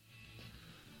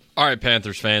All right,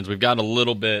 Panthers fans, we've got a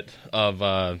little bit of,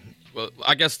 I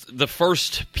guess the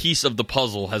first piece of the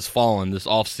puzzle has fallen this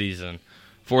offseason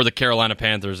for the Carolina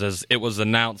Panthers, as it was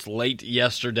announced late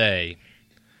yesterday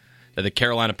that the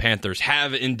Carolina Panthers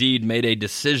have indeed made a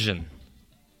decision.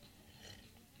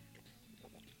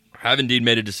 On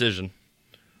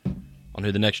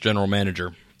who the next general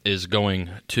manager is going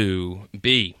to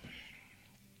be.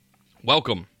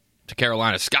 Welcome to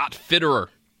Carolina, Scott Fitterer.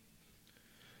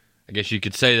 I guess you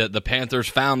could say that the Panthers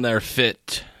found their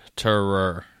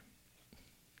fit-terman.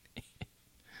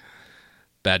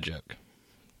 Bad joke.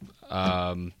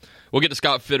 We'll get to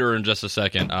Scott Fitterer in just a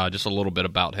second. Just a little bit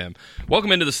about him.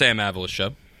 Welcome into the Sam Avalos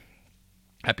Show.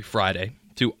 Happy Friday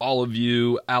to all of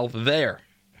you out there.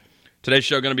 Today's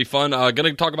show going to be fun. Going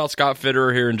to talk about Scott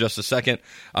Fitterer here in just a second.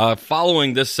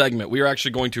 Following this segment, we are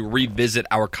actually going to revisit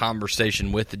our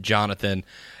conversation with Jonathan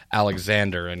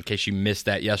Alexander. In case you missed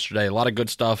that yesterday, a lot of good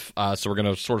stuff. So we're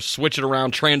going to sort of switch it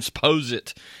around, transpose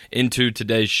it into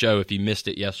today's show. If you missed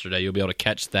it yesterday, you'll be able to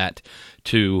catch that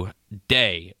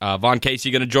today. Von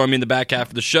Casey going to join me in the back half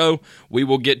of the show. We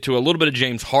will get to a little bit of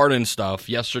James Harden stuff.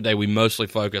 Yesterday, we mostly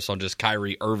focused on just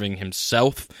Kyrie Irving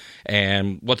himself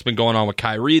and what's been going on with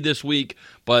Kyrie this week.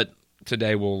 But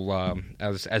today, we'll,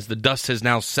 as the dust has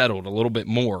now settled a little bit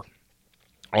more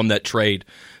on that trade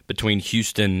between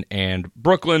Houston and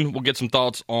Brooklyn, we'll get some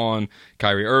thoughts on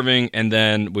Kyrie Irving, and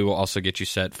then we will also get you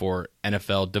set for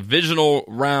NFL divisional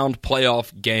round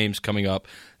playoff games coming up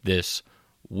this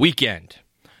weekend.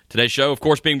 Today's show, of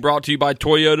course, being brought to you by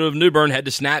Toyota of New Bern. Head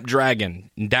to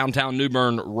Snapdragon in downtown New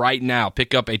Bern right now.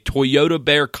 Pick up a Toyota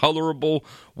Bear colorable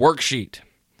worksheet.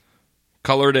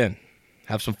 Color it in.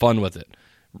 Have some fun with it.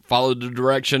 Follow the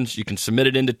directions. You can submit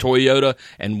it into Toyota,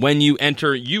 and when you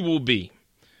enter, you will be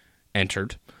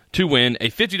entered to win a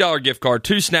 $50 gift card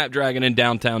to Snapdragon in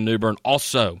downtown New Bern.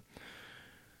 Also,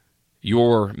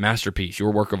 your masterpiece,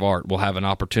 your work of art, will have an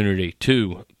opportunity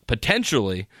to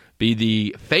potentially be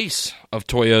the face of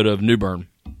Toyota of New Bern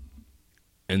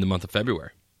in the month of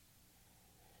February.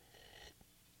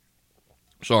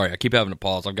 Sorry, I keep having to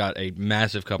pause. I've got a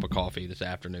massive cup of coffee this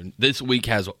afternoon. This week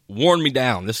has worn me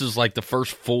down. This is like the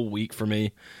first full week for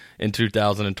me in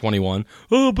 2021.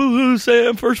 Oh, boo-hoo,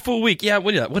 Sam, first full week. Yeah,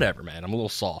 whatever, man. I'm a little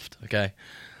soft, okay?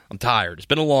 I'm tired. It's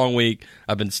been a long week.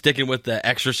 I've been sticking with the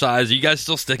exercise. Are you guys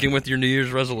still sticking with your New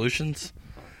Year's resolutions?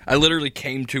 I literally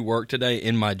came to work today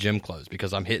in my gym clothes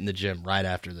because I'm hitting the gym right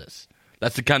after this.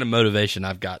 That's the kind of motivation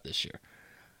I've got this year.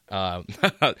 I'm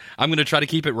going to try to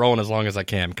keep it rolling as long as I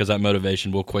can because that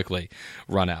motivation will quickly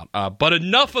run out. But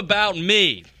enough about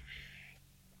me.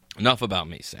 Enough about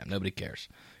me, Sam. Nobody cares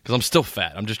because I'm still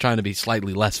fat. I'm just trying to be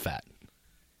slightly less fat.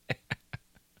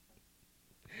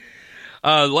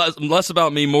 Less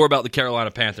about me, more about the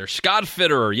Carolina Panthers. Scott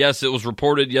Fitterer, yes, it was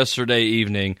reported yesterday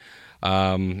evening.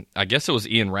 I guess it was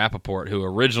Ian Rappaport who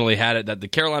originally had it that the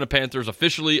Carolina Panthers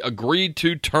officially agreed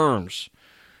to terms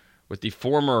with the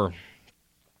former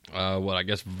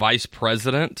vice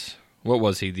president. What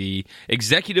was he? The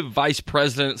executive vice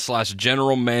president /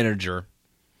 general manager.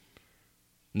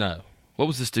 No. What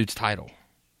was this dude's title?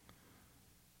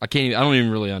 I don't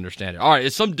even really understand it. All right,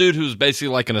 it's some dude who's basically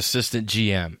like an assistant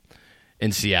GM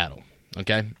in Seattle.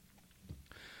 Okay?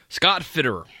 Scott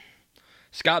Fitterer.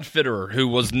 Scott Fitterer, who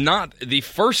was not the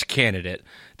first candidate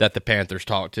that the Panthers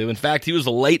talked to. In fact, he was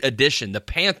a late addition. The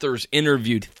Panthers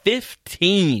interviewed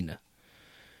 15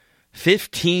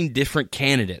 different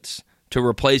candidates to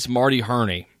replace Marty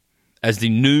Herney as the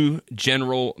new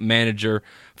general manager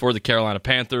for the Carolina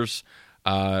Panthers.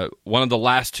 One of the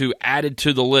last two added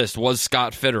to the list was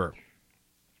Scott Fitterer.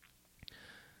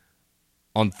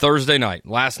 On Thursday night,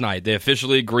 last night, they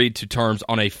officially agreed to terms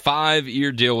on a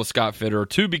 5-year deal with Scott Fitterer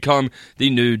to become the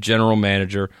new general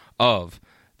manager of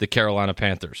the Carolina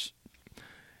Panthers. It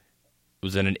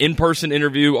was in an in-person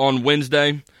interview on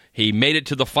Wednesday. He made it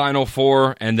to the Final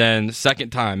Four, and then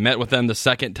met with them the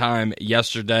second time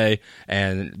yesterday,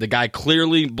 and the guy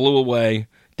clearly blew away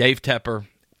Dave Tepper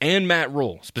and Matt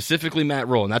Rule, specifically Matt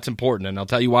Rule, and that's important, and I'll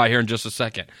tell you why here in just a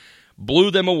second.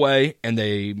 Blew them away, and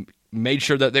they made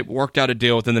sure that they worked out a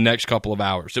deal within the next couple of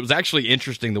hours. It was actually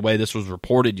interesting the way this was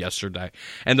reported yesterday.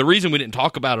 And the reason we didn't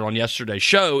talk about it on yesterday's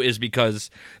show is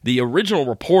because the original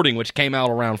reporting, which came out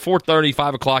around 4:30,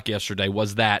 5 o'clock yesterday,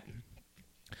 was that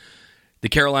the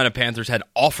Carolina Panthers had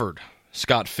offered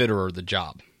Scott Fitterer the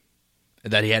job,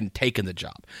 that he hadn't taken the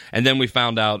job. And then we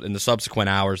found out in the subsequent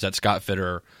hours that Scott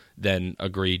Fitterer then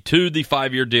agreed to the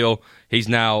 5-year deal. He's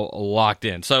now locked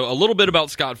in. So a little bit about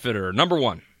Scott Fitterer. Number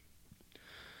one,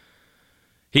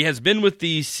 he has been with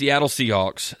the Seattle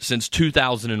Seahawks since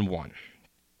 2001.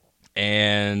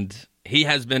 And he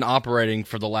has been operating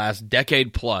for the last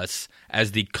decade plus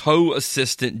as the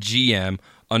co-assistant GM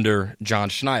under John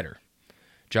Schneider.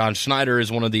 John Schneider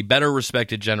is one of the better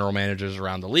respected general managers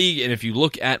around the league, and if you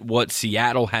look at what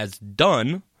Seattle has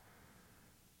done,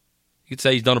 you could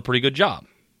say he's done a pretty good job,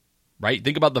 right?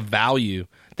 Think about the value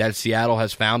that Seattle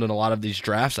has found in a lot of these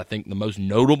drafts. I think the most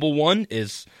notable one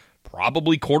is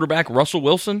probably quarterback Russell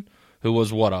Wilson, who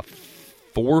was, a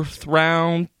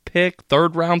third-round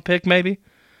pick maybe?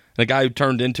 The guy who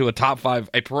turned into a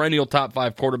perennial top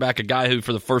 5 quarterback, a guy who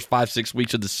for the first 5-6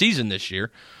 weeks of the season this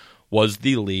year was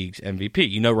the league's MVP.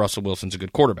 You know Russell Wilson's a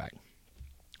good quarterback.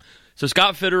 So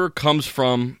Scott Fitterer comes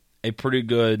from a pretty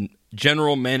good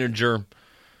general manager,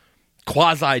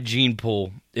 quasi-gene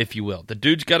pool, if you will. The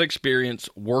dude's got experience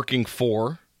working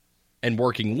for and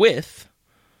working with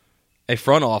a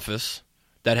front office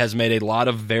that has made a lot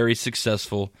of very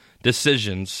successful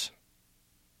decisions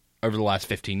over the last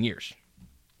 15 years.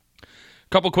 A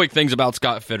couple quick things about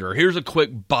Scott Fitterer. Here's a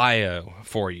quick bio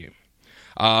for you.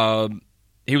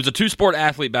 He was a two-sport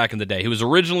athlete back in the day. He was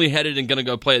originally headed and going to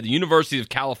go play at the University of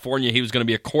California. He was going to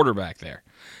be a quarterback there.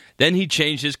 Then he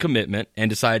changed his commitment and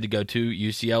decided to go to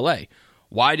UCLA.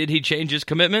 Why did he change his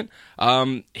commitment?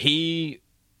 He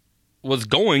was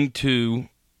going to,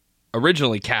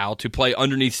 originally Cal, to play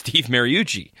underneath Steve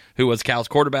Mariucci, who was Cal's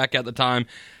quarterback at the time.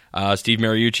 Steve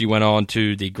Mariucci went on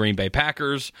to the Green Bay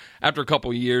Packers. After a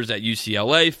couple of years at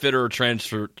UCLA, Fitterer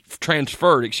transferred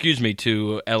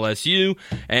to LSU,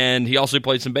 and he also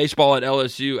played some baseball at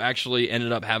LSU. Actually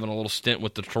ended up having a little stint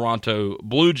with the Toronto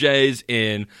Blue Jays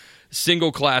in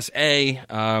single Class A,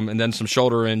 and then some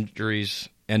shoulder injuries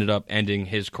ended up ending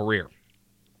his career.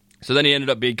 So then he ended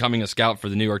up becoming a scout for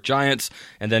the New York Giants,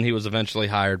 and then he was eventually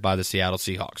hired by the Seattle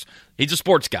Seahawks. He's a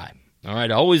sports guy. All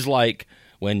right, I always like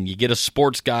when you get a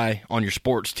sports guy on your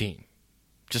sports team.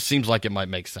 Just seems like it might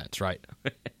make sense, right?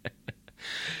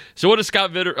 So what does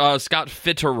Scott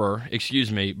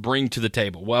Fitterer, bring to the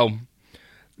table? Well,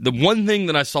 the one thing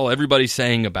that I saw everybody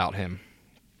saying about him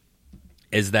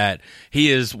is that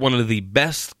he is one of the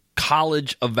best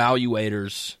college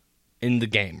evaluators in the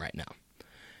game right now.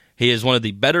 He is one of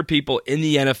the better people in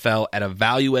the NFL at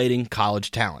evaluating college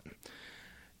talent.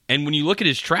 And when you look at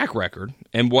his track record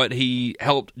and what he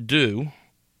helped do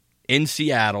in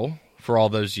Seattle for all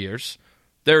those years,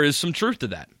 there is some truth to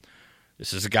that.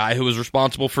 This is a guy who was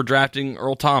responsible for drafting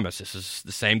Earl Thomas. This is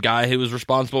the same guy who was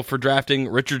responsible for drafting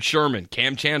Richard Sherman,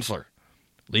 Cam Chancellor,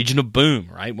 Legion of Boom,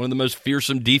 right? One of the most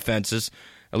fearsome defenses,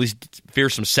 at least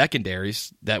fearsome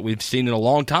secondaries, that we've seen in a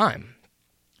long time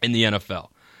in the NFL.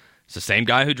 It's the same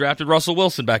guy who drafted Russell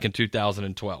Wilson back in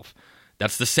 2012.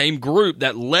 That's the same group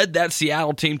that led that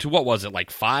Seattle team to,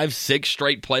 5-6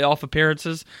 straight playoff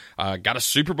appearances? Got a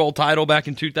Super Bowl title back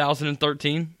in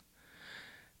 2013.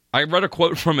 I read a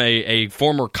quote from a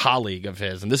former colleague of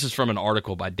his, and this is from an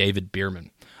article by David Bierman,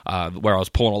 where I was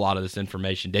pulling a lot of this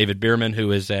information. David Bierman,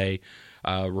 who is a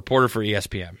reporter for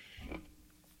ESPN.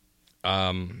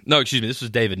 This was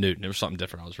David Newton. It was something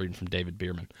different. I was reading from David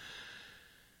Bierman.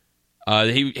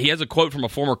 He has a quote from a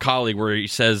former colleague where he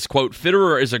says, quote,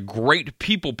 "Fitterer is a great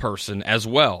people person as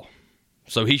well,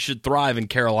 so he should thrive in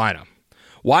Carolina."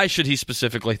 Why should he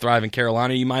specifically thrive in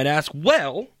Carolina, you might ask?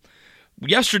 Well,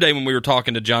 yesterday when we were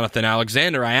talking to Jonathan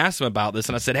Alexander, I asked him about this,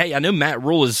 and I said, hey, I know Matt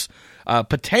Rule is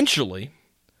potentially,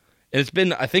 and it's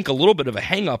been, I think, a little bit of a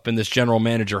hang-up in this general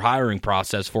manager hiring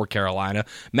process for Carolina.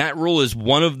 Matt Rule is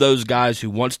one of those guys who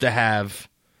wants to have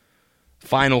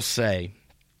final say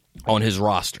on his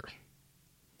roster.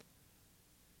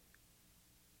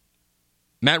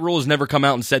 Matt Rule has never come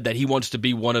out and said that he wants to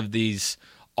be one of these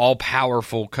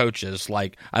all-powerful coaches.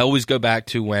 Like, I always go back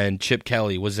to when Chip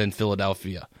Kelly was in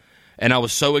Philadelphia. And I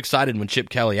was so excited when Chip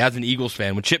Kelly, as an Eagles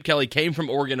fan, when Chip Kelly came from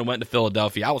Oregon and went to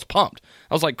Philadelphia, I was pumped.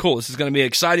 I was like, cool, this is going to be an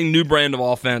exciting new brand of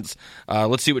offense.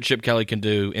 Let's see what Chip Kelly can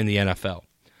do in the NFL.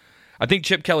 I think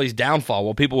Chip Kelly's downfall,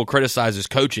 while people will criticize his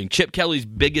coaching, Chip Kelly's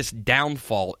biggest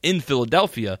downfall in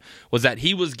Philadelphia was that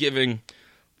he was giving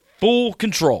full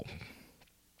control,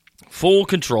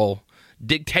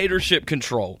 dictatorship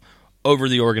control over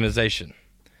the organization,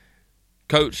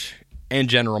 coach and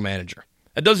general manager.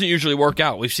 It doesn't usually work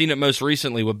out. We've seen it most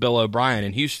recently with Bill O'Brien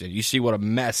in Houston. You see what a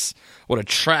mess, what a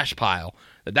trash pile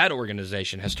that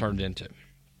organization has turned into.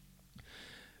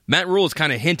 Matt Rule has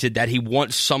kind of hinted that he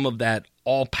wants some of that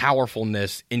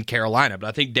all-powerfulness in Carolina, but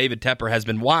I think David Tepper has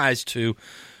been wise to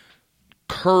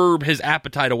curb his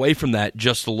appetite away from that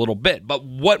just a little bit. But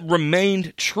what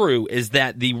remained true is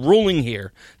that the ruling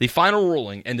here, the final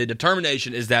ruling and the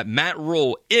determination is that Matt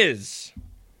Rule is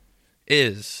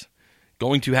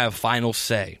going to have final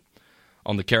say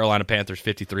on the Carolina Panthers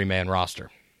 53-man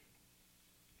roster.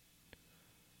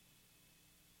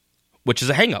 which is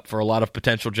a hang-up for a lot of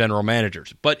potential general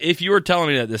managers. But if you were telling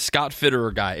me that this Scott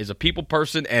Fitterer guy is a people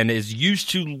person and is used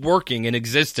to working and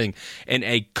existing in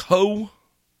a co-assistant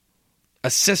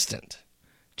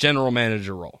general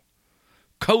manager role,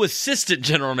 co-assistant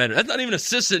general manager, that's not even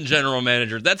assistant general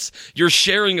manager, that's you're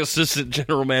sharing assistant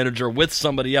general manager with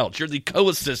somebody else. You're the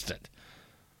co-assistant.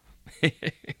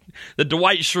 The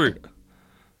Dwight Schrute,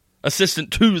 assistant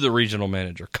to the regional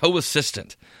manager,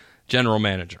 co-assistant general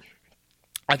manager.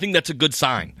 I think that's a good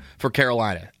sign for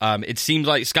Carolina. It seems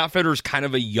like Scott Fitterer is kind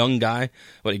of a young guy.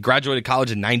 He graduated college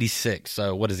in 96,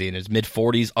 so what is he, in his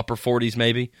mid-40s, upper 40s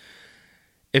maybe?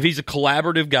 If he's a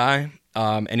collaborative guy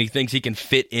and he thinks he can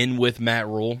fit in with Matt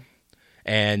Rule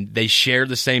and they share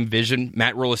the same vision,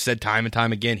 Matt Rule has said time and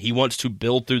time again he wants to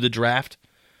build through the draft,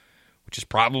 which is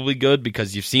probably good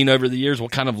because you've seen over the years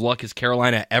what kind of luck has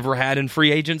Carolina ever had in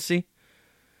free agency.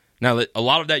 Now, a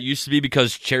lot of that used to be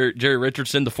because Jerry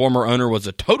Richardson, the former owner, was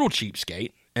a total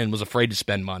cheapskate and was afraid to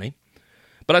spend money.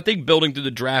 But I think building through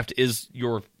the draft is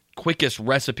your quickest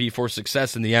recipe for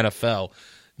success in the NFL.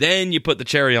 Then you put the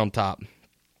cherry on top.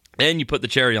 Then you put the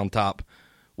cherry on top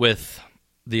with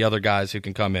the other guys who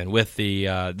can come in, with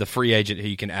the free agent who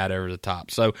you can add over the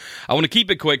top. So I want to keep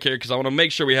it quick here because I want to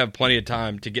make sure we have plenty of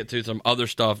time to get through some other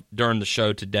stuff during the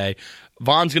show today.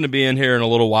 Von's going to be in here in a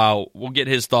little while. We'll get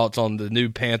his thoughts on the new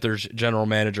Panthers general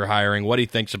manager hiring, what he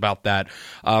thinks about that.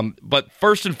 But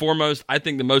first and foremost, I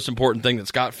think the most important thing that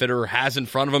Scott Fitterer has in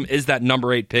front of him is that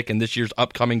number 8 pick in this year's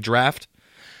upcoming draft.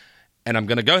 And I'm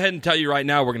going to go ahead and tell you right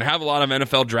now, we're going to have a lot of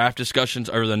NFL draft discussions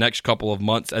over the next couple of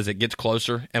months as it gets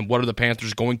closer. And what are the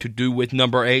Panthers going to do with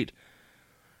number 8?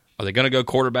 Are they going to go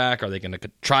quarterback? Are they going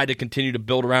to try to continue to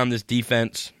build around this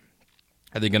defense?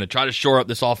 Are they going to try to shore up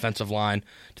this offensive line?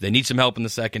 Do they need some help in the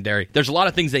secondary? There's a lot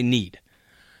of things they need.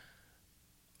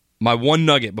 My one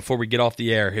nugget before we get off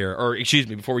the air here, or excuse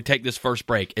me, before we take this first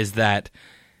break, is that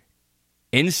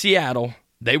in Seattle,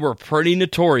 they were pretty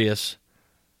notorious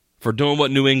for doing what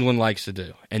New England likes to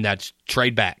do, and that's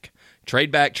trade back.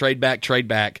 Trade back, trade back, trade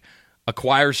back,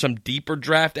 acquire some deeper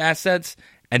draft assets,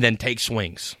 and then take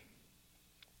swings.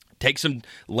 Take some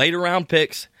later-round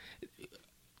picks.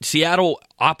 Seattle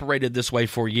operated this way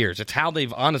for years. It's how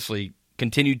they've honestly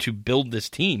continued to build this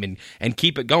team and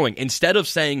keep it going. Instead of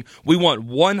saying, we want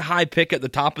one high pick at the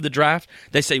top of the draft,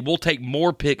 they say, we'll take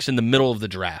more picks in the middle of the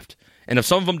draft. And if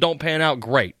some of them don't pan out,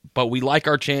 great. But we like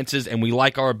our chances and we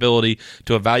like our ability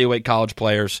to evaluate college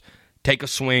players, take a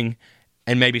swing,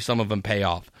 and maybe some of them pay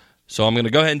off. So I'm going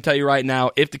to go ahead and tell you right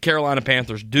now, if the Carolina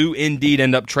Panthers do indeed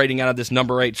end up trading out of this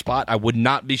number 8 spot, I would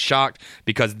not be shocked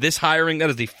because this hiring, that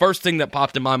is the first thing that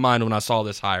popped in my mind when I saw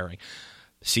this hiring.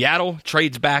 Seattle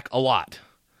trades back a lot.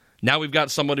 Now we've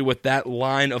got somebody with that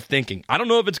line of thinking. I don't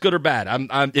know if it's good or bad.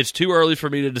 It's too early for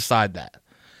me to decide that.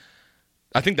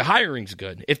 I think the hiring's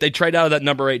good. If they trade out of that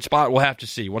number 8 spot, we'll have to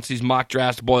see. Once these mock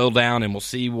drafts boil down and we'll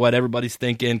see what everybody's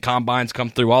thinking, combines come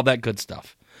through, all that good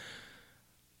stuff.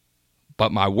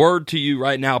 But my word to you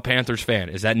right now, Panthers fan,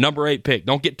 is that number 8 pick.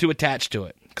 Don't get too attached to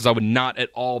it because I would not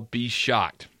at all be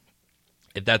shocked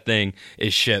if that thing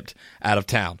is shipped out of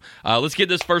town. Let's get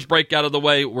this first break out of the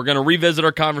way. We're going to revisit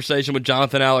our conversation with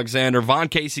Jonathan Alexander. Von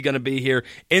Casey going to be here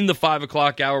in the 5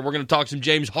 o'clock hour. We're going to talk some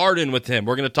James Harden with him.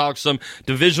 We're going to talk some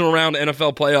divisional round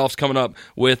NFL playoffs coming up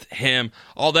with him.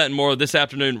 All that and more this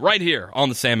afternoon right here on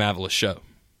the Sam Avalos Show.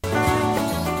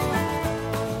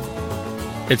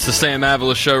 It's the Sam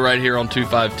Avalos Show right here on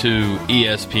 252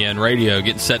 ESPN Radio.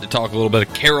 Getting set to talk a little bit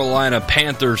of Carolina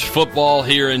Panthers football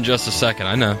here in just a second.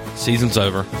 I know, season's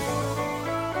over.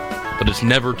 But it's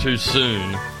never too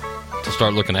soon to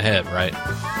start looking ahead, right?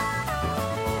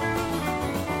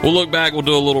 We'll look back, we'll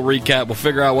do a little recap, we'll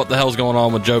figure out what the hell's going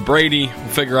on with Joe Brady, we'll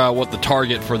figure out what the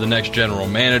target for the next general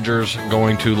manager's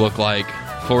going to look like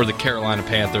for the Carolina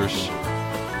Panthers.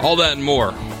 All that and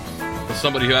more.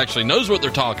 Somebody who actually knows what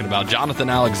they're talking about, Jonathan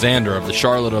Alexander of the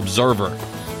Charlotte Observer.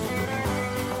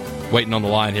 Waiting on the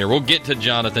line here. We'll get to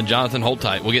Jonathan. Jonathan, hold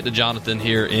tight. We'll get to Jonathan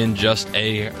here in just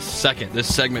a second.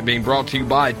 This segment being brought to you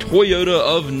by Toyota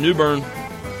of New Bern.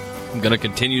 I'm going to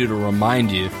continue to remind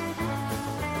you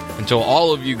until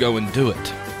all of you go and do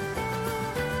it.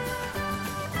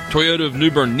 Toyota of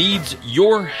New Bern needs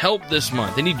your help this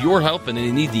month. They need your help, and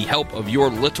they need the help of your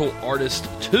little artist,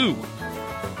 too.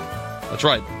 That's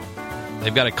right.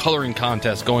 They've got a coloring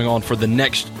contest going on for the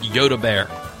next Yoda Bear.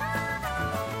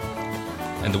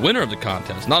 And the winner of the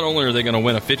contest, not only are they going to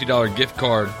win a $50 gift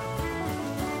card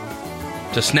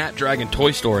to Snapdragon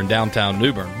Toy Store in downtown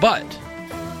New Bern, but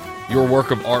your work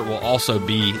of art will also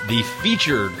be the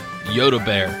featured Yoda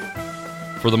Bear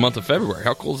for the month of February.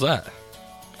 How cool is that?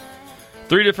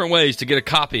 3 different ways to get a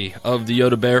copy of the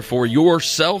Yoda Bear for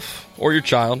yourself or your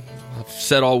child. I've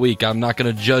said all week I'm not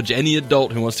going to judge any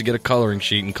adult who wants to get a coloring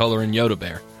sheet and color in Yoda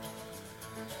Bear.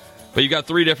 But you've got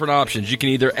 3 different options. You can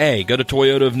either A, go to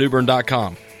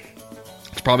toyotaofnewbern.com.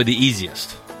 It's probably the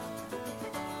easiest.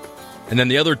 And then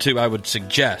the other 2 I would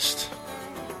suggest,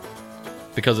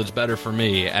 because it's better for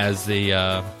me as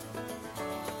the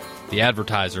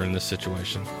advertiser in this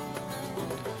situation.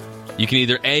 You can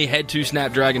either A, head to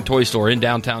Snapdragon Toy Store in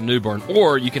downtown New Bern,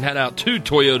 or you can head out to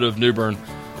Toyota of New Bern,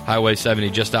 Highway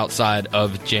 70, just outside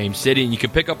of James City, and you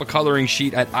can pick up a coloring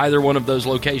sheet at either one of those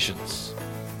locations.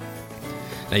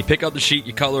 Now, you pick up the sheet,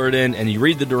 you color it in, and you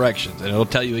read the directions, and it'll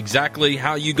tell you exactly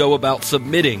how you go about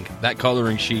submitting that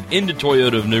coloring sheet into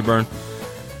Toyota of New Bern,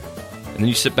 and then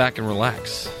you sit back and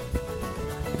relax.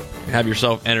 Have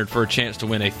yourself entered for a chance to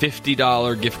win a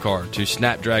 $50 gift card to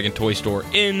Snapdragon Toy Store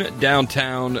in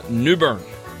downtown New Bern.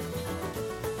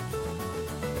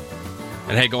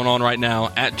 And hey, going on right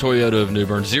now at Toyota of New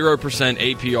Bern, 0%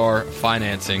 APR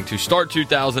financing to start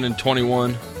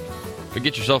 2021. But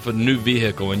get yourself a new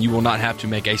vehicle and you will not have to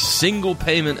make a single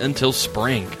payment until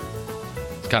spring.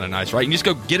 It's kind of nice, right? You just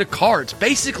go get a car. It's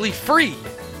basically free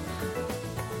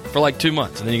for like 2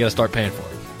 months, and then you got to start paying for it.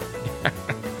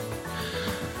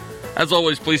 As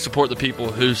always, please support the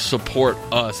people who support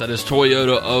us. That is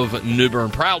Toyota of New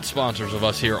Bern, proud sponsors of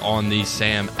us here on the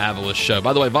Sam Avalos Show.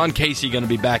 By the way, Von Casey going to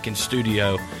be back in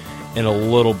studio in a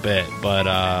little bit, but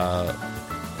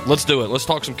let's do it. Let's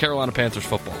talk some Carolina Panthers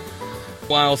football.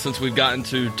 While since we've gotten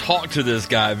to talk to this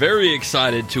guy, very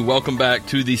excited to welcome back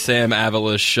to the Sam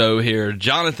Avalos Show here.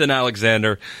 Jonathan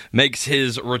Alexander makes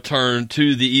his return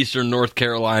to the Eastern North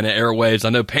Carolina airwaves.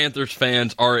 I know Panthers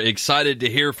fans are excited to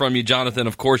hear from you, Jonathan.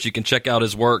 Of course, you can check out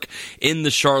his work in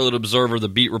the Charlotte Observer, the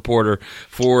beat reporter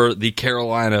for the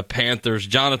Carolina Panthers.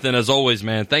 Jonathan, as always,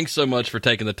 man, thanks so much for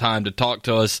taking the time to talk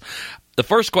to us. The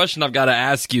first question I've got to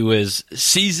ask you is,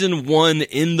 season 1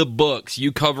 in the books,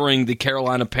 you covering the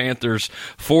Carolina Panthers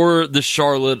for the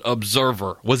Charlotte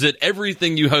Observer. Was it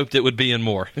everything you hoped it would be and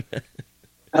more?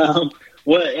 Well,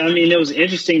 I mean, it was an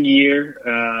interesting year.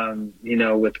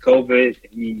 With COVID,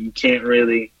 you can't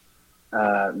really,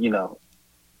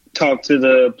 talk to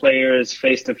the players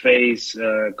face-to-face,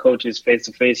 coaches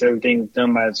face-to-face. Everything's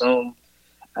done by Zoom.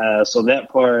 So that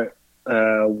part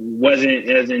wasn't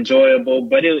as enjoyable,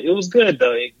 but it was good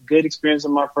though. Good experience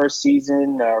in my first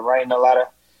season, writing a lot of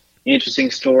interesting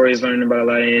stories, learning about a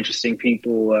lot of interesting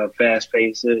people, fast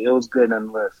paced. It was good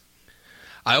nonetheless.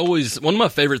 One of my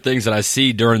favorite things that I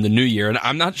see during the new year, and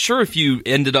I'm not sure if you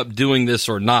ended up doing this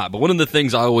or not, but one of the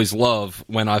things I always love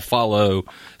when I follow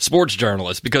sports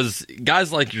journalists, because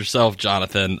guys like yourself,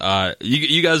 Jonathan,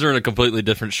 you guys are in a completely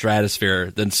different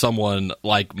stratosphere than someone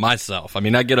like myself. I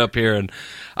mean, I get up here and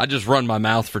I just run my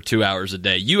mouth for 2 hours a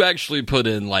day. You actually put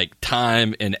in like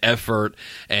time and effort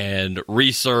and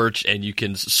research, and you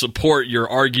can support your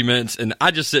arguments, and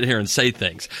I just sit here and say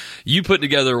things. You put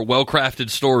together well-crafted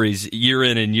stories year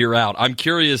in and year out. I'm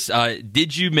curious,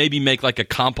 did you maybe make like a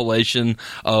compilation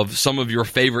of some of your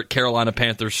favorite Carolina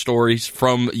Panthers stories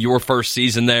from your first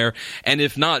season there? And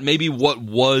if not, maybe what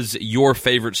was your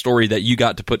favorite story that you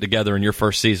got to put together in your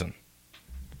first season?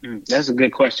 That's a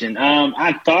good question.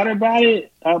 I thought about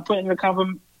it, putting a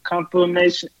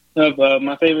compilation of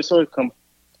my favorite stories.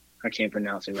 I can't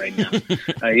pronounce it right now. You're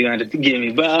going to have to forgive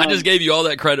me. But I just gave you all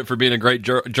that credit for being a great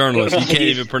journalist. You can't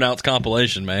even pronounce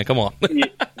compilation, man. Come on.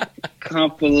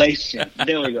 Compilation.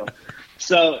 There we go.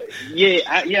 So,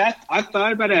 I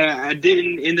thought about it. I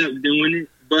didn't end up doing it.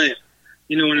 But,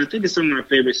 when I think of some of my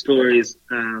favorite stories,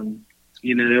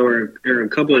 there were a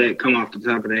couple that come off the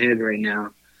top of the head right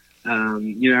now. I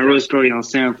wrote a story on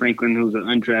Sam Franklin, who's an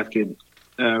undrafted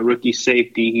rookie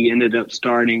safety. He ended up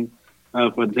starting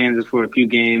for the Panthers for a few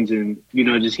games, and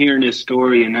just hearing his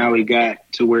story and how he got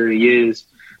to where he is.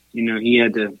 He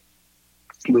had to,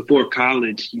 before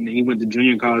college, he went the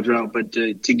junior college route, but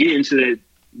to get into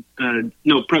that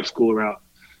prep school route.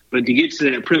 But to get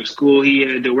to that prep school, he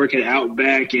had to work at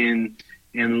Outback and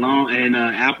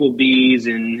Applebee's,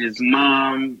 and his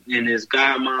mom and his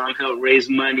godmom helped raise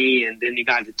money, and then he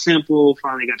got to Temple,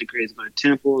 finally got to Crazy about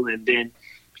Temple, and then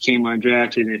became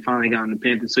undrafted and finally got on the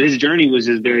Panthers. So his journey was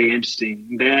just very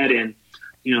interesting. That and,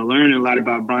 learning a lot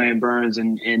about Brian Burns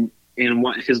and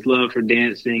what his love for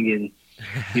dancing and,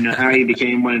 how he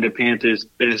became one of the Panthers'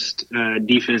 best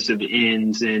defensive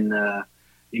ends. And,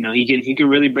 he can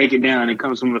really break it down. It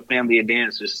comes from a family of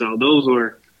dancers. So those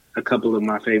were a couple of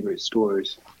my favorite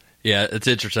stories. Yeah, it's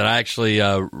interesting. I actually,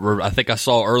 I think I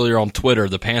saw earlier on Twitter,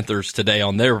 the Panthers today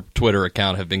on their Twitter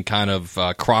account have been kind of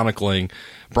chronicling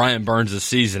Brian Burns'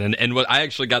 season, and what I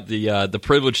actually got the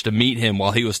privilege to meet him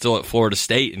while he was still at Florida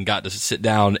State, and got to sit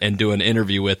down and do an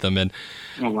interview with him. And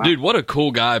dude, what a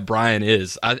cool guy Brian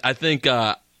is. I think.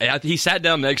 He sat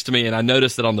down next to me, and I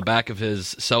noticed that on the back of his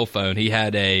cell phone, he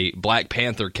had a Black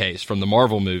Panther case from the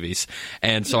Marvel movies.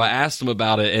 And so I asked him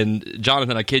about it, and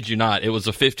Jonathan, I kid you not, it was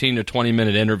a 15 to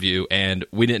 20-minute interview, and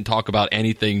we didn't talk about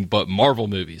anything but Marvel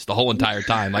movies the whole entire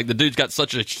time. Like, the dude's got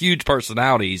such a huge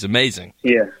personality. He's amazing.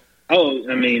 Yeah.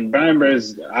 Oh, I mean, Brian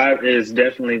Burns is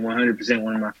definitely 100%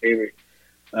 one of my favorite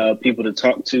people to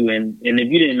talk to, and if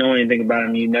you didn't know anything about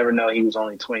him, you never know he was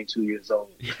only 22 years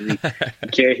old.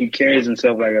 He carries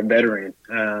himself like a veteran.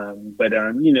 But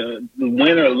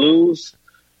win or lose,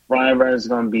 Brian Burns is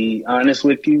going to be honest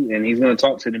with you, and he's going to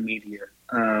talk to the media.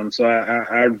 So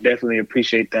I definitely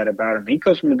appreciate that about him. He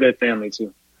comes from a good family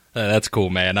too. That's cool,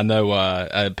 man. I know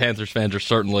Panthers fans are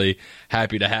certainly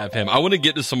happy to have him. I want to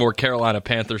get to some more Carolina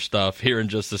Panthers stuff here in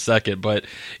just a second, but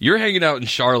you're hanging out in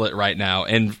Charlotte right now,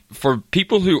 and for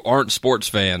people who aren't sports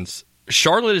fans,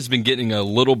 Charlotte has been getting a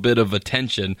little bit of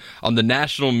attention on the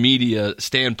national media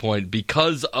standpoint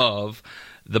because of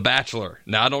The Bachelor.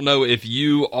 Now, I don't know if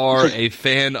you are a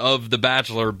fan of The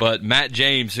Bachelor, but Matt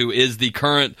James, who is the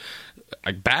current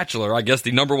Bachelor, I guess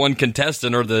the number one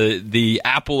contestant, or the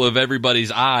apple of everybody's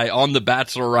eye on The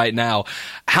Bachelor right now.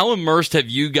 How immersed have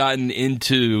you gotten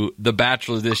into The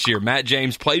Bachelor this year? Matt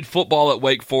James played football at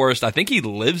Wake Forest. I think he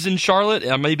lives in Charlotte.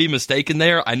 I may be mistaken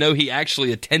there. I know he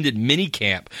actually attended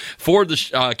minicamp for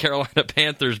the Carolina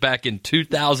Panthers back in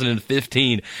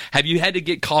 2015. Have you had to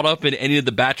get caught up in any of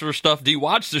The Bachelor stuff? Do you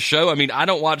watch the show? I mean, I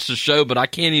don't watch the show, but I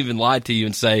can't even lie to you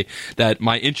and say that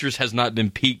my interest has not been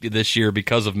piqued this year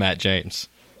because of Matt James.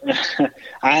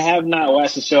 I have not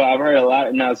watched the show. I've heard a lot,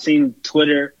 and I've seen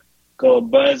Twitter go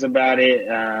buzz about it.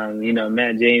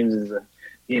 Matt James is,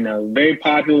 very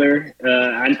popular.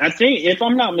 I think, if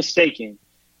I'm not mistaken,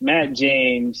 Matt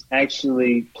James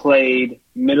actually played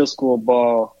middle school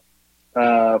ball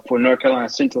for North Carolina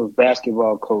Central's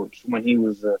basketball coach when he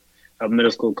was a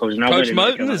middle school coach. And Coach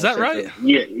Moten, is that right?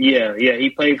 Yeah. He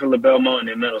played for LaBelle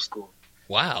Moten in middle school.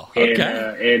 Wow.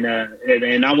 Okay.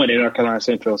 And I went to North Carolina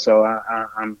Central, so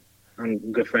I'm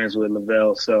good friends with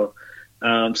LaVelle. So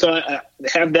I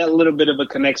have that little bit of a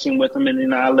connection with him, and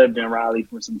then I lived in Raleigh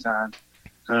for some time.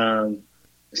 But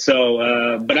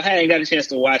I hadn't got a chance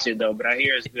to watch it though. But I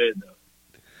hear it's good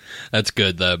though. That's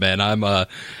good though, man.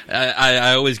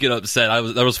 I always get upset. I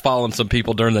was following some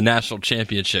people during the national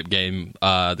championship game,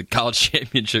 the college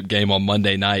championship game on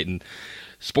Monday night, and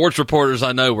sports reporters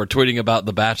I know were tweeting about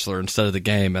The Bachelor instead of the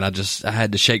game, and I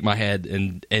had to shake my head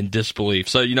in disbelief.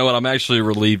 So, you know what? I'm actually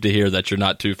relieved to hear that you're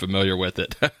not too familiar with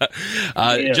it.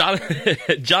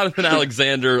 Jonathan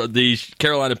Alexander, the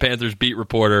Carolina Panthers beat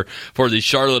reporter for the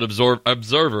Charlotte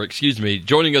Observer,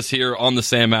 joining us here on the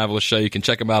Sam Avalos Show. You can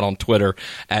check him out on Twitter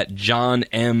at John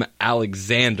M.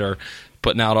 Alexander,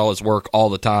 putting out all his work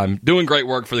all the time, doing great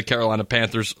work for the Carolina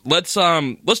Panthers. Let's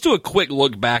do a quick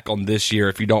look back on this year,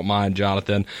 if you don't mind,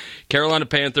 Jonathan. Carolina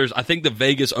Panthers, I think the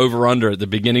Vegas over-under at the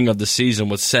beginning of the season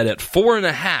was set at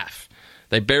 4.5.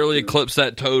 They barely eclipsed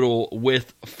that total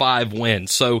with 5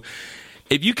 wins. So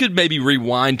if you could maybe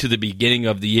rewind to the beginning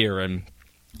of the year and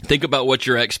think about what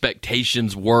your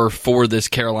expectations were for this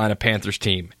Carolina Panthers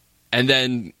team, and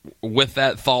then with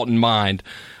that thought in mind,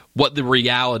 what the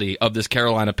reality of this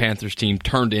Carolina Panthers team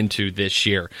turned into this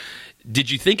year. Did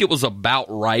you think it was about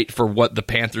right for what the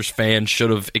Panthers fans should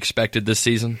have expected this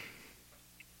season?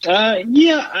 I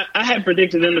had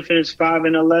predicted them to finish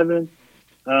 5-11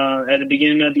 at the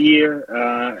beginning of the year.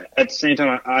 At the same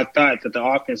time, I thought that the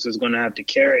offense was going to have to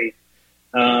carry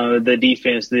the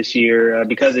defense this year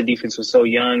because the defense was so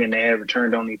young and they had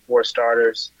returned only 4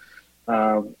 starters.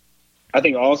 I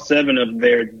think all 7 of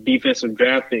their defensive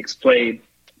draft picks played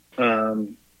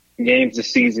games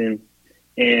this season,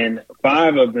 and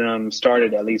 5 of them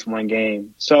started at least 1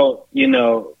 game. So,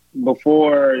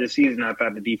 before the season, I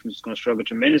thought the defense was going to struggle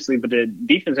tremendously, but the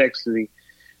defense actually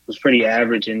was pretty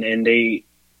average, and they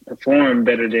performed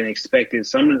better than expected.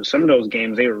 Some of those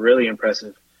games, they were really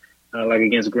impressive, like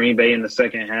against Green Bay in the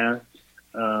second half,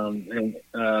 and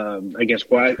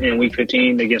in Week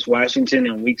 15 against Washington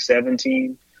in Week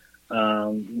 17.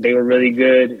 They were really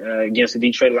good against the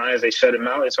Detroit Lions. They shut them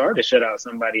out. It's hard to shut out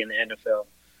somebody in the NFL.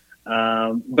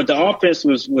 But the offense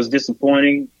was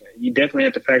disappointing. You definitely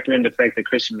have to factor in the fact that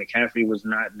Christian McCaffrey was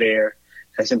not there.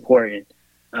 That's important.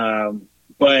 But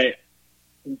they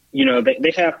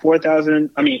have 4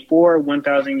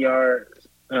 1,000-yard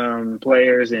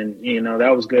players, and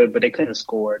that was good, but they couldn't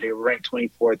score. They were ranked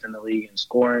 24th in the league in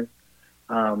scoring,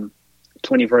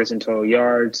 21st in total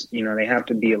yards. They have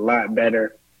to be a lot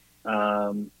better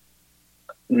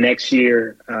next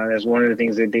year. That's one of the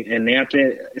things that they have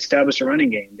to establish a running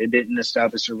game. They didn't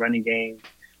establish a running game.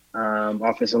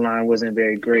 Offensive line wasn't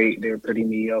very great. They were pretty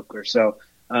mediocre. So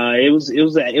it was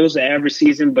an average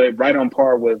season, but right on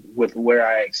par with where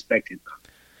I expected.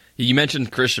 You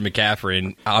mentioned Christian McCaffrey,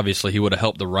 and obviously he would have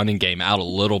helped the running game out a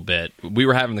little bit. We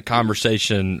were having the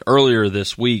conversation earlier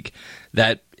this week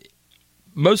that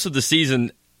most of the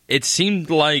season, it seemed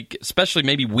like, especially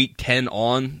maybe week 10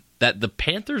 on, that the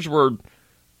Panthers were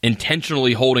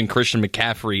intentionally holding Christian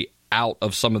McCaffrey out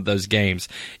of some of those games.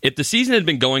 If the season had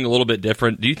been going a little bit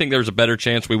different, do you think there's a better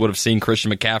chance we would have seen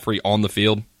Christian McCaffrey on the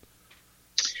field?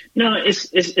 No,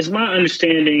 it's my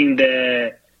understanding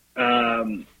that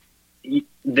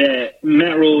that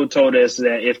Matt Rule told us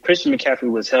that if Christian McCaffrey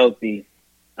was healthy,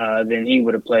 then he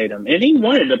would have played him. And he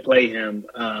wanted to play him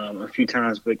a few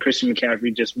times, but Christian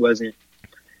McCaffrey just wasn't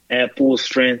at full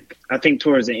strength. I think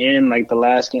towards the end, like the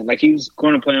last game, like he was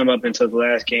going to play him up until the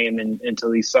last game and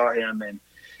until he saw him. And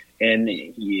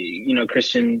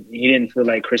Christian, he didn't feel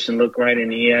like Christian looked right,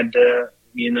 and he had to,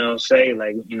 say,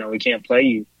 like, we can't play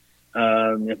you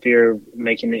if you're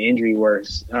making the injury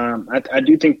worse. I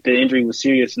do think the injury was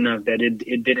serious enough that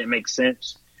it didn't make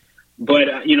sense. But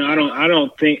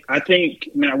I think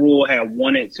Matt Rule had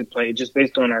wanted to play, just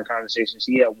based on our conversations.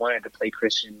 He had wanted to play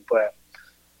Christian, but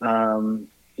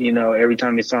every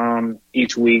time he saw him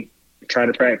each week, try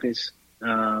to practice.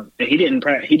 And he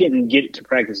didn't get to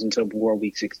practice until before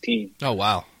week 16. Oh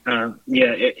wow!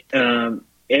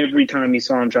 Every time he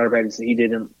saw him try to practice, he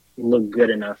didn't look good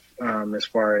enough as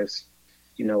far as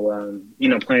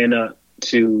playing up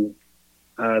to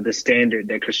the standard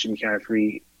that Christian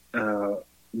McCaffrey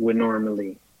would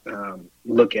normally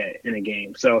look at in a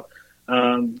game. So,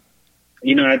 I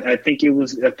think it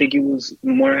was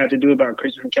more had to do about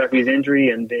Christian McCaffrey's injury,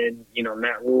 and then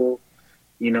Matt Rule,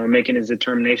 making his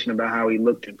determination about how he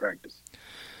looked in practice.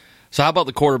 So how about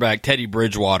the quarterback, Teddy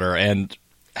Bridgewater? And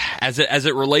as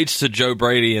it relates to Joe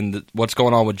Brady and what's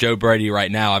going on with Joe Brady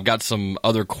right now, I've got some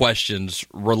other questions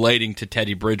relating to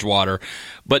Teddy Bridgewater.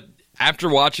 But after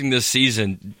watching this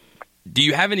season, do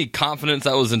you have any confidence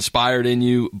that was inspired in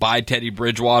you by Teddy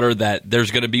Bridgewater that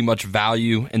there's going to be much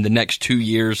value in the next 2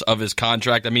 years of his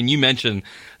contract? I mean, you mentioned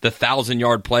the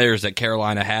 1,000-yard players that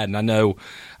Carolina had, and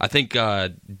I think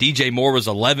DJ Moore was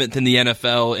 11th in the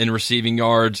NFL in receiving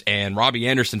yards, and Robbie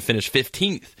Anderson finished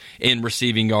 15th in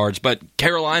receiving yards. But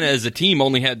Carolina as a team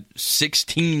only had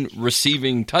 16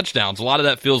 receiving touchdowns. A lot of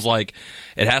that feels like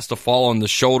it has to fall on the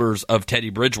shoulders of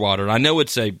Teddy Bridgewater. And I know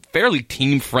it's a fairly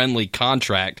team-friendly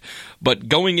contract, but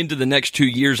going into the next 2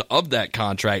 years of that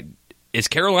contract, is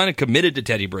Carolina committed to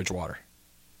Teddy Bridgewater?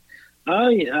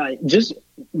 Just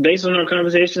based on our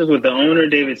conversations with the owner,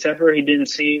 David Tepper, he didn't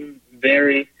seem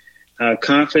very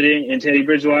confident in Teddy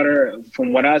Bridgewater.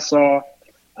 From what I saw,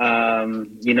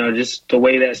 just the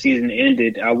way that season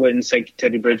ended, I wouldn't say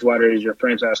Teddy Bridgewater is your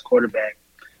franchise quarterback.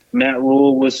 Matt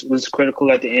Rule was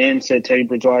critical at the end, said Teddy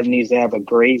Bridgewater needs to have a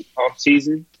great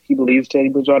offseason. He believes Teddy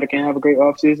Bridgewater can have a great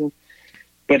offseason,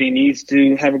 but he needs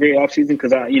to have a great offseason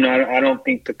because I don't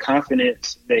think the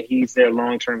confidence that he's their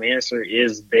long-term answer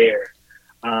is there.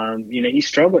 He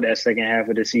struggled that second half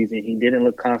of the season. He didn't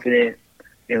look confident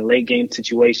in late game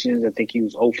situations. I think he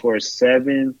was 0 for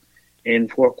 7 in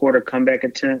fourth quarter comeback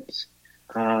attempts.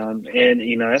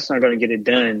 That's not going to get it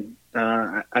done.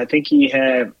 I think he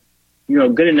had,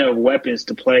 good enough weapons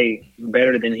to play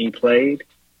better than he played.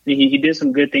 He did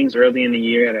some good things early in the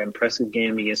year. Had an impressive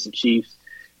game against the Chiefs,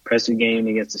 impressive game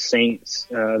against the Saints,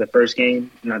 the first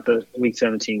game, not the Week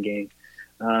 17 game.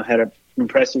 Had an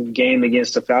impressive game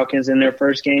against the Falcons in their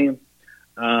first game.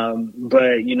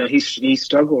 But he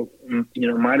struggled,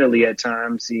 mightily at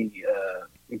times.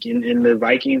 Again, in the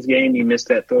Vikings game, he missed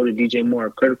that throw to DJ Moore,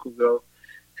 a critical goal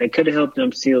that could have helped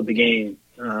them seal the game.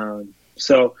 I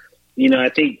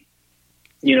think,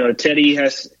 Teddy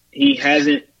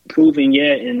hasn't proven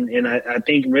yet. And I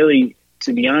think really,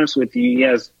 to be honest with you, he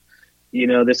has,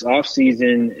 this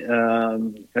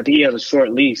offseason, I think he has a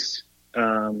short lease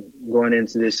going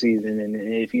into this season. And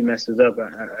if he messes up,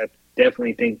 I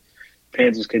definitely think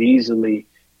Panthers could easily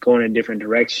go in a different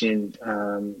direction,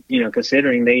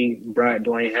 considering they brought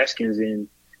Dwayne Haskins in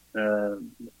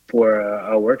for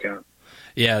a workout.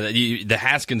 Yeah, the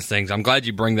Haskins things, I'm glad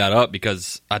you bring that up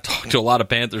because I talked to a lot of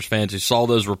Panthers fans who saw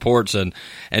those reports and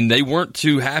they weren't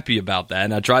too happy about that.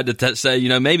 And I tried to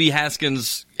say, maybe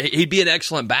Haskins, he'd be an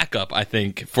excellent backup, I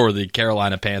think, for the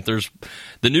Carolina Panthers.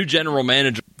 The new general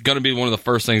manager, going to be one of the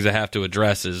first things they have to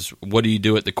address is what do you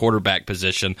do at the quarterback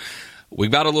position?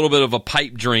 We've got a little bit of a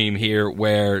pipe dream here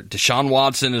where Deshaun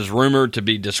Watson is rumored to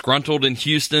be disgruntled in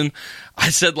Houston.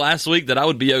 I said last week that I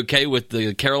would be okay with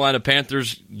the Carolina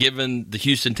Panthers giving the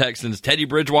Houston Texans Teddy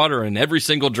Bridgewater and every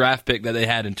single draft pick that they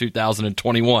had in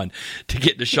 2021 to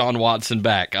get Deshaun Watson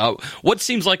back. What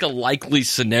seems like a likely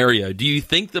scenario? Do you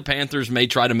think the Panthers may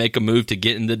try to make a move to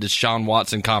get in the Deshaun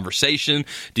Watson conversation?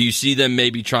 Do you see them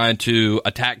maybe trying to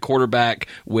attack quarterback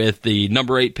with the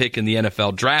number 8 pick in the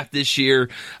NFL draft this year?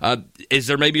 Is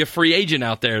there maybe a free agent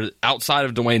out there outside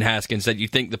of Dwayne Haskins that you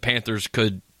think the Panthers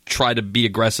could try to be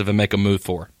aggressive and make a move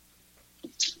for?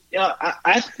 Yeah,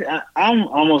 I'm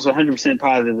almost 100%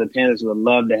 positive the Panthers would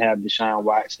love to have Deshaun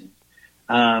Watson.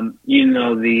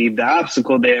 The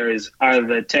obstacle there is are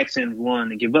the Texans willing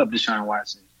to give up Deshaun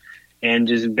Watson? And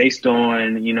just based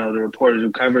on, the reporters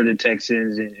who cover the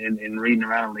Texans and reading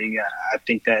around the league, I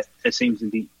think that seems to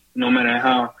be, no matter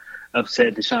how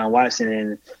upset Deshaun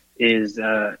Watson is,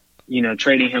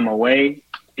 trading him away,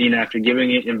 after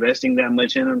investing that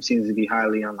much in him seems to be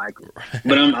highly unlikely.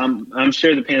 But I'm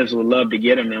sure the Panthers would love to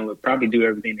get him and would probably do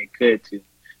everything they could to.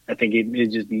 I think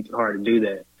it'd just be hard to do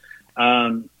that.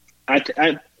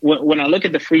 When I look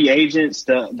at the free agents,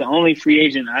 the only free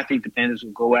agent I think the Panthers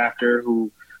would go after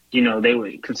who, they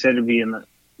would consider being a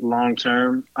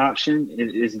long-term option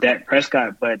is Dak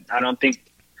Prescott. But I don't think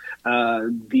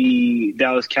the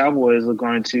Dallas Cowboys are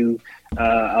going to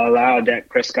allow Dak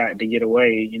Prescott to get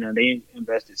away. They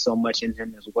invested so much in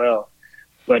him as well.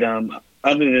 But other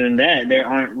than that, there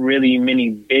aren't really many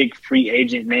big free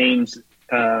agent names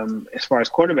as far as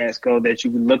quarterbacks go that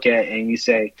you can look at and you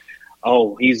say,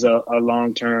 oh, he's a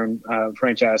long-term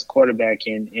franchise quarterback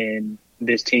and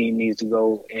this team needs to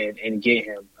go and get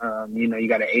him. You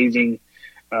got an aging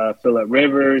Phillip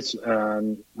Rivers,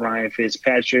 Ryan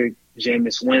Fitzpatrick,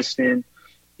 Jameis Winston.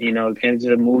 The Panthers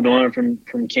have moved on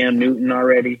from Cam Newton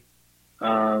already.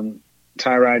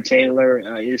 Tyrod Taylor.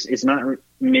 It's not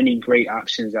many great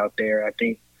options out there. I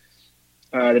think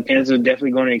the Panthers are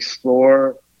definitely going to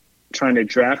explore trying to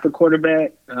draft a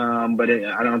quarterback, but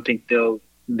I don't think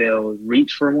they'll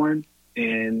reach for one.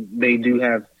 And they do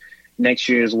have next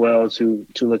year as well to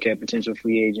look at potential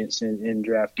free agents and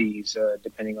draftees,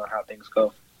 depending on how things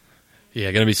go. Yeah,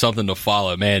 going to be something to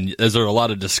follow. Man, those are a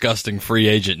lot of disgusting free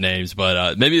agent names,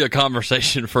 but maybe a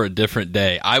conversation for a different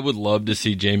day. I would love to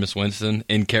see Jameis Winston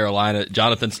in Carolina.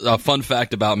 Jonathan, a fun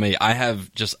fact about me, I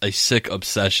have just a sick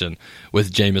obsession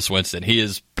with Jameis Winston. He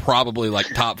is probably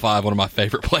like top 5, one of my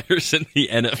favorite players in the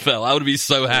NFL. I would be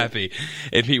so happy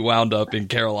if he wound up in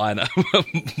Carolina.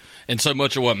 And so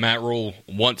much of what Matt Rule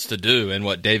wants to do and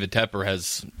what David Tepper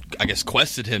has, I guess,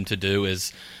 quested him to do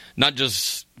is not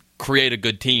just create a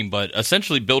good team, but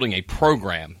essentially building a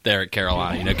program there at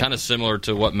Carolina, kind of similar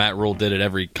to what Matt Rule did at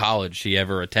every college he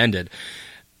ever attended.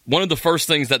 One of the first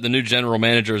things that the new general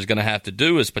manager is going to have to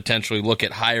do is potentially look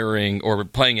at hiring or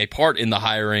playing a part in the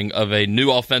hiring of a new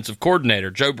offensive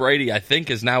coordinator. Joe Brady, I think,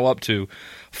 is now up to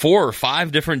 4 or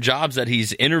 5 different jobs that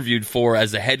he's interviewed for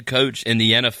as a head coach in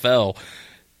the NFL.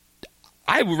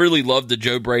 I really loved the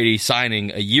Joe Brady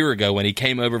signing a year ago when he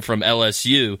came over from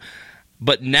LSU.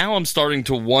 But now I'm starting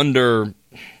to wonder,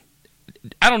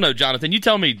 I don't know, Jonathan, you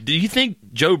tell me, do you think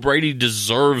Joe Brady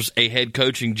deserves a head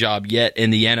coaching job yet in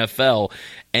the NFL?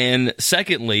 And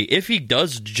secondly, if he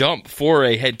does jump for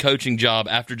a head coaching job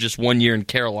after just 1 year in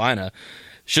Carolina,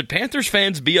 should Panthers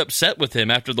fans be upset with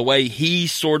him after the way he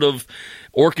sort of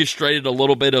orchestrated a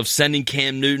little bit of sending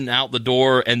Cam Newton out the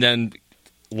door and then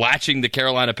latching the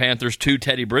Carolina Panthers to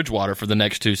Teddy Bridgewater for the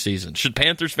next 2 seasons? Should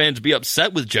Panthers fans be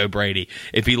upset with Joe Brady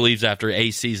if he leaves after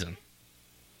a season?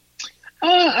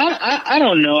 I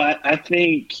don't know. I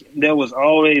think there was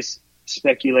always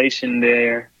speculation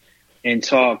there and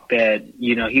talk that,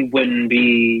 he wouldn't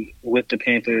be with the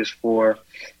Panthers for,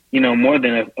 more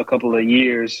than a couple of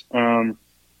years. And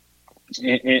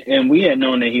we had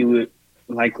known that he would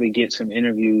likely get some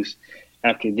interviews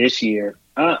after this year.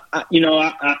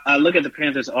 I look at the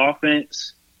Panthers'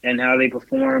 offense and how they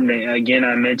performed. Again,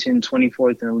 I mentioned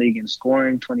 24th in the league in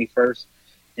scoring, 21st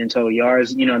in total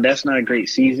yards. That's not a great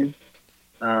season,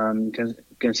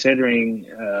 considering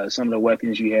some of the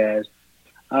weapons you had.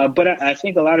 But I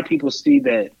think a lot of people see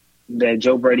that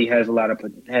Joe Brady has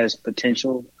has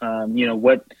potential.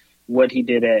 What he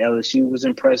did at LSU was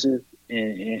impressive,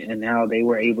 and how they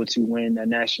were able to win a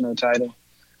national title.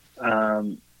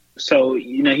 So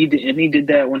he did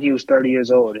that when he was 30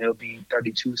 years old. He'll be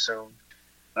 32 soon.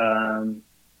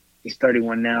 He's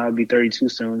 31 now. He'll be 32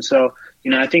 soon. So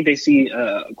I think they see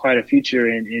quite a future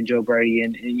in Joe Brady.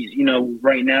 And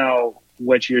right now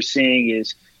what you're seeing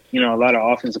is a lot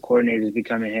of offensive coordinators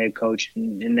becoming head coach,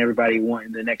 and everybody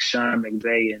wanting the next Sean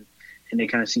McVay, and they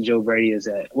kind of see Joe Brady as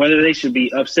that. Whether they should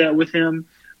be upset with him,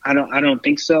 I don't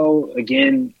think so.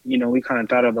 Again, we kind of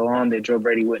thought all along that Joe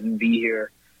Brady wouldn't be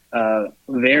here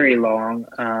very long,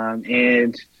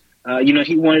 and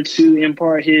he wanted to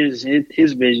impart his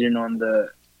vision on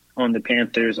the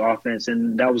Panthers offense,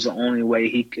 and that was the only way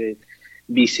he could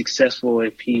be successful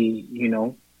if he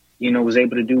was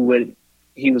able to do what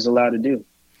he was allowed to do.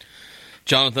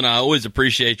 Jonathan, I always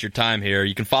appreciate your time here.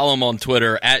 You can follow him on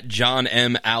Twitter at John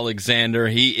M. Alexander.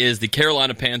 He is the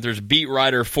Carolina Panthers beat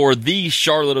writer for the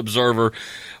Charlotte Observer.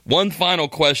 One final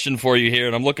question for you here,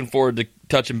 and I'm looking forward to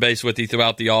touching base with you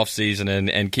throughout the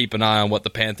offseason and keep an eye on what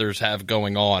the Panthers have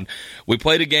going on. We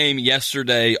played a game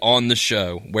yesterday on the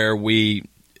show where we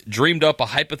dreamed up a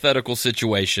hypothetical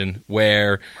situation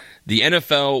where the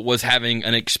NFL was having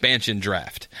an expansion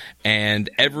draft, and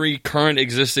every current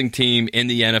existing team in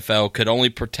the NFL could only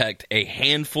protect a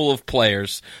handful of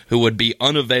players who would be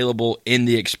unavailable in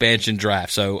the expansion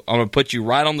draft. So I'm going to put you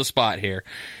right on the spot here.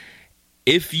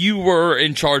 If you were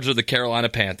in charge of the Carolina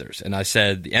Panthers, and I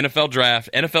said the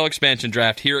NFL expansion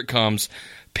draft, here it comes,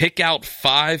 pick out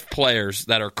 5 players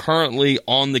that are currently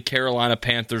on the Carolina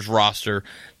Panthers roster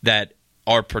that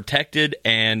are protected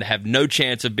and have no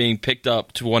chance of being picked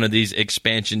up to one of these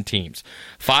expansion teams.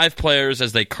 5 players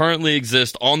as they currently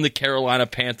exist on the Carolina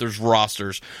Panthers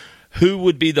rosters. Who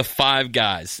would be the 5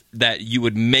 guys that you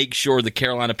would make sure the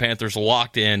Carolina Panthers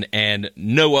locked in and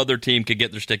no other team could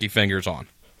get their sticky fingers on?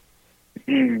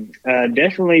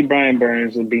 Definitely Brian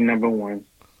Burns would be number 1.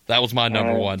 That was my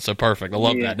number 1, so perfect. I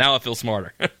love that. Now I feel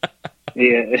smarter.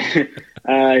 Yeah.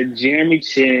 Jeremy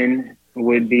Chin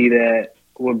would be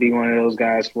one of those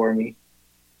guys for me.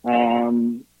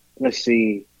 Let's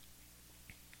see.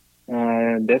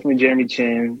 Definitely Jeremy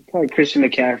Chin. Probably Christian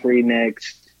McCaffrey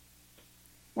next.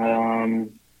 Let's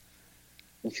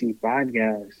see, 5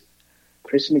 guys.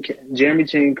 Jeremy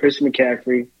Chin, Christian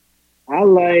McCaffrey. I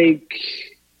like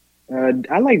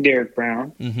Derek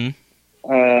Brown.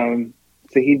 Mm-hmm.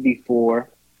 So he'd be 4.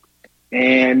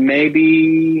 And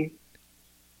maybe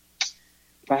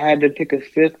if I had to pick a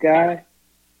 5th guy,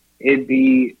 it'd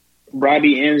be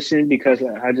Robbie Anderson, because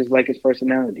I just like his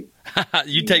personality.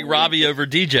 You take Robbie over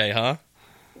DJ, huh?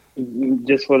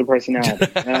 Just for the personality.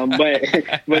 But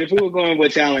if we were going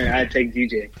with talent, I'd take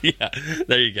DJ. Yeah,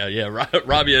 there you go. Yeah,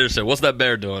 Robbie Anderson. What's that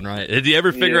bear doing, right? Did he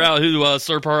ever figure out who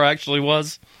Sir Purr actually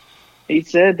was? He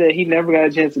said that he never got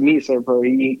a chance to meet Sir Purr.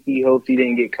 He hoped he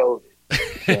didn't get COVID.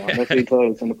 So that's what he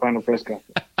told us in the final press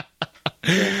conference.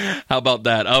 Yeah. How about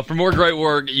that? For more great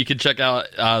work, you can check out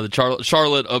the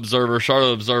Charlotte Observer,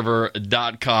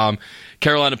 charlotteobserver.com.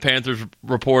 Carolina Panthers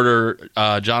reporter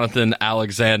Jonathan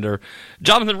Alexander.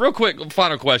 Jonathan, real quick,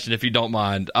 final question, if you don't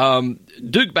mind.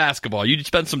 Duke basketball. You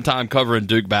spent some time covering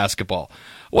Duke basketball.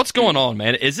 What's going on,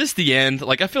 man? Is this the end?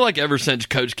 I feel like ever since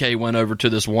Coach K went over to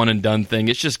this one-and-done thing,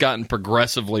 it's just gotten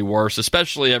progressively worse,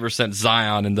 especially ever since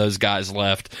Zion and those guys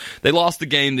left. They lost the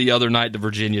game the other night to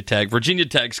Virginia Tech. Virginia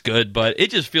Tech's good, but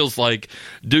it just feels like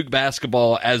Duke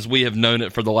basketball, as we have known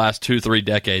it for the last 2-3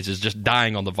 decades, is just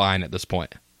dying on the vine at this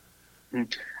point.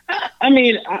 I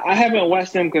mean, I haven't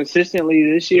watched them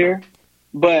consistently this year,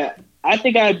 but I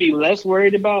think I'd be less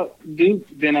worried about Duke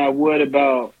than I would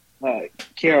about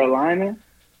Carolina.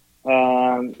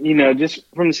 Just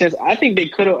from the sense, I think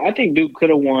Duke could have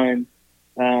won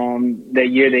that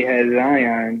year they had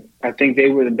Zion. I think they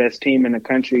were the best team in the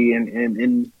country,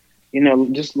 and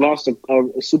just lost a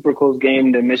super close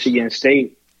game to Michigan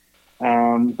State.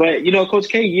 But Coach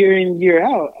K, year in, year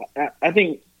out, I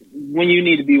think when you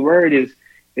need to be worried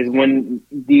is when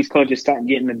these coaches stop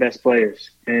getting the best players.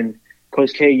 And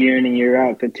Coach K, year in and year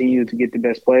out, continue to get the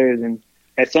best players, and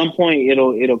at some point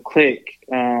it'll click.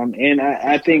 And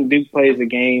I think Duke plays a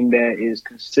game that is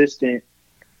consistent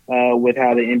with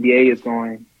how the NBA is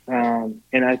going.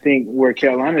 And I think where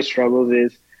Carolina struggles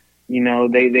is,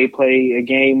 they play a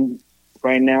game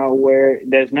right now where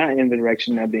that's not in the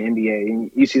direction of the NBA.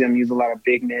 And you see them use a lot of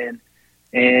big men,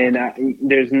 and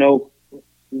there's no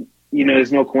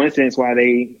coincidence why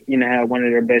they had one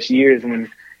of their best years when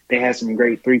they had some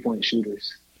great 3-point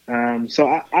shooters. So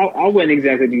I wouldn't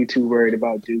exactly be too worried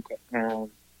about Duke, to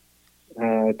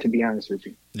be honest with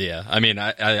you. Yeah, I mean,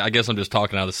 I guess I'm just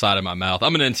talking out of the side of my mouth.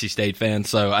 I'm an NC State fan,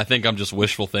 so I think I'm just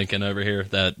wishful thinking over here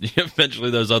that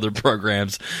eventually those other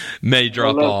programs may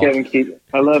drop off.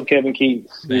 I love Kevin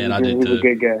Keats. Man, I did too. He's a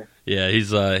good guy. Yeah,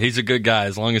 he's a good guy.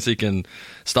 As long as he can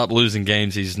stop losing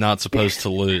games he's not supposed to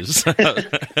lose.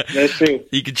 That's true.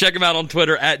 You can check him out on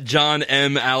Twitter at John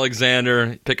M.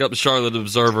 Alexander. Pick up the Charlotte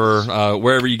Observer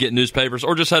wherever you get newspapers,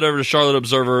 or just head over to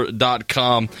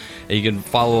charlotteobserver.com, and you can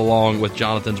follow along with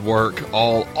Jonathan's work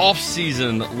all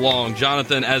off-season long.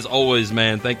 Jonathan, as always,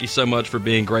 man, thank you so much for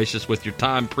being gracious with your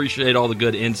time. Appreciate all the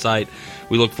good insight.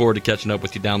 We look forward to catching up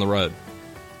with you down the road.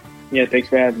 Yeah, thanks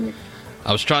for having me.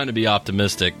 I was trying to be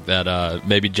optimistic that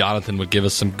maybe Jonathan would give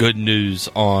us some good news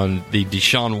on the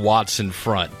Deshaun Watson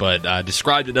front, but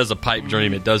described it as a pipe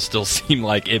dream. It does still seem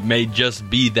like it may just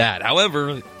be that.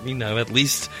 However, at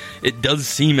least it does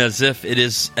seem as if it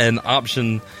is an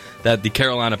option that the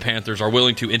Carolina Panthers are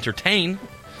willing to entertain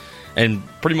and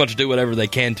pretty much do whatever they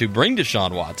can to bring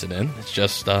Deshaun Watson in. It's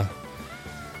just,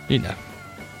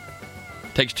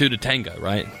 takes two to tango,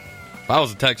 right? If I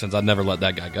was the Texans, I'd never let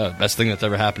that guy go. Best thing that's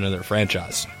ever happened to their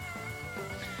franchise.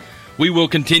 We will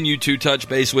continue to touch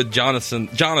base with Jonathan,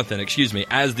 as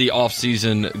the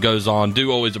offseason goes on.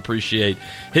 Do always appreciate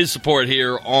his support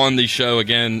here on the show.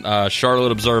 Again,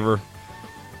 Charlotte Observer.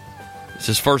 It's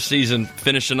his first season,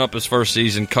 finishing up his first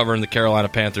season covering the Carolina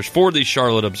Panthers for the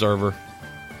Charlotte Observer.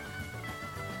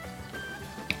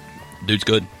 Dude's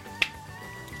good.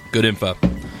 Good info.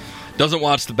 Doesn't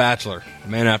watch The Bachelor.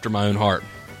 Man after my own heart.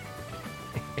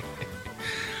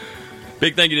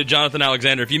 Big thank you to Jonathan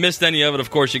Alexander. If you missed any of it, of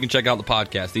course, you can check out the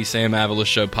podcast, the Sam Avalos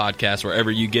Show podcast,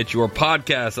 wherever you get your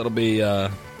podcast.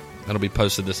 That'll be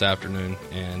posted this afternoon,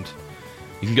 and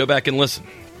you can go back and listen.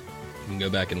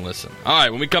 All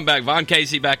right, when we come back, Von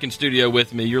Casey back in studio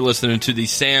with me. You're listening to the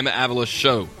Sam Avalos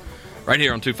Show right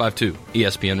here on 252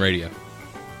 ESPN Radio.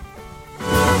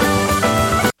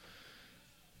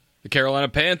 The Carolina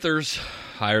Panthers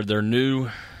hired their new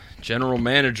general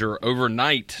manager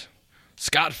overnight,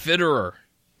 Scott Fitterer,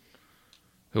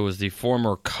 who was the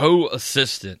former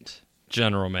co-assistant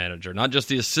general manager, not just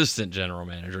the assistant general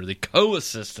manager, the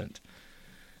co-assistant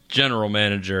general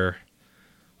manager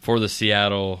for the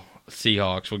Seattle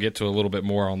Seahawks. We'll get to a little bit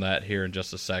more on that here in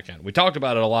just a second. We talked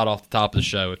about it a lot off the top of the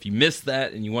show. If you missed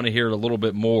that and you want to hear it a little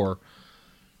bit more,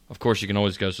 of course, you can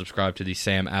always go subscribe to the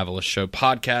Sam Avalos Show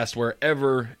podcast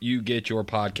wherever you get your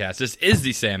podcast. This is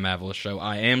the Sam Avalos Show.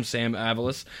 I am Sam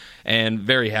Avalos, and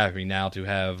very happy now to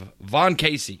have Von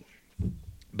Casey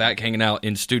back hanging out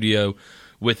in studio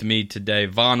with me today.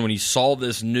 Von, when you saw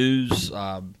this news,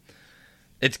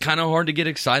 it's kind of hard to get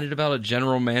excited about a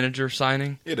general manager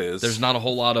signing. It is. There's not a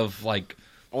whole lot of,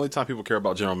 only time people care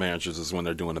about general managers is when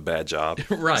they're doing a bad job.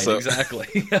 Right, exactly.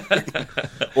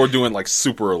 Or doing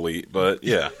super elite, but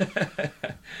yeah.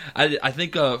 I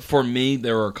think for me,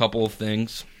 there were a couple of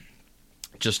things,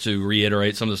 just to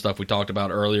reiterate some of the stuff we talked about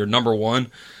earlier. Number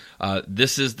one,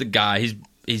 this is the guy,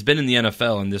 he's been in the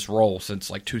NFL in this role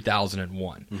since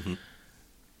 2001. Mm-hmm.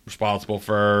 Responsible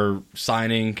for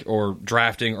signing or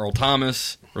drafting Earl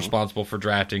Thomas, responsible for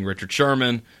drafting Richard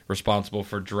Sherman, responsible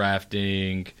for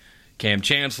drafting Cam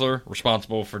Chancellor,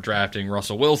 responsible for drafting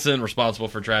Russell Wilson, responsible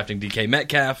for drafting DK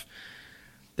Metcalf.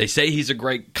 They say he's a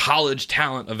great college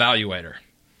talent evaluator.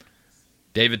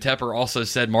 David Tepper also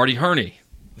said Marty Herney,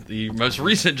 the most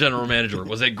recent general manager,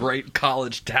 was a great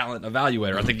college talent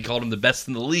evaluator. I think he called him the best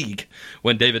in the league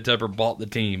when David Tepper bought the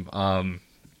team. I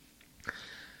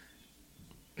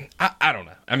don't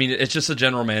know. I mean, it's just a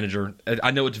general manager.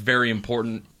 I know it's very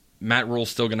important. Matt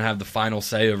Rule's still going to have the final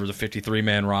say over the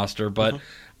 53-man roster, but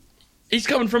he's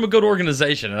coming from a good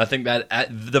organization, and I think that at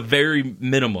the very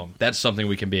minimum, that's something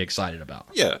we can be excited about.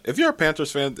 Yeah, if you're a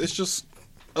Panthers fan, it's just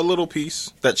a little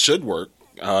piece that should work.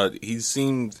 He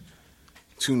seemed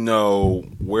to know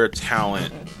where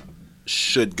talent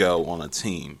should go on a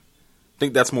team. I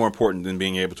think that's more important than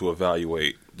being able to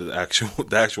evaluate the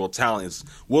actual talent. Is,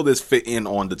 will this fit in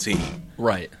on the team?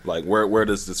 Right. Where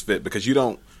does this fit? Because you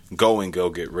don't go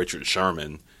get Richard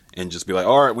Sherman and just be like,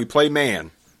 all right, we play man.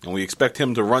 And we expect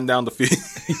him to run down the field.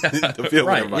 The field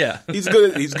right, yeah. He's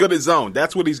good at zone.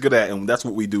 That's what he's good at, and that's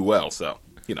what we do well. So,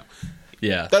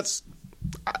 yeah, that's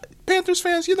Panthers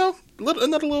fans.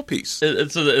 Another little piece.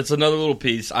 It's another little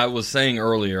piece. I was saying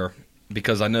earlier,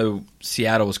 because I know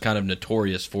Seattle was kind of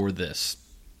notorious for this.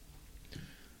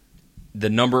 The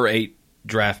number 8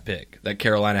 draft pick that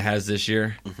Carolina has this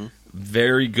year,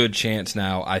 very good chance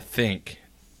now, I think,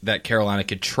 that Carolina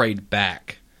could trade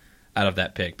back out of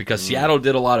that pick, because Seattle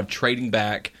did a lot of trading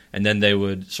back, and then they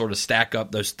would sort of stack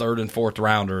up those 3rd and 4th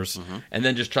rounders and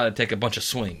then just try to take a bunch of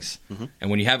swings. And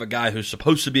when you have a guy who's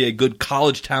supposed to be a good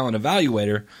college talent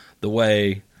evaluator, the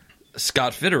way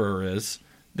Scott Fitterer is,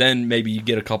 then maybe you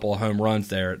get a couple of home runs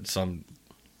there at some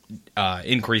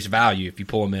increased value if you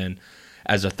pull him in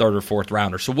as a 3rd or 4th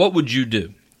rounder. So what would you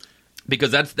do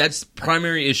Because that's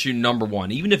primary issue number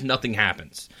one, even if nothing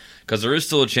happens. Because there is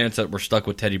still a chance that we're stuck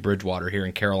with Teddy Bridgewater here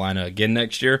in Carolina again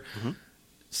next year. Mm-hmm.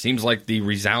 Seems like the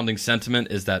resounding sentiment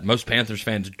is that most Panthers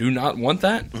fans do not want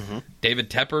that. Mm-hmm. David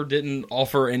Tepper didn't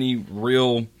offer any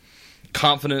real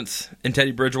confidence in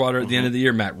Teddy Bridgewater at the end of the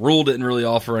year. Matt Rule didn't really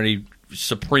offer any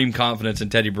supreme confidence in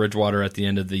Teddy Bridgewater at the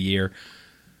end of the year.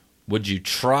 Would you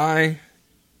try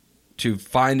to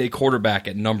find a quarterback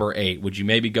at number 8? Would you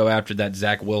maybe go after that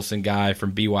Zach Wilson guy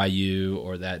from BYU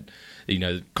or that,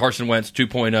 Carson Wentz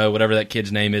 2.0, whatever that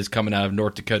kid's name is, coming out of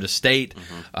North Dakota State?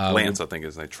 Lance, I think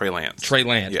his name. Trey Lance. Trey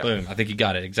Lance, yeah. Boom. I think you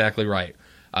got it exactly right.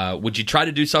 Would you try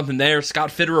to do something there?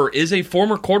 Scott Fitterer is a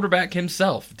former quarterback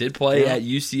himself. Did play at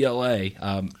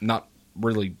UCLA. Not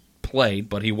really played,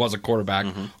 but he was a quarterback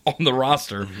on the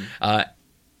roster.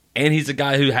 And he's a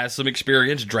guy who has some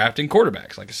experience drafting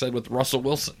quarterbacks, like I said, with Russell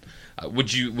Wilson.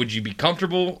 Would you be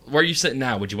comfortable where you sitting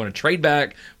now? Would you want to trade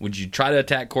back? Would you try to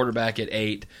attack quarterback at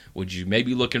 8? Would you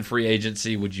maybe look in free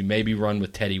agency? Would you maybe run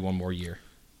with Teddy one more year?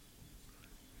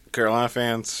 Carolina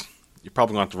fans, you're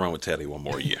probably going to have to run with Teddy one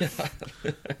more year.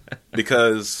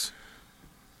 Because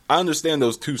I understand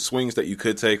those 2 swings that you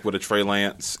could take with a Trey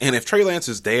Lance. And if Trey Lance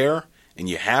is there and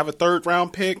you have a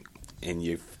 3rd-round pick and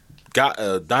you've got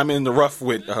a diamond in the rough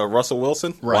with Russell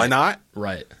Wilson, why not?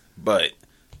 Right. But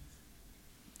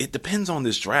it depends on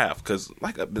this draft because,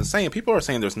 like I've been saying, people are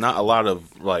saying there's not a lot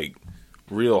of,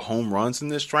 real home runs in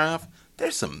this draft.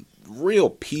 There's some real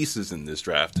pieces in this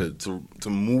draft to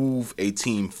move a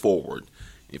team forward.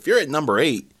 If you're at number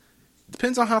 8,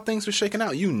 depends on how things are shaking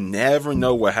out. You never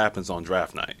know what happens on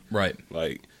draft night. Right.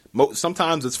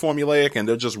 Sometimes it's formulaic and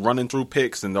they're just running through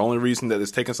picks, and the only reason that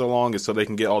it's taking so long is so they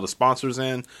can get all the sponsors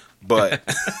in. But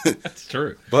that's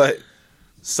true. But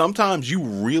sometimes you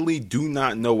really do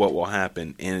not know what will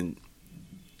happen, and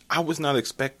I was not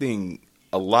expecting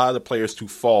a lot of players to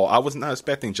fall. I was not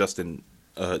expecting Justin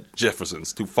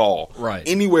Jefferson's to fall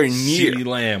anywhere near CeeDee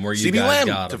Lamb, where you CeeDee guys Lamb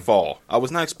got to him. fall. I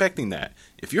was not expecting that.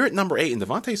 If you're at number 8 and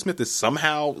Devontae Smith is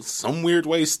somehow, some weird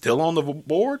way, still on the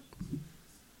board,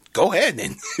 go ahead.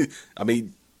 And I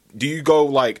mean, do you go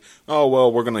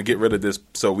we're going to get rid of this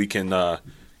so we can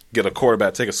get a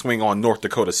quarterback, take a swing on North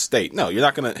Dakota State? No, you're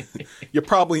not going to. You're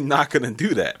probably not going to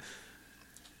do that.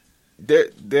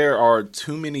 There are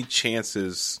too many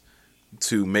chances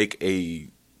to make a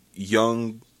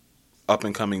young,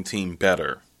 up-and-coming team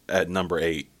better at number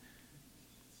 8.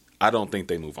 I don't think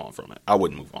they move on from it. I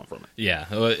wouldn't move on from it. Yeah,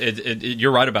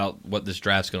 you're right about what this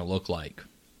draft's going to look like.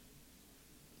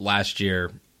 Last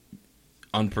year,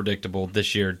 unpredictable.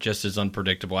 This year, just as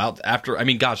unpredictable.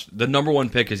 The number 1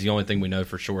 pick is the only thing we know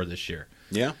for sure this year.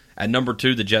 Yeah. At number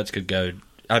 2, the Jets could go.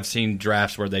 I've seen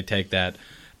drafts where they take that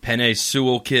Penei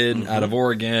Sewell kid out of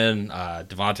Oregon.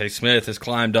 Devontae Smith has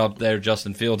climbed up there.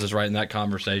 Justin Fields is right in that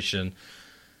conversation.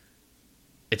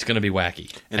 It's going to be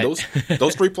wacky. And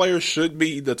those 3 players should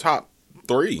be the top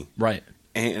 3. Right.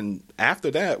 And after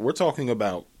that, we're talking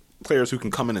about players who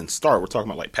can come in and start. We're talking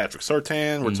about like Patrick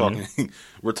Surtain.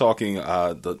 We're talking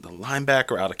the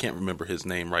linebacker out. I can't remember his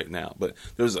name right now, but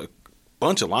there's a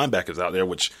bunch of linebackers out there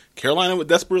which Carolina would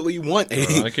desperately want.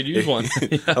 I could use one.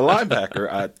 A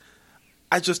linebacker.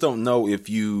 I just don't know if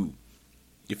you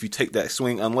take that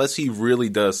swing unless he really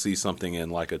does see something in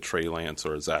like a Trey Lance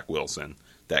or a Zach Wilson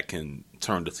that can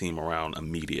turn the team around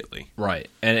immediately. Right.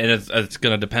 And it's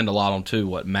going to depend a lot on, too,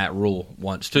 what Matt Rule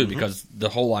wants, too, because the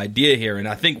whole idea here, and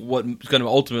I think what's going to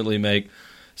ultimately make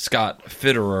Scott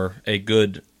Fitterer a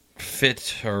good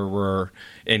fitterer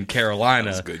in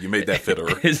Carolina. That's good. You made that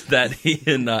Fitterer. Is that he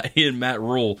and Matt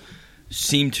Rule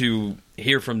seem to,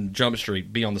 here from Jump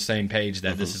Street, be on the same page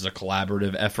that this is a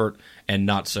collaborative effort and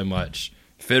not so much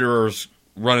Fitterer's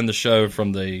running the show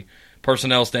from the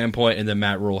personnel standpoint, and then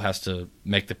Matt Rule has to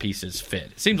make the pieces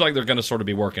fit. It seems like they're going to sort of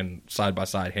be working side by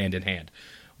side, hand in hand.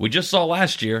 We just saw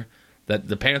last year that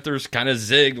the Panthers kind of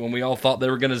zigged when we all thought they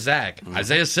were going to zag.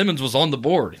 Isaiah Simmons was on the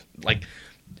board. Like,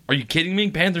 are you kidding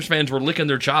me? Panthers fans were licking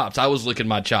their chops. I was licking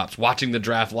my chops watching the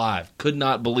draft live. Could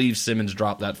not believe Simmons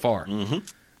dropped that far.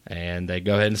 And they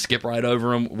go ahead and skip right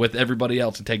over him with everybody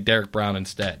else and take Derek Brown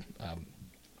instead.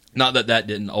 Not that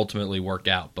didn't ultimately work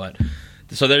out, but...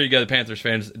 So there you go, the Panthers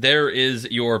fans. There is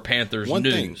your Panthers One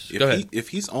news. Thing, go ahead. If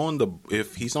he's on the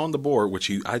board,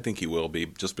 which I think he will be,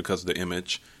 just because of the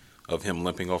image of him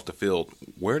limping off the field,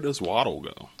 where does Waddle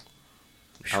go?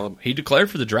 He declared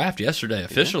for the draft yesterday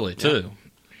officially too.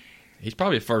 He's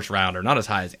probably a first rounder, not as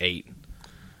high as 8.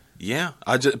 Yeah,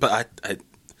 I think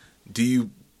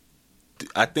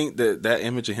that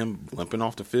image of him limping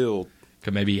off the field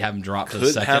could maybe have him drop to the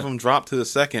second. Have him drop to the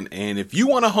second, and if you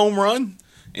want a home run.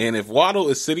 And if Waddle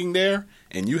is sitting there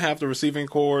and you have the receiving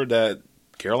core that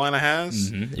Carolina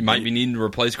has. Mm-hmm. You might be needing to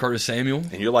replace Curtis Samuel.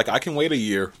 And you're like, I can wait a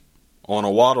year on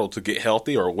a Waddle to get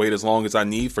healthy, or wait as long as I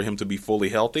need for him to be fully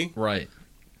healthy. Right.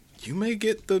 You may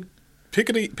get the pick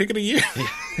of the year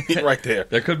right there.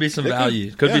 There could be some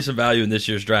value. Could be some value in this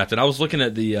year's draft. And I was looking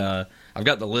at the I've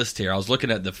got the list here. I was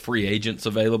looking at the free agents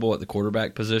available at the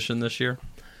quarterback position this year.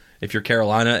 If you're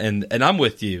Carolina, and I'm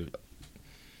with you.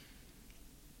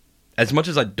 As much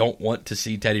as I don't want to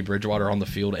see Teddy Bridgewater on the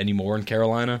field anymore in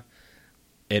Carolina,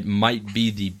 it might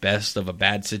be the best of a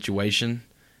bad situation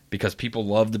because people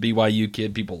love the BYU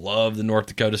kid. People love the North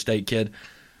Dakota State kid.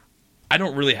 I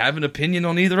don't really have an opinion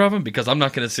on either of them because I'm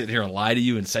not going to sit here and lie to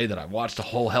you and say that I've watched a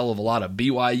whole hell of a lot of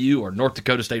BYU or North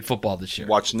Dakota State football this year.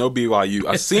 Watch no BYU.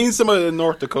 I've seen some of the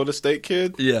North Dakota State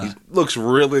kid. Yeah. He looks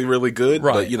really, really good.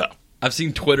 Right. But, I've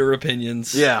seen Twitter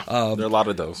opinions. Yeah, there are a lot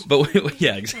of those. But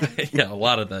yeah, exactly. Yeah, a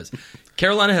lot of those.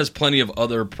 Carolina has plenty of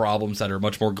other problems that are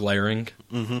much more glaring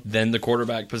than the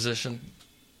quarterback position.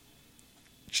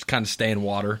 Just kind of stay in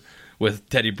water with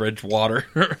Teddy Bridgewater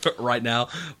right now.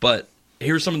 But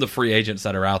here's some of the free agents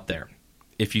that are out there.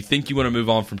 If you think you want to move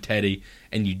on from Teddy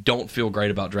and you don't feel great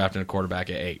about drafting a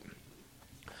quarterback at 8,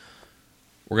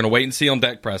 we're going to wait and see on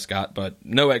Dak Prescott, but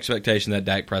no expectation that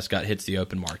Dak Prescott hits the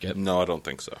open market. No, I don't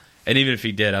think so. And even if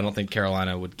he did, I don't think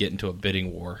Carolina would get into a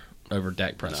bidding war over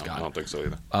Dak Prescott. No, I don't think so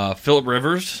either. Phillip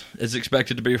Rivers is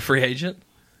expected to be a free agent.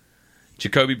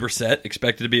 Jacoby Brissett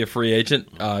expected to be a free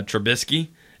agent. Trubisky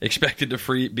expected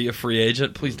to be a free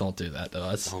agent. Please don't do that to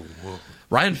us. Oh,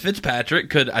 Ryan Fitzpatrick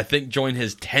could, I think, join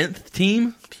his 10th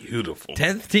team. Beautiful.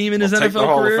 10th team in his I'll NFL take the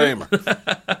Hall career. of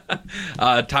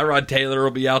Famer. Tyrod Taylor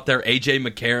will be out there. A.J.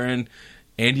 McCarron,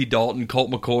 Andy Dalton, Colt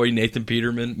McCoy, Nathan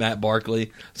Peterman, Matt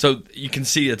Barkley. So you can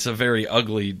see it's a very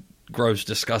ugly, gross,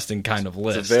 disgusting kind of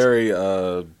list. It's a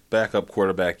very backup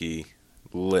quarterback-y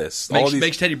list.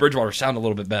 Makes Teddy Bridgewater sound a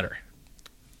little bit better.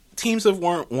 Teams have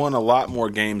won a lot more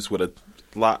games with a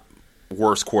lot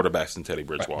worse quarterbacks than Teddy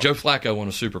Bridgewater. Right. Joe Flacco won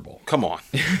a Super Bowl. Come on.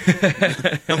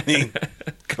 I mean,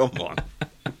 come on.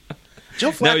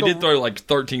 Joe Flacco. Now, he did throw like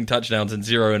 13 touchdowns and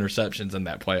 0 interceptions in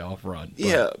that playoff run.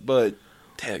 But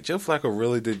Joe Flacco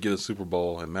really did get a Super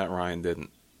Bowl, and Matt Ryan didn't.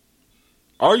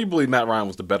 Arguably, Matt Ryan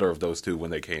was the better of those two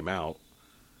when they came out.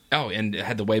 Oh, and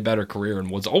had the way better career and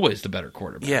was always the better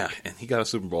quarterback. Yeah, and he got a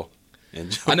Super Bowl.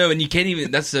 I know, and you can't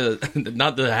even. That's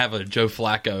not to have a Joe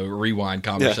Flacco rewind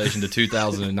conversation to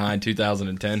 2009,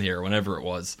 2010 here, whenever it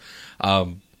was.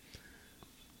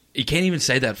 You can't even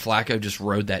say that Flacco just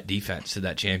rode that defense to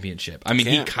that championship. I mean,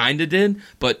 he kind of did,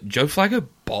 but Joe Flacco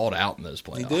balled out in those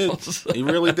playoffs. He did. He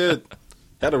really did.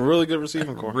 Had a really good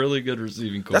receiving core. Really good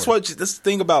receiving core. That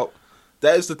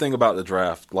is the thing about the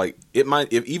draft. Like, it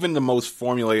might, if even the most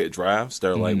formulated drafts,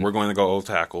 they're like, we're going to go O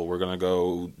tackle, we're going to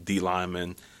go D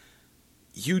lineman.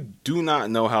 You do not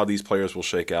know how these players will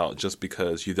shake out just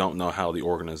because you don't know how the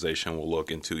organization will look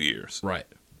in 2 years. Right.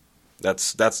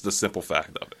 That's the simple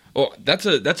fact of it. Well, that's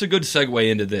a good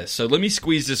segue into this. So let me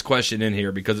squeeze this question in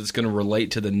here because it's going to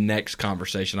relate to the next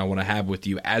conversation I want to have with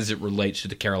you as it relates to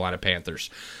the Carolina Panthers.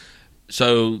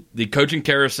 So the coaching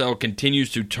carousel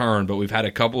continues to turn, but we've had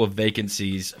a couple of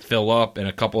vacancies fill up and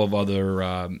a couple of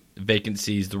other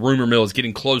vacancies. The rumor mill is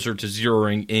getting closer to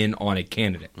zeroing in on a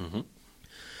candidate. Mm-hmm.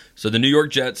 So the New York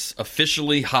Jets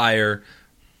officially hire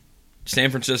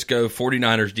San Francisco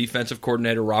 49ers defensive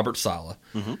coordinator Robert Saleh.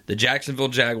 Mm-hmm. The Jacksonville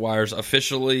Jaguars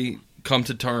officially come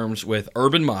to terms with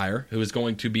Urban Meyer, who is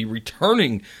going to be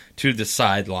returning to the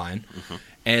sideline. Mm-hmm.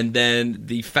 And then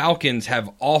the Falcons have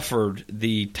offered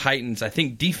the Titans, I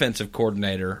think, defensive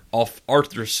coordinator,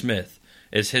 Arthur Smith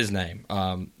is his name.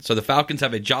 So the Falcons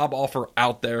have a job offer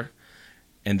out there,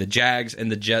 and the Jags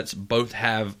and the Jets both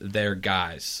have their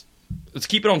guys. Let's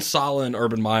keep it on Saleh and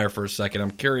Urban Meyer for a second.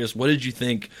 I'm curious, what did you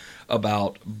think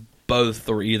about both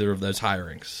or either of those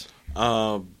hirings?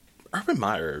 Urban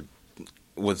Meyer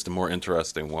was the more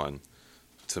interesting one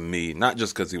to me, not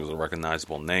just because he was a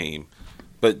recognizable name,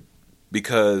 but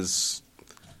because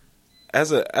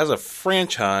as a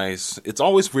franchise, it's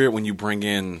always weird when you bring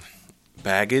in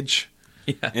baggage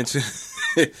into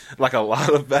like a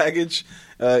lot of baggage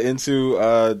into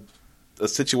a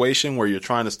situation where you're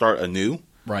trying to start anew.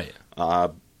 Right.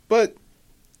 But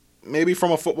maybe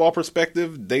from a football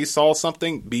perspective, they saw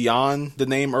something beyond the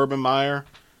name Urban Meyer,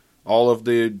 all of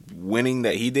the winning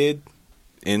that he did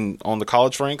on the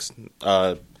college ranks.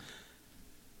 I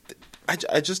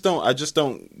just don't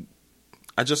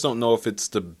know if it's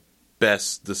the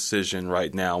best decision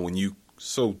right now when you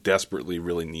so desperately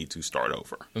really need to start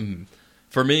over. Mm-hmm.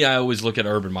 For me, I always look at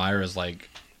Urban Meyer as like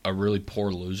a really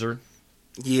poor loser.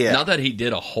 Yeah. Not that he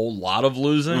did a whole lot of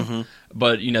losing,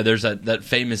 but there's that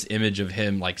famous image of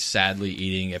him like sadly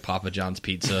eating a Papa John's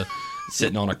pizza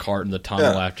sitting on a cart in the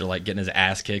tunnel after like getting his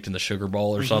ass kicked in the Sugar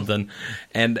Bowl or something.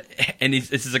 And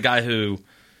this is a guy who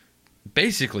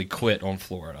basically quit on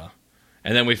Florida.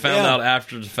 And then we found out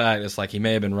after the fact it's like he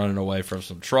may have been running away from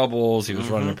some troubles. He was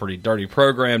running a pretty dirty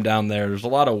program down there. There's a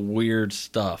lot of weird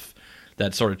stuff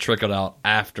that sort of trickled out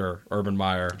after Urban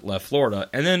Meyer left Florida.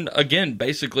 And then, again,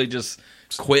 basically just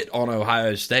quit on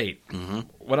Ohio State.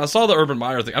 When I saw the Urban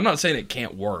Meyer thing, I'm not saying it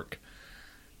can't work.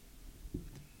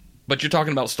 But you're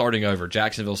talking about starting over.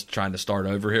 Jacksonville's trying to start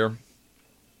over here.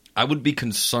 I would be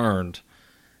concerned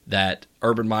that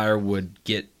Urban Meyer would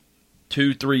get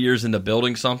 2-3 years into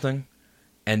building something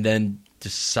and then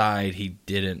decide he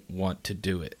didn't want to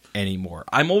do it anymore.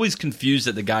 I'm always confused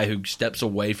at the guy who steps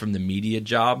away from the media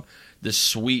job, the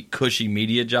sweet, cushy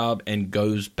media job, and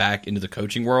goes back into the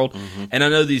coaching world. And I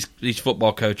know these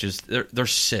football coaches, they're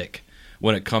sick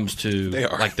when it comes to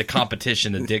like the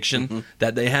competition addiction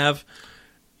that they have.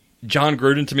 John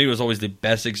Gruden, to me, was always the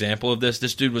best example of this.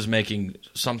 This dude was making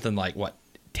something like,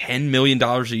 $10 million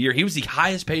a year. He was the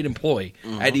highest paid employee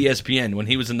at ESPN when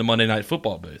he was in the Monday Night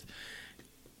Football booth.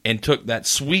 And took that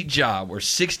sweet job where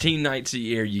 16 nights a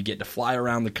year you get to fly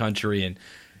around the country and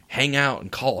hang out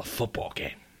and call a football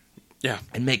game. Yeah.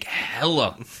 And make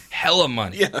hella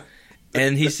money. Yeah.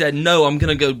 And he said, no, I'm going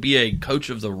to go be a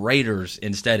coach of the Raiders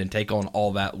instead and take on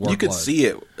all that workload. You could see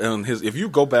it on if you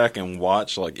go back and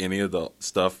watch like any of the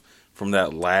stuff from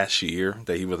that last year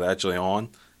that he was actually on,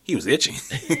 he was itching.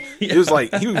 It was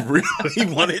like he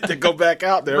really wanted to go back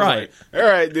out there. Right. Like, all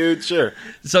right, dude, sure.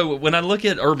 So when I look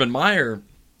at Urban Meyer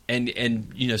and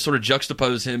sort of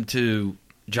juxtapose him to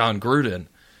John Gruden,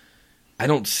 I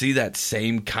don't see that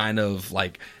same kind of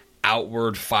like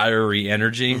outward fiery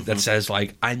energy that says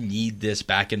like, I need this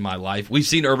back in my life. We've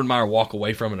seen Urban Meyer walk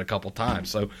away from it a couple times.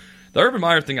 So the Urban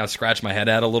Meyer thing I scratched my head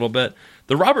at a little bit.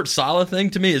 The Robert Saleh thing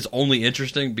to me is only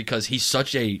interesting because he's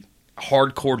such a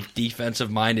hardcore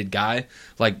defensive-minded guy.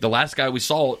 Like the last guy we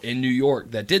saw in New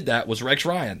York that did that was Rex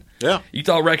Ryan. Yeah. You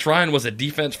thought Rex Ryan was a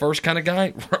defense-first kind of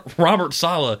guy? Robert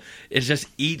Saleh is just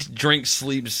eats, drinks,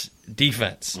 sleeps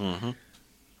defense.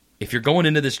 If you're going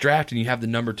into this draft and you have the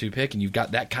number 2 pick and you've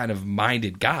got that kind of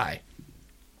minded guy,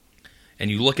 and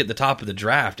you look at the top of the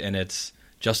draft and it's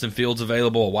Justin Fields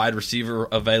available, a wide receiver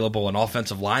available, an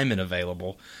offensive lineman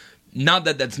available, not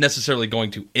that that's necessarily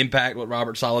going to impact what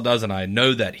Robert Saleh does, and I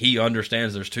know that he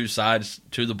understands there's 2 sides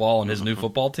to the ball in his new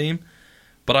football team,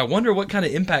 but I wonder what kind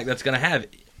of impact that's going to have.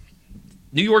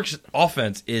 New York's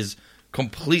offense is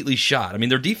completely shot. I mean,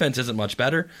 their defense isn't much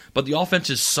better, but the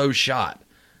offense is so shot.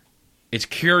 It's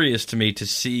curious to me to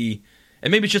see,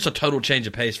 and maybe it's just a total change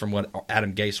of pace from what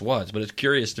Adam Gase was, but it's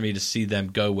curious to me to see them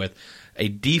go with a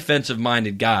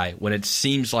defensive-minded guy when it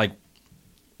seems like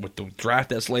with the draft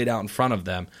that's laid out in front of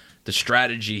them, the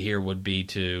strategy here would be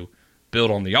to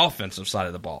build on the offensive side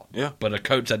of the ball. Yeah. But a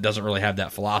coach that doesn't really have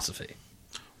that philosophy.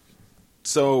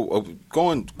 So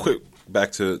going quick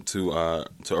back to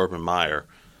Urban Meyer,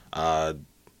 the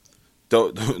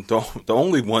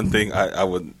only one thing I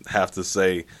would have to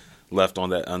say left on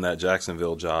that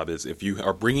Jacksonville job is if you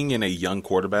are bringing in a young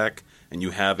quarterback and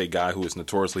you have a guy who is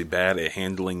notoriously bad at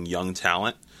handling young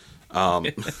talent,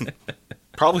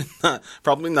 probably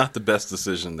not the best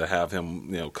decision to have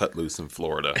him cut loose in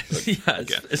Florida.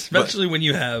 Especially when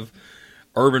you have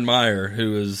Urban Meyer,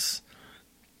 who is,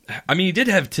 I mean, he did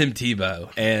have Tim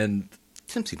Tebow, and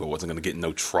Tim Tebow wasn't going to get in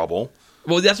no trouble.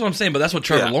 Well, that's what I'm saying, but that's what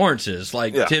Trevor Lawrence is.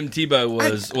 Like, Tim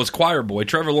Tebow was choir boy.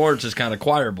 Trevor Lawrence is kind of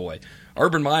choir boy.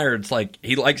 Urban Meyer, it's like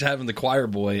he likes having the choir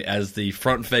boy as the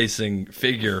front-facing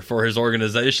figure for his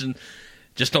organization.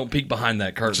 Just don't peek behind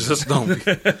that curtain. Just don't.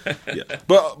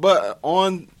 But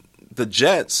on the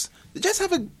Jets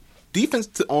have a defense.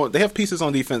 They have pieces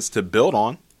on defense to build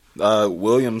on.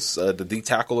 Williams, the D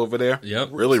tackle over there,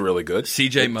 really, really good.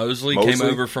 C.J. Mosley came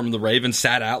over from the Ravens,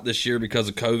 sat out this year because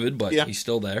of COVID, but he's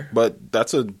still there. But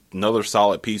that's another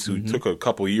solid piece who took a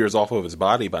couple of years off of his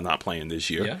body by not playing this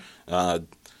year. Yeah.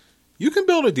 You can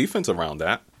build a defense around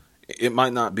that. It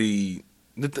might not be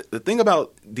the thing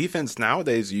about defense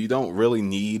nowadays. You don't really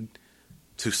need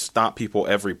to stop people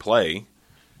every play.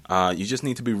 You just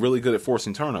need to be really good at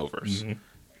forcing turnovers.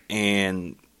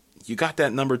 And you got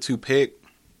that number 2 pick.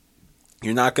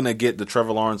 You're not going to get the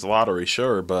Trevor Lawrence lottery,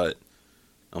 sure, but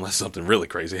unless something really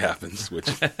crazy happens, which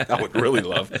I would really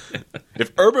love.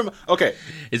 If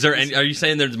is there? Are you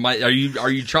saying are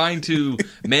you trying to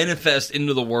manifest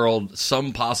into the world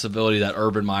some possibility that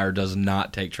Urban Meyer does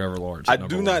not take Trevor Lawrence? I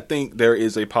do not think there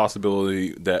is a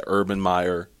possibility that Urban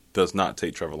Meyer does not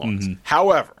take Trevor Lawrence.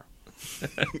 However,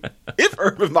 if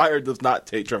Urban Meyer does not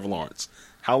take Trevor Lawrence,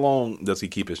 how long does he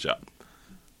keep his job?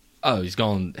 Oh, he's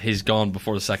gone. He's gone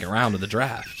before the second round of the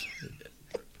draft. He's gone before the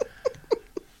second round of the draft. Okay. But on the Jets, the Jets have a defense. On defense now, they have pieces on defense to build on. Williams, the D tackle over there, really, really good. C.J. Mosley came over from the Ravens, sat out this year because of COVID. But that's another solid piece who took a couple years off of his body by not playing this year. Yeah. probably not the best decision to have him cut loose in Florida.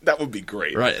 That would be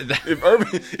great. Right. If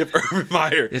Urban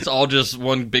Meyer. It's all just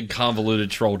one big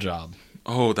convoluted troll job.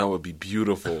 Oh, that would be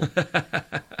beautiful.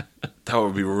 That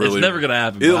would be really. It's never going to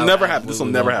happen. It'll never happen. This will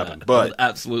never happen. That. But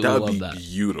absolutely that would love be that.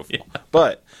 beautiful. Yeah.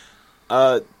 But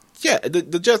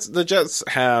the Jets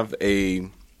have a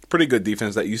pretty good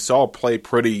defense that you saw play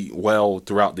pretty well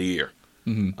throughout the year.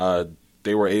 Mm-hmm.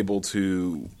 They were able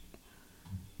to.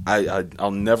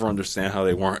 I'll never understand how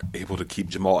they weren't able to keep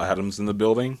Jamal Adams in the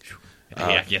building.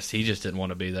 I guess he just didn't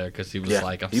want to be there because he was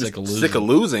like, I'm sick of losing. Sick of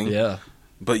losing. Yeah.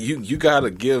 But you got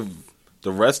to give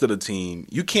the rest of the team.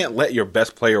 You can't let your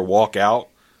best player walk out,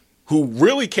 who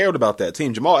really cared about that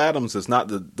team. Jamal Adams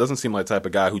doesn't seem like the type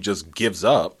of guy who just gives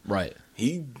up. Right.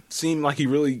 He seemed like he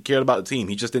really cared about the team.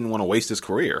 He just didn't want to waste his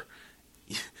career.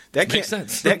 That Makes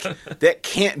sense. that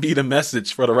can't be the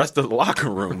message for the rest of the locker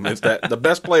room. Is that the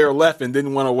best player left and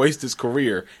didn't want to waste his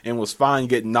career and was fine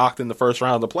getting knocked in the first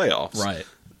round of the playoffs. Right.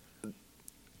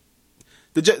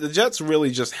 The Jets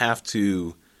really just have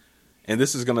to, and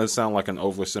this is going to sound like an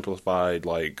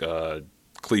oversimplified,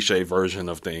 cliche version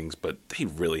of things, but they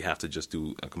really have to just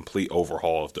do a complete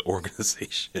overhaul of the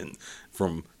organization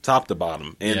from top to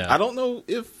bottom. And I don't know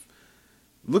if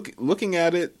looking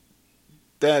at it,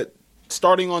 that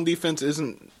starting on defense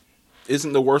isn't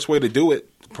the worst way to do it.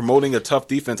 Promoting a tough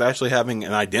defense, actually having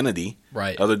an identity,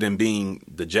 right? Other than being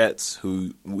the Jets,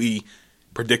 who we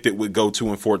predicted would go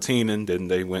 2-14, and then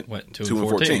they went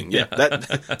 2-14. Yeah,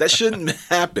 that shouldn't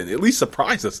happen. At least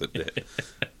surprise us a bit.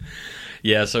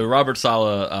 Yeah. So Robert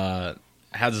Saleh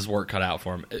has his work cut out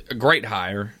for him. A great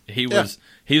hire. He was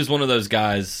one of those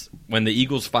guys when the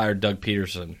Eagles fired Doug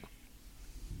Peterson.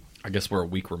 I guess we're a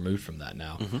week removed from that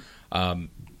now. Mm-hmm.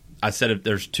 I said if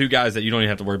there's two guys that you don't even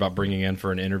have to worry about bringing in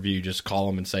for an interview, just call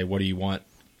them and say, "What do you want?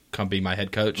 Come be my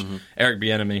head coach." Mm-hmm. Eric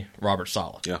Bieniemy, Robert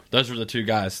Saleh. Yeah. Those are the two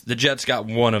guys. The Jets got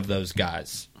one of those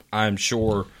guys. I'm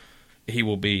sure he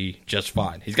will be just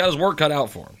fine. He's got his work cut out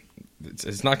for him.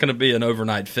 It's not going to be an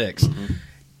overnight fix. Mm-hmm.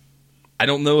 I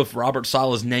don't know if Robert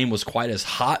Saleh's name was quite as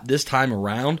hot this time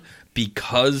around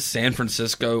because San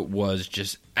Francisco was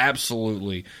just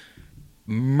absolutely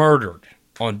murdered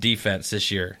on defense this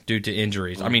year due to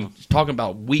injuries. Mm-hmm. I mean, talking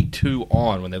about week 2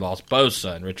 on when they lost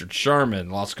Bosa and Richard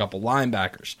Sherman, lost a couple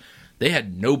linebackers. They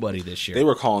had nobody this year. They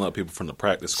were calling up people from the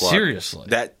practice squad. Seriously.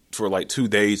 That for like 2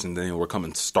 days, and then they were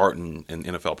starting in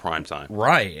NFL primetime.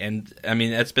 Right. And, I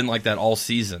mean, that's been like that all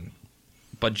season.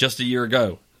 But just a year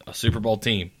ago, a Super Bowl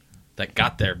team that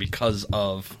got there because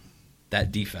of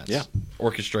that defense. Yeah.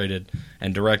 Orchestrated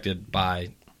and directed by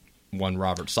one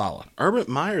Robert Saleh. Urban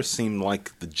Meyer seemed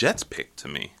like the Jets pick to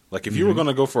me. Like if you were going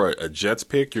to go for a Jets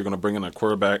pick, you're going to bring in a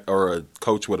quarterback or a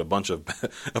coach with a bunch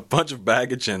of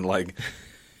baggage, and like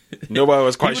nobody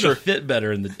was quite sure. Fit better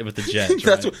with the Jets.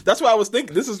 That's what I was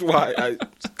thinking. This is why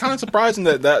it's kind of surprising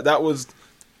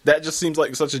that just seems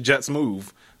like such a Jets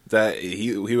move that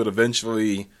he would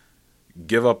eventually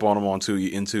give up on him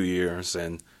in 2 years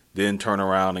and then turn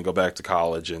around and go back to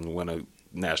college and win a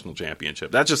national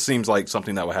championship. That just seems like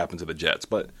something that would happen to the Jets,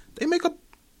 but they make a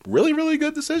really, really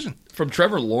good decision. From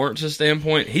Trevor Lawrence's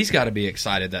standpoint, he's got to be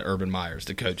excited that Urban Meyer's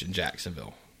the coach in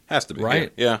Jacksonville. Has to be,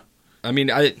 right? Yeah. I mean,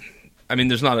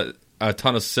 there's not a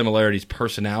ton of similarities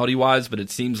personality-wise, but it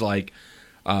seems like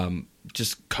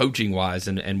just coaching-wise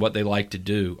and what they like to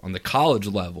do on the college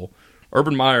level,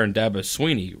 Urban Meyer and Dabo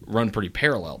Swinney run pretty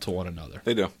parallel to one another.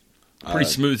 They do. Pretty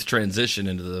smooth transition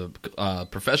into the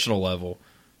professional level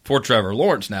for Trevor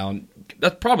Lawrence now, and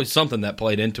that's probably something that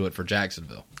played into it for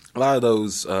Jacksonville. A lot of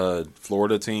those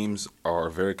Florida teams are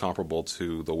very comparable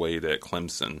to the way that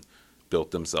Clemson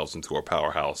built themselves into a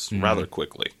powerhouse rather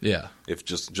quickly. Yeah. If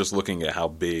just looking at how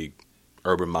big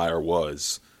Urban Meyer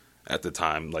was at the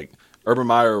time, like Urban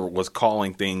Meyer was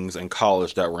calling things in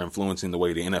college that were influencing the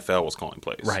way the NFL was calling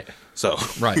plays. Right. So,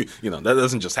 right. That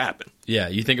doesn't just happen. Yeah,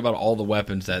 you think about all the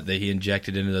weapons that he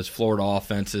injected into those Florida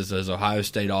offenses, those Ohio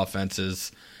State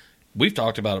offenses. We've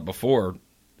talked about it before.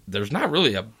 There's not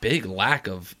really a big lack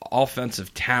of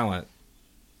offensive talent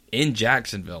in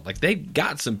Jacksonville. Like, they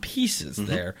got some pieces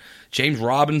there. James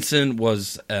Robinson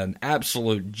was an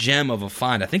absolute gem of a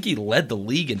find. I think he led the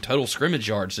league in total scrimmage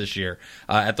yards this year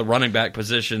at the running back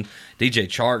position. DJ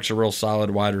Chark's a real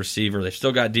solid wide receiver. They've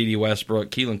still got D.D. Westbrook.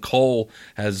 Keelan Cole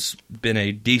has been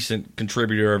a decent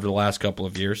contributor over the last couple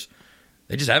of years.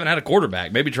 They just haven't had a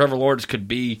quarterback. Maybe Trevor Lawrence could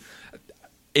be...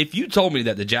 If you told me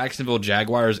that the Jacksonville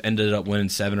Jaguars ended up winning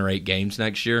 7 or 8 games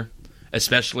next year,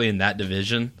 especially in that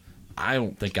division, I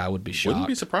don't think I would be shocked. Wouldn't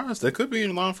be surprised. They could be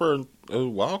in line for a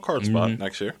wild card spot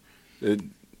next year. It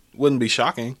wouldn't be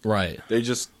shocking. Right. They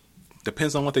just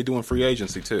depends on what they do in free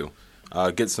agency too.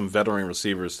 Get some veteran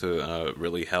receivers to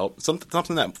really help.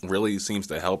 Something that really seems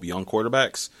to help young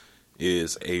quarterbacks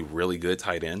is a really good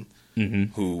tight end.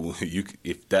 Who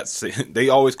they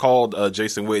always called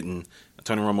Jason Witten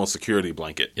Tony Romo's security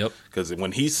blanket. Yep. Because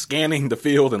when he's scanning the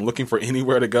field and looking for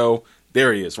anywhere to go,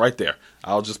 there he is, right there.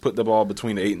 I'll just put the ball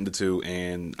between the 8 and the 2,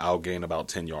 and I'll gain about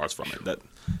 10 yards from it.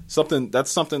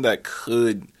 That's something that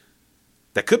could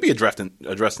be addressed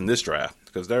in this draft,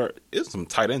 because there is some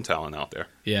tight end talent out there.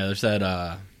 Yeah, there's that.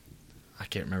 I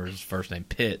can't remember his first name.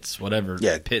 Pitts, whatever.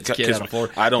 Yeah, Pitts kid out of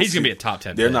Florida. He's going to be a top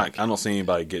 10 they're pick. not. I don't see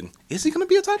anybody getting. Is he going to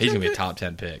be a top 10 He's going to be pick? a top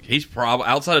 10 pick. He's probably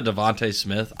outside of Devontae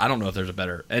Smith. I don't know if there's a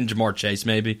better, and Jamar Chase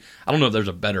maybe. I don't know if there's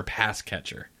a better pass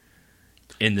catcher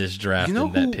in this draft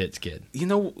than that Pitts kid.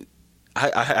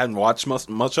 I hadn't watched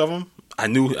much of him. I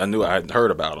knew I had heard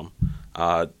about him.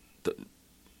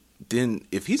 Then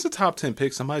if he's a top 10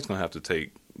 pick, somebody's going to have to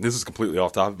take. This is completely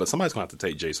off topic, but somebody's going to have to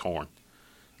take Jace Horn.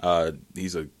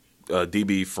 He's a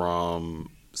DB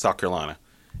from South Carolina,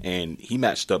 and he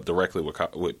matched up directly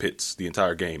with Pitts the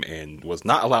entire game and was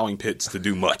not allowing Pitts to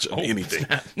do much of anything.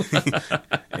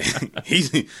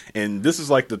 And this is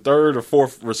like the third or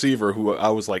fourth receiver who I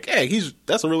was like, hey,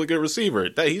 that's a really good receiver.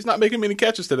 He's not making many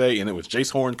catches today, and it was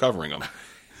Jace Horn covering him.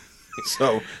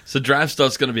 So draft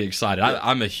stuff's going to be exciting. Yeah.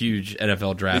 I'm a huge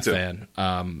NFL draft fan.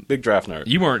 Big draft nerd.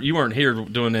 You weren't here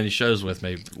doing any shows with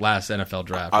me last NFL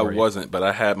draft. I wasn't, but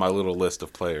I had my little list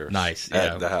of players. Nice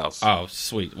at the house. Oh,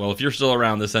 sweet. Well, if you're still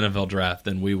around this NFL draft,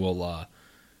 then we will.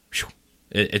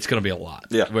 It's going to be a lot.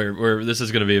 Yeah. This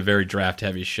is going to be a very draft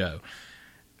heavy show.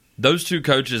 Those two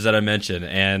coaches that I mentioned,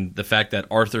 and the fact that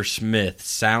Arthur Smith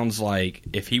sounds like,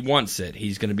 if he wants it,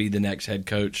 he's going to be the next head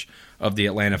coach of the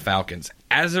Atlanta Falcons.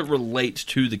 As it relates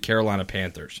to the Carolina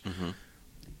Panthers,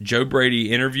 Joe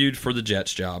Brady interviewed for the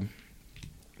Jets job.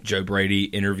 Joe Brady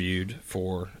interviewed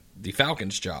for the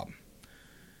Falcons job.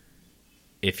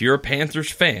 If you're a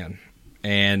Panthers fan,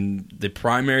 and the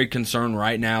primary concern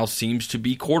right now seems to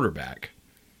be quarterback,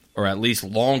 or at least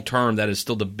long-term, that is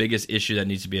still the biggest issue that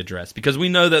needs to be addressed. Because we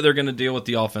know that they're going to deal with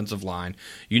the offensive line.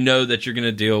 You know that you're going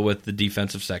to deal with the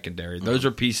defensive secondary. Those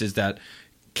are pieces that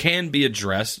can be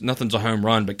addressed. Nothing's a home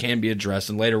run, but can be addressed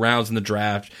in later rounds in the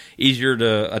draft. Easier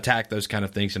to attack those kind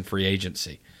of things in free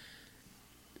agency.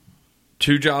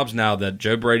 Two jobs now that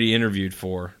Joe Brady interviewed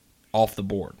for off the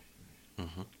board.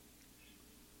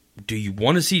 Do you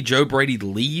want to see Joe Brady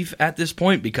leave at this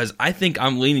point? Because I think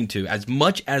I'm leaning to, as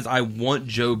much as I want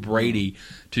Joe Brady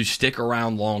to stick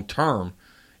around long term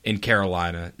in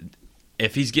Carolina,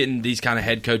 if he's getting these kind of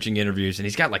head coaching interviews, and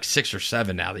he's got like 6 or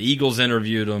 7 now. The Eagles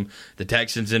interviewed him. The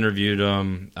Texans interviewed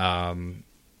him.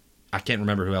 I can't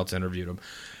remember who else interviewed him.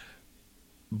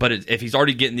 But if he's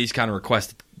already getting these kind of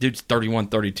requests, dude's 31,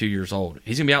 32 years old.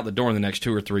 He's going to be out the door in the next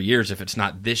 2 or 3 years if it's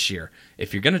not this year.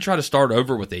 If you're going to try to start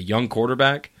over with a young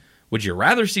quarterback, would you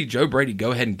rather see Joe Brady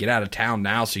go ahead and get out of town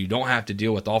now so you don't have to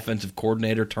deal with offensive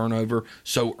coordinator turnover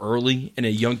so early in a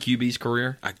young QB's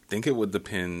career? I think it would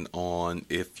depend on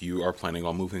if you are planning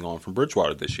on moving on from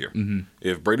Bridgewater this year.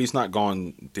 If Brady's not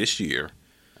gone this year,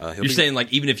 you're saying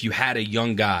like even if you had a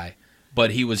young guy,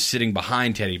 but he was sitting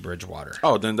behind Teddy Bridgewater.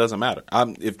 Oh, then it doesn't matter.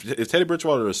 If Teddy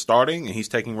Bridgewater is starting and he's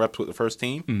taking reps with the first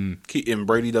team, and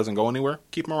Brady doesn't go anywhere,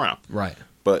 keep him around. Right.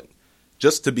 But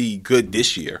just to be good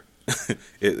this year,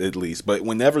 at least. But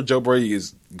whenever Joe Brady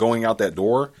is going out that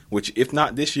door, which if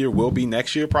not this year will be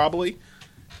next year probably,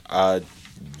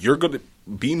 you're going to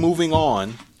be moving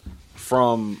on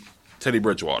from Teddy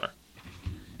Bridgewater.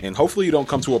 And hopefully you don't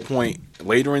come to a point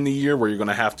later in the year where you're going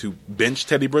to have to bench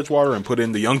Teddy Bridgewater and put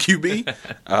in the young QB.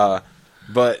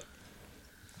 But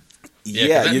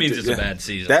that means it's a bad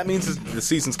season. That means the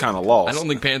season's kind of lost. I don't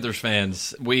think Panthers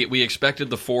fans, we expected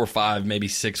the 4 or 5, maybe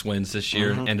 6 wins this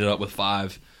year, ended up with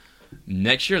 5.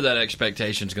 Next year, that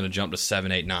expectation is going to jump to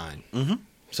 7, 8, 9,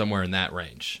 somewhere in that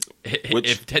range.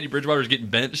 If Teddy Bridgewater is getting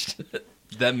benched,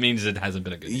 that means it hasn't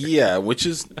been a good year. Yeah, which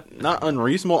is not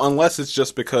unreasonable, unless it's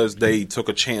just because they took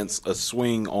a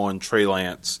swing on Trey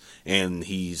Lance, and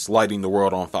he's lighting the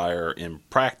world on fire in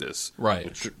practice. Right.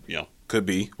 Which, could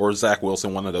be, or Zach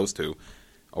Wilson, one of those two,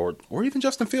 or even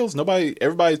Justin Fields.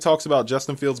 Everybody talks about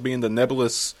Justin Fields being the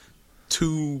nebulous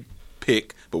 2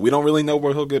 pick, but we don't really know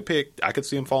where he'll get picked. I could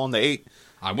see him falling to 8.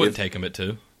 I wouldn't take him at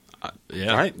 2.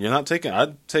 Yeah, right. You're not taking.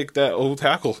 I'd take that old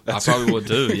tackle. I probably would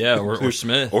too. Yeah, or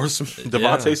Smith, or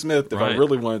Devontae Smith. If I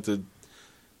really wanted to,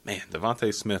 man,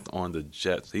 Devontae Smith on the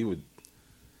Jets, he would.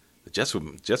 The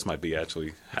Jets might be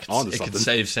actually onto something. It could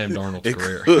save Sam Darnold's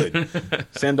career. It could.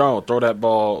 Sam Darnold throw that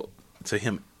ball to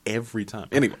him every time.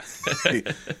 Anyway,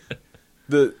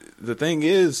 the thing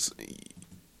is,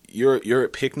 you're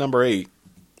at pick number 8,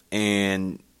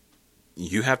 and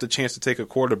you have the chance to take a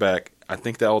quarterback I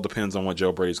think that all depends on what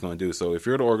Joe Brady's going to do. So if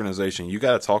you're the organization, you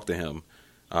got to talk to him.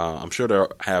 I'm sure they're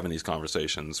having these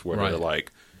conversations where they're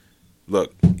like,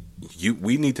 look,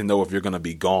 we need to know if you're going to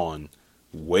be gone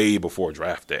way before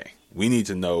draft day. We need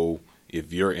to know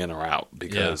if you're in or out,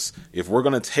 because if we're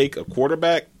going to take a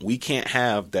quarterback, we can't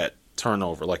have that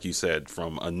turnover, like you said,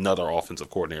 from another offensive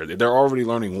coordinator. They're already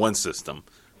learning one system,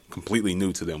 completely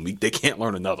new to them. They can't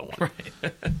learn another one.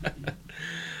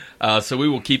 Right. So we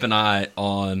will keep an eye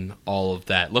on all of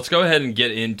that. Let's go ahead and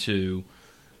get into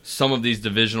some of these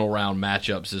divisional round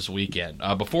matchups this weekend.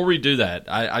 Before we do that,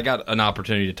 I got an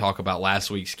opportunity to talk about last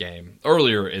week's game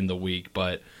earlier in the week,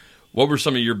 but what were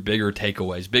some of your biggest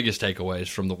takeaways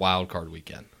from the wild card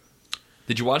weekend?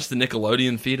 Did you watch the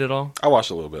Nickelodeon feed at all? I watched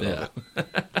a little bit of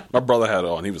it. My brother had it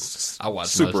on. He was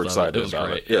super excited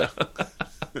about it.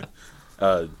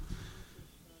 Yeah.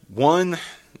 One,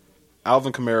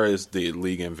 Alvin Kamara is the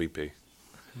league MVP.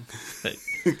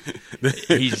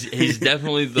 he's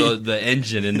definitely the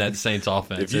engine in that Saints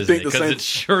offense, isn't it? Because it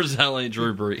sure as hell ain't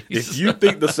Drew Brees. If you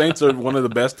think the Saints are one of the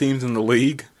best teams in the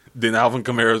league, then Alvin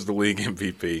Kamara is the league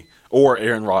MVP. Or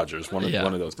Aaron Rodgers, one of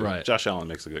those two. Right. Josh Allen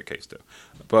makes a good case too.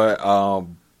 But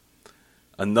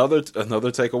another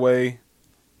takeaway,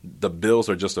 the Bills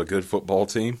are just a good football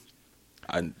team.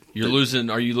 Are you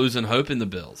losing hope in the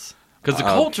Bills? Because the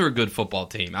Colts are a good football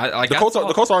team. The Colts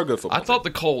are a good football team. I thought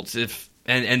the Colts,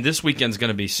 and this weekend's going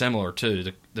to be similar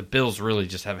too. The Bills really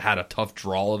just have had a tough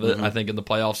draw of it, I think, in the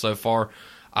playoffs so far.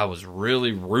 I was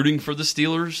really rooting for the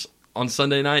Steelers on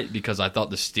Sunday night because I thought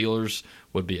the Steelers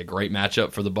would be a great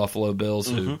matchup for the Buffalo Bills,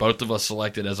 who both of us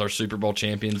selected as our Super Bowl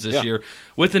champions this year,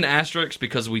 with an asterisk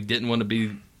because we didn't want to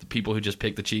be the people who just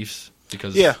picked the Chiefs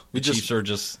because the Chiefs are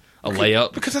just a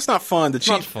layup. Because that's not fun.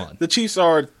 Not fun. The Chiefs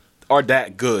are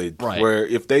that good, right? Where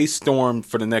if they storm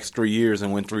for the next 3 years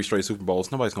and win 3 straight Super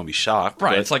Bowls, nobody's going to be shocked.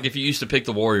 Right. It's like if you used to pick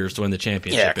the Warriors to win the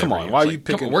championship. Yeah, come on. Why are you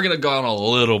picking? We're going to go on a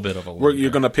little bit of a win.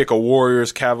 You're going to pick a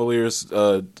Warriors, Cavaliers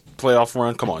playoff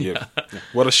run? Come on. Yeah.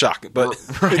 What a shock. But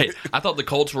right. I thought the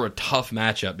Colts were a tough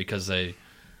matchup because they're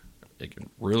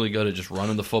really good at just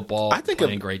running the football,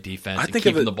 playing great defense, and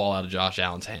keeping the ball out of Josh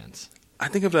Allen's hands. I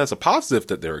think of it as a positive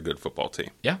that they're a good football team.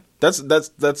 Yeah. That's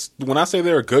when I say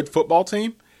they're a good football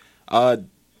team,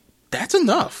 that's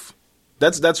enough.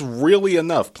 That's really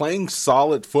enough. Playing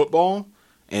solid football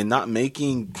and not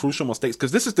making crucial mistakes,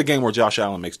 because this is the game where Josh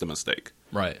Allen makes the mistake.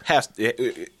 Right.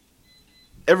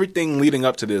 Everything leading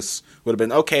up to this would have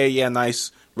been, okay, yeah,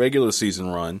 nice regular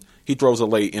season run. He throws a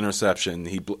late interception.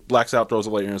 He blacks out, throws a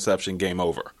late interception, game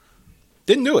over.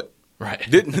 Didn't do it. Right.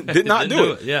 Did not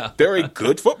do it. Yeah. They're a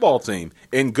good football team,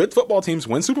 and good football teams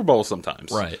win Super Bowls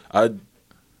sometimes. Right.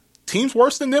 Teams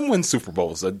worse than them win Super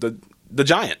Bowls. The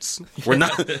Giants. We're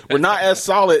not as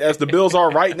solid as the Bills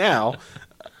are right now.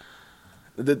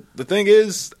 The thing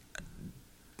is,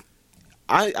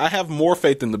 I have more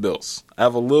faith in the Bills. I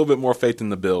have a little bit more faith in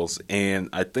the Bills, and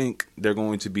I think they're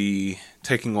going to be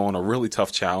taking on a really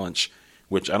tough challenge,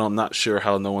 which I'm not sure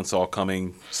how no one saw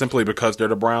coming, simply because they're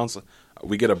the Browns.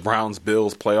 We get a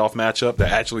Browns-Bills playoff matchup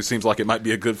that actually seems like it might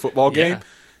be a good football game.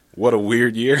 What a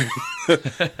weird year.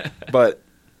 But,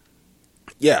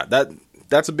 yeah,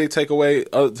 that's a big takeaway.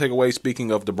 Other takeaway,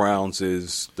 speaking of the Browns,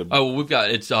 is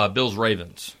it's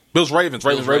Bills-Ravens.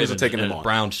 Ravens are taking them on.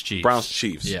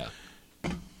 Browns-Chiefs. Yeah.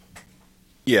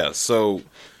 Yeah, so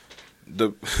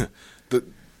the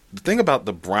thing about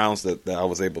the Browns that I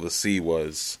was able to see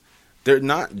was they're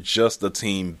not just a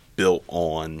team built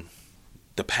on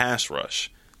the pass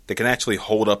rush. They can actually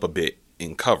hold up a bit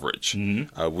in coverage. And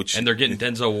they're getting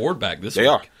Denzel Ward back this week. They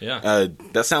are. Yeah.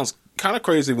 That sounds kind of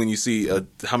crazy when you see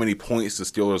how many points the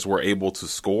Steelers were able to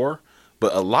score,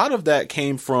 but a lot of that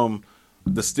came from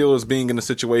the Steelers being in a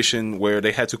situation where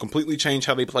they had to completely change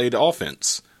how they played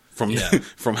offense from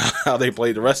how they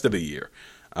played the rest of the year.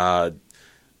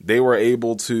 They were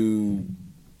able to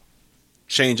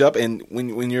change up, and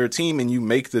when you're a team and you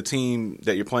make the team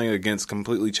that you're playing against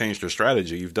completely change their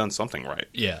strategy, you've done something right.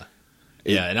 Yeah.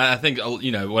 Yeah, and I think I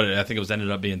think it was ended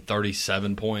up being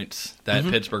 37 points that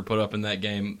Pittsburgh put up in that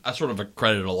game. I sort of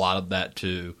accredit a lot of that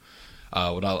to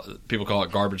people call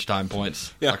it garbage time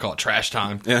points. Yeah. I call it trash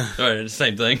time. Yeah, it's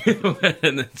the same thing.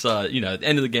 And it's at the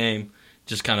end of the game,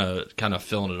 just kind of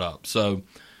filling it up. So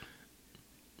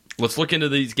let's look into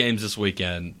these games this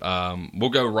weekend. We'll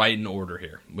go right in order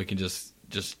here. We can just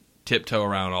tiptoe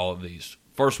around all of these.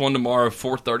 First one tomorrow,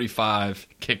 4:35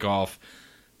 kickoff.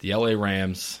 The LA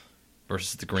Rams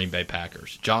versus the Green Bay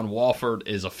Packers. John Wolford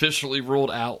is officially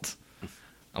ruled out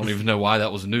I don't even know why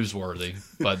that was newsworthy,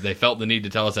 but they felt the need to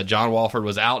tell us that John Walford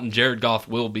was out and Jared Goff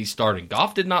will be starting.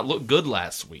 Goff did not look good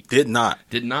last week. Did not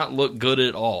look good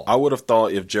at all. I would have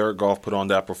thought if Jared Goff put on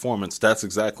that performance, that's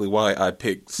exactly why I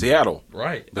picked Seattle.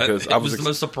 Right. Because it was the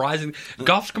most surprising.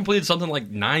 Goff's completed something like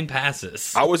 9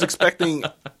 passes. I was expecting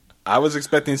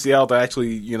Seattle to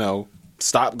actually,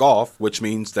 stop Goff, which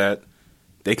means that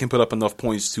they can put up enough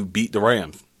points to beat the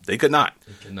Rams. They could not.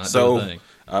 They could not do a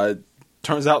thing.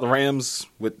 Turns out the Rams,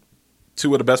 with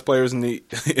 2 of the best players in the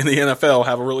NFL,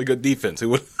 have a really good defense.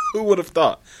 Who would have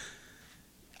thought?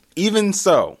 Even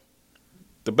so,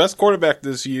 the best quarterback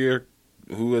this year,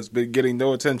 who has been getting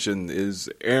no attention,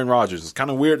 is Aaron Rodgers. It's kind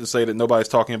of weird to say that nobody's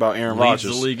talking about Aaron Rodgers.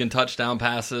 Leads the league in touchdown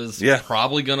passes. Yeah.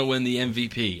 Probably going to win the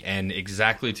MVP. And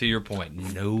exactly to your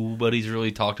point, nobody's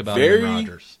really talked about Aaron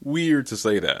Rodgers. Very weird to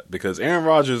say that, because Aaron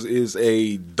Rodgers is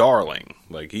a darling.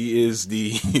 Like, he's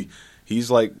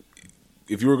like,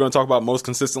 if you were going to talk about most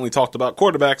consistently talked about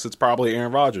quarterbacks, it's probably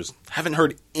Aaron Rodgers. Haven't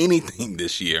heard anything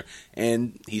this year,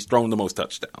 and he's thrown the most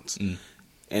touchdowns.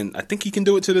 And I think he can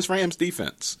do it to this Rams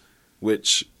defense,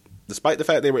 which, despite the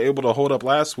fact they were able to hold up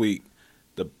last week,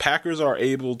 the Packers are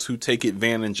able to take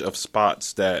advantage of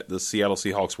spots that the Seattle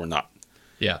Seahawks were not.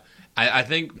 Yeah. I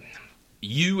think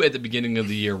you, at the beginning of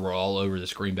the year, were all over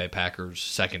this Green Bay Packers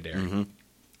secondary. Mm-hmm.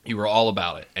 You were all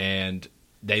about it, and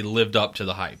they lived up to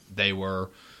the hype.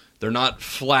 They're not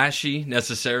flashy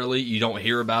necessarily. You don't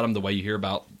hear about them the way you hear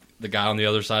about the guy on the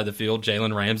other side of the field,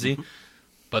 Jalen Ramsey,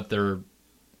 but they're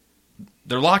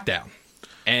locked down.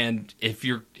 And if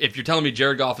you're telling me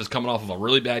Jared Goff is coming off of a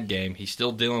really bad game, he's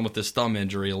still dealing with this thumb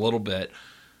injury a little bit,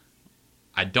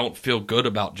 I don't feel good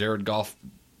about Jared Goff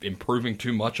improving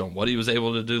too much on what he was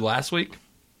able to do last week.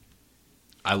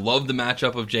 I love the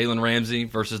matchup of Jalen Ramsey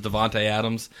versus Devontae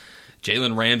Adams.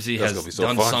 Jalen Ramsey has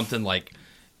done something like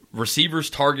receivers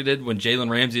targeted when Jalen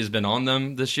Ramsey has been on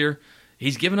them this year.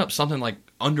 He's given up something like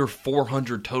under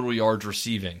 400 total yards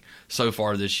receiving so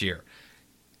far this year.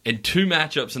 In 2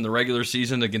 matchups in the regular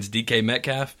season against DK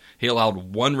Metcalf, he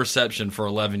allowed 1 reception for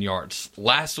 11 yards.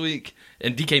 Last week,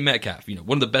 and DK Metcalf,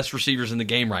 one of the best receivers in the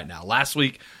game right now. Last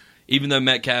week, even though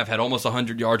Metcalf had almost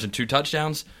 100 yards and 2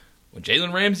 touchdowns, when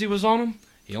Jalen Ramsey was on him,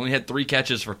 he only had 3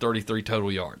 catches for 33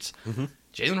 total yards. Mm-hmm.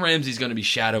 Jalen Ramsey's going to be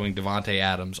shadowing Devontae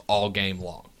Adams all game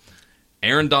long.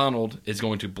 Aaron Donald is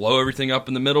going to blow everything up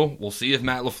in the middle. We'll see if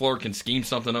Matt LaFleur can scheme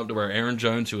something up to where Aaron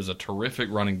Jones, who is a terrific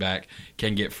running back,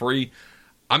 can get free.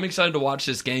 I'm excited to watch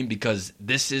this game because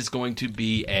this is going to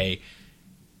be a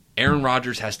Aaron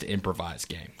Rodgers has to improvise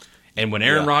game. And when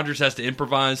Aaron Rodgers has to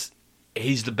improvise,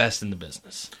 he's the best in the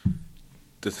business.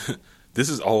 This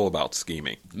is all about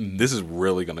scheming. Mm-hmm. This is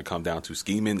really going to come down to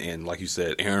scheming and, like you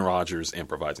said, Aaron Rodgers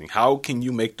improvising. How can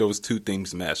you make those 2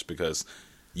 things mesh? Because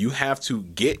you have to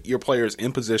get your players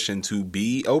in position to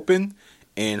be open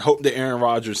and hope that Aaron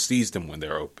Rodgers sees them when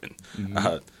they're open.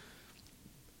 Mm-hmm.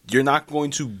 You're not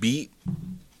going to beat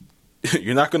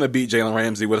Jalen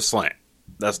Ramsey with a slant.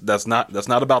 That's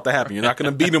not about to happen. You're not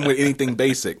going to beat him with anything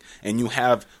basic. And you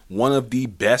have one of the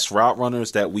best route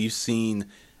runners that we've seen.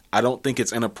 I don't think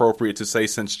it's inappropriate to say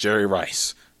since Jerry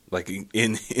Rice, like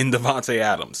in Devontae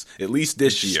Adams, at least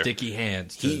this year. Sticky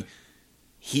hands.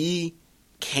 He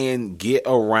can get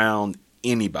around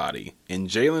anybody, and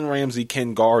Jalen Ramsey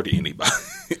can guard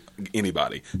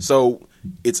anybody. So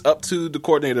it's up to the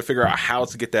coordinator to figure out how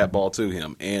to get that ball to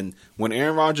him. And when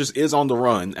Aaron Rodgers is on the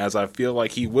run, as I feel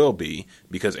like he will be,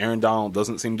 because Aaron Donald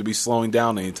doesn't seem to be slowing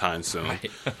down anytime soon.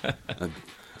 Right.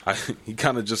 He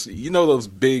kind of just, those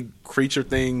big creature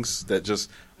things that just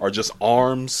are just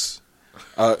arms.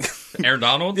 Aaron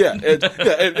Donald? Yeah,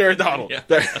 Aaron Donald. Yeah.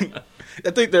 I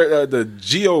think they're the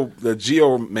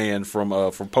Geo man from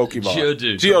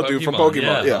Pokemon. Geodude from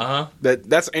Pokemon. Yeah. Uh-huh.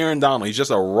 That's Aaron Donald. He's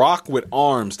just a rock with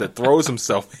arms that throws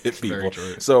himself at people.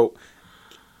 So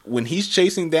when he is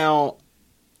chasing down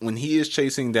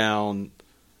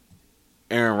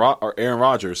Aaron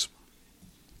Rodgers,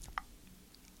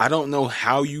 I don't know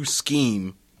how you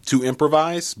scheme to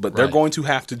improvise, but they're going to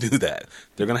have to do that.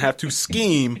 They're going to have to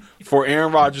scheme for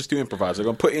Aaron Rodgers to improvise. They're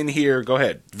going to put in here, go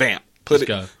ahead, vamp.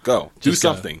 Do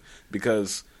something,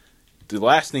 because the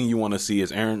last thing you want to see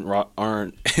is Aaron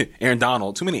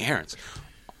Donald, too many Aarons,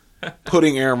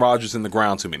 putting Aaron Rodgers in the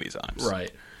ground too many times.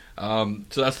 Right.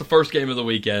 So that's the first game of the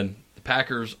weekend. The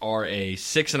Packers are a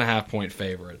 6.5-point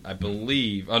favorite, I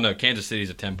believe. Oh, no, Kansas City's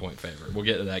a 10-point favorite. We'll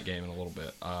get to that game in a little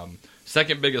bit.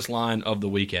 Second biggest line of the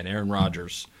weekend, Aaron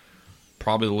Rodgers,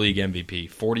 probably the league MVP,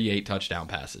 48 touchdown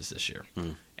passes this year.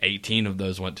 18 of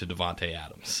those went to Devontae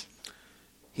Adams.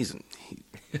 He's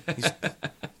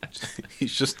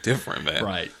just different, man.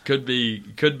 Right. Could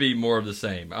be more of the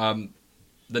same.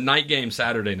 The night game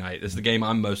Saturday night is the game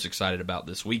I'm most excited about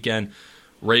this weekend.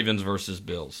 Ravens versus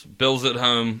Bills. Bills at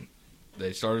home.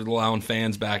 They started allowing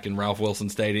fans back in Ralph Wilson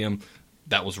Stadium.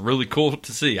 That was really cool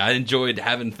to see. I enjoyed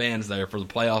having fans there for the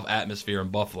playoff atmosphere in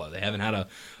Buffalo. They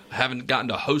haven't gotten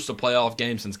to host a playoff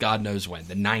game since God knows when,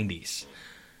 the 90s.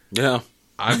 Yeah.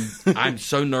 I'm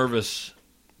so nervous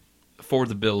for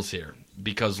the Bills here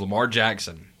because Lamar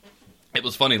Jackson. It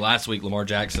was funny last week. Lamar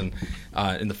Jackson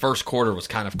in the first quarter was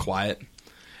kind of quiet,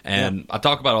 and I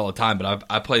talk about it all the time. But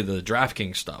I play the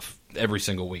DraftKings stuff every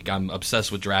single week. I'm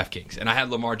obsessed with DraftKings, and I had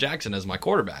Lamar Jackson as my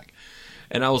quarterback,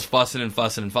 and I was fussing,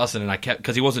 and I kept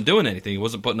because he wasn't doing anything. He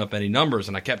wasn't putting up any numbers,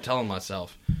 and I kept telling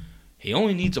myself he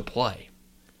only needs a play,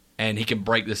 and he can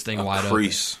break this thing wide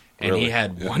crease, open. And really. he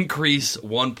had one crease,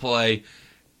 one play.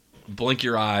 Blink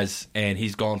your eyes, and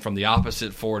he's gone from the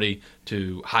opposite 40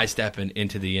 to high-stepping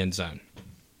into the end zone.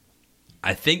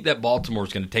 I think that Baltimore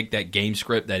is going to take that game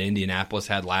script that Indianapolis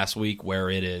had last week where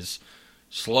it is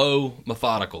slow,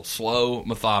 methodical.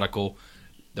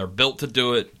 They're built to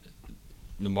do it.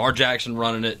 Lamar Jackson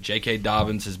running it. J.K.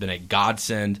 Dobbins has been a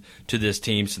godsend to this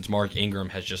team since Mark Ingram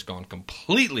has just gone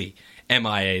completely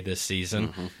MIA this season.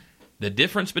 Mm-hmm. The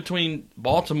difference between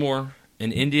Baltimore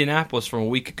and Indianapolis from a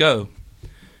week ago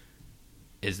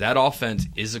is that offense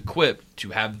is equipped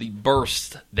to have the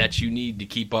burst that you need to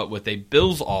keep up with a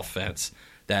Bills offense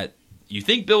that you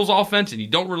think Bills offense and you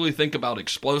don't really think about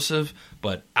explosive,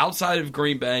 but outside of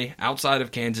Green Bay, outside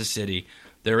of Kansas City,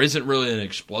 there isn't really an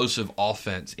explosive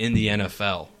offense in the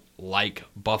NFL like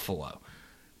Buffalo.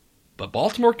 But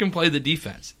Baltimore can play the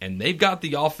defense, and they've got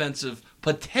the offensive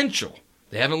potential.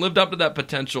 They haven't lived up to that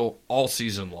potential all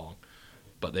season long,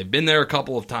 but they've been there a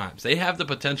couple of times. They have the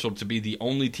potential to be the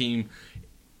only team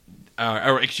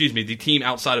the team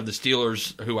outside of the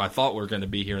Steelers, who I thought were going to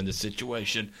be here in this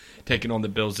situation, taking on the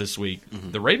Bills this week.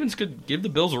 Mm-hmm. The Ravens could give the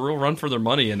Bills a real run for their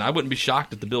money, and I wouldn't be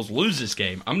shocked if the Bills lose this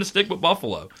game. I'm going to stick with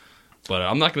Buffalo, but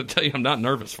I'm not going to tell you I'm not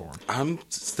nervous for them. I'm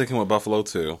sticking with Buffalo,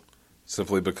 too,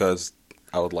 simply because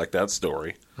I would like that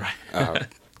story. Right.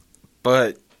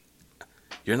 But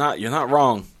you're not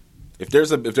wrong. If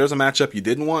there's a matchup you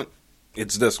didn't want,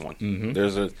 it's this one. Mm-hmm.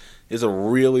 There's a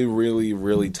really, really,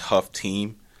 really tough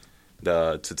team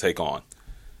to take on.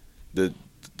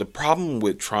 The problem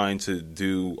with trying to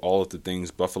do all of the things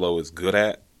Buffalo is good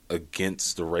at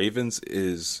against the Ravens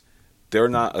is they're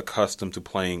not accustomed to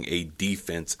playing a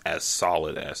defense as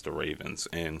solid as the Ravens.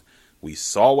 And we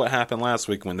saw what happened last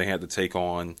week when they had to take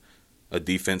on a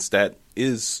defense that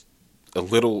is a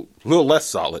little less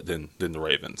solid than the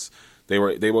Ravens. They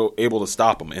were able to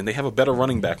stop them, and they have a better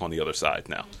running back on the other side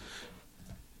now.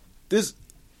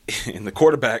 In the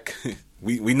quarterback,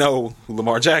 we know who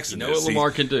Lamar Jackson is. You know what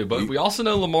Lamar can do, but we also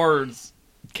know Lamar's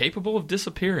capable of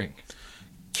disappearing.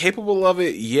 Capable of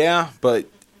it, yeah, but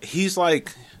he's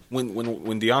like when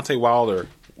Deontay Wilder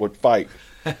would fight,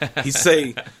 he'd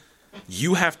say,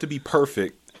 "You have to be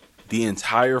perfect the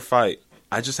entire fight.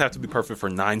 I just have to be perfect for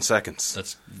 9 seconds.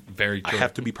 That's very true. I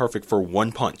have to be perfect for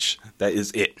one punch. That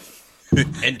is it."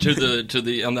 And to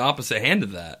the on the opposite hand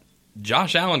of that,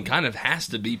 Josh Allen kind of has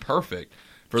to be perfect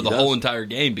for the whole entire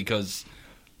game because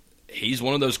he's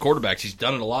one of those quarterbacks. He's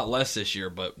done it a lot less this year,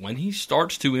 but when he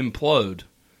starts to implode,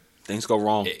 things go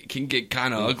wrong. It can get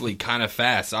kind of ugly kind of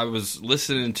fast. I was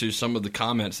listening to some of the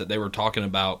comments that they were talking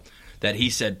about that he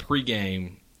said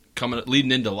pregame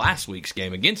leading into last week's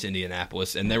game against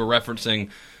Indianapolis, and they were referencing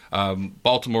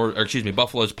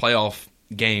Buffalo's playoff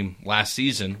game last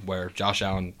season where Josh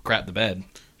Allen crapped the bed.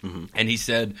 Mm-hmm. And he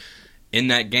said in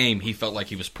that game he felt like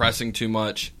he was pressing too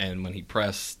much, and when he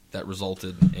pressed, that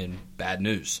resulted in bad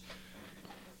news.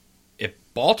 If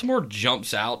Baltimore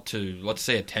jumps out to, let's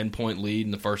say, a 10-point lead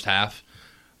in the first half,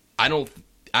 I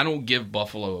don't give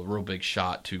Buffalo a real big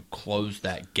shot to close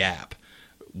that gap.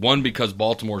 One, because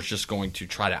Baltimore's just going to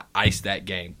try to ice that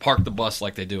game, park the bus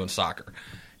like they do in soccer.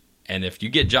 And if you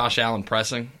get Josh Allen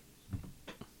pressing,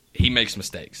 he makes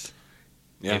mistakes.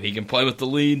 Yeah. If he can play with the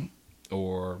lead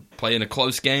or play in a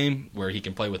close game where he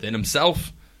can play within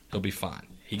himself, he'll be fine.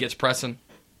 He gets pressing,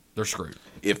 they're screwed.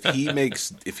 If he makes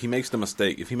the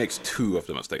mistake, if he makes two of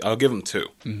the mistake, I'll give him two,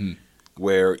 mm-hmm.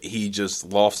 where he just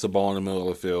lofts the ball in the middle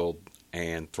of the field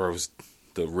and throws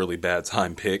the really bad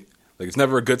time pick. Like, it's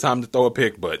never a good time to throw a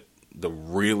pick, but the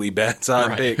really bad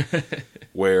time pick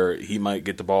where he might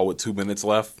get the ball with 2 minutes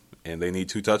left and they need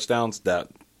 2 touchdowns,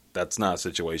 that's not a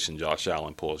situation Josh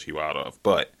Allen pulls you out of.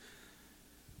 But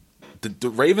the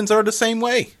Ravens are the same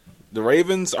way. The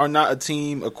Ravens are not a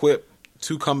team equipped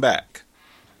to come back.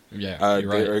 Yeah, you're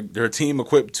right. They're a team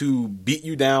equipped to beat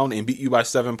you down and beat you by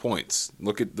 7 points.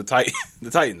 Look at the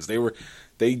Titans.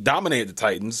 They dominated the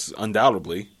Titans,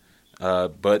 undoubtedly,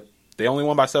 but They only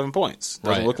won by 7 points.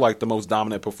 Doesn't Right. look like the most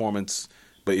dominant performance,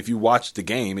 but if you watch the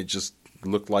game, it just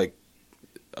looked like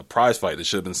a prize fight that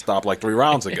should have been stopped like 3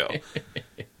 rounds ago.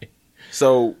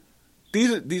 So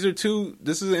these are two.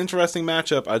 This is an interesting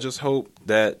matchup. I just hope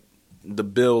that the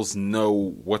Bills know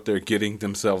what they're getting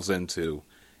themselves into,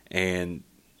 and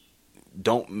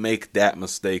don't make that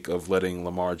mistake of letting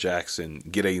Lamar Jackson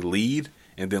get a lead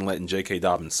and then letting J.K.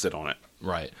 Dobbins sit on it.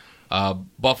 Right.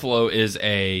 Buffalo is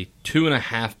a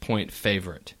 2.5-point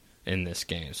favorite in this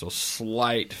game, so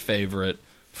slight favorite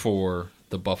for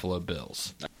the Buffalo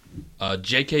Bills.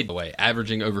 J.K. away,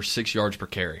 averaging over 6 yards per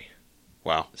carry.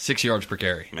 Wow. 6 yards per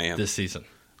carry, Man. this season.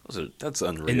 That's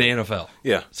unreal. In the NFL.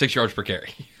 Yeah. 6 yards per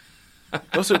carry.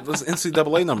 Those are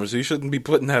NCAA numbers, so you shouldn't be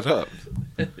putting that up.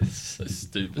 It's so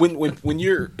stupid. When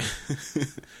you're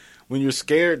when you're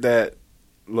scared that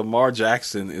Lamar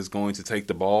Jackson is going to take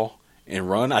the ball and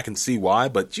run, I can see why,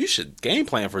 but you should game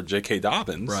plan for J.K.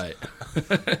 Dobbins. Right.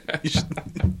 You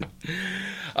should.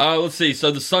 Let's see.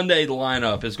 So the Sunday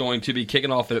lineup is going to be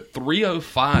kicking off at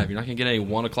 3:05. You're not going to get any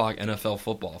 1 o'clock NFL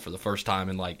football for the first time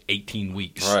in like 18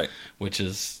 weeks. Right. Which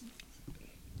is,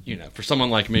 for someone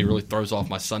like me, really throws off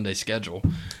my Sunday schedule,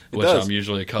 which does. I'm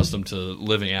usually accustomed to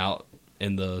living out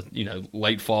in the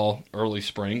late fall, early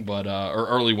spring, but or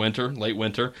early winter, late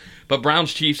winter. But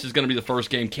Browns Chiefs is going to be the first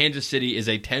game. Kansas City is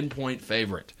a 10-point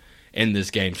favorite in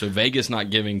this game, so Vegas not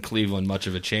giving Cleveland much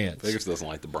of a chance. Vegas doesn't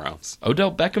like the Browns.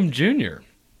 Odell Beckham Jr.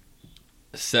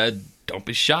 said, "Don't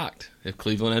be shocked if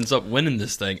Cleveland ends up winning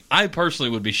this thing." I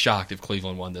personally would be shocked if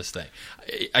Cleveland won this thing.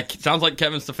 It sounds like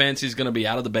Kevin Stefanski is going to be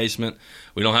out of the basement.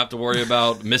 We don't have to worry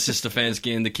about Mrs.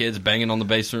 Stefanski and the kids banging on the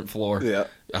basement floor. Yeah.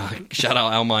 Shout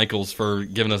out Al Michaels for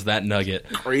giving us that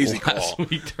nugget Crazy last call.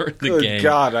 week during the Good game.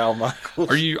 God, Al Michaels.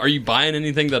 Are you buying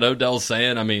anything that Odell's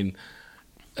saying? I mean,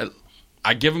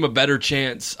 I give him a better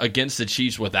chance against the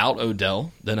Chiefs without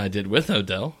Odell than I did with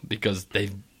Odell because they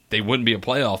wouldn't be a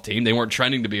playoff team. They weren't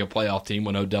trending to be a playoff team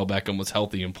when Odell Beckham was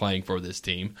healthy and playing for this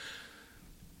team.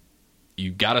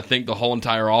 You got to think the whole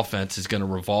entire offense is going to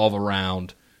revolve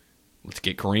around, let's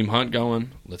get Kareem Hunt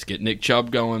going, let's get Nick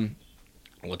Chubb going,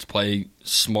 let's play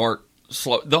smart,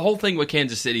 slow. The whole thing with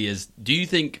Kansas City is, do you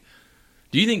think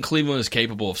Cleveland is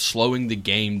capable of slowing the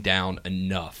game down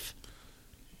enough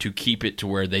to keep it to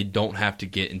where they don't have to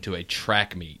get into a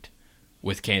track meet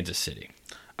with Kansas City?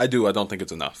 I do. I don't think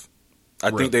it's enough.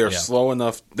 I think they are slow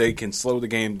enough. They can slow the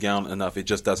game down enough. It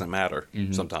just doesn't matter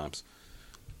sometimes.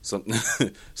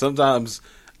 Sometimes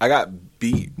I got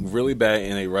beat really bad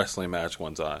in a wrestling match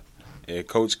one time. And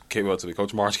Coach came up to me.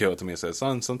 Coach March came up to me and said,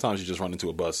 "Son, sometimes you just run into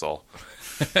a buzzsaw."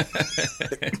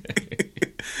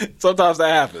 Sometimes that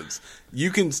happens.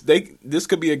 This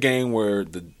could be a game where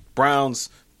the Browns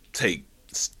take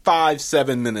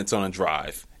 5-7 minutes on a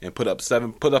drive and put up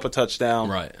a touchdown.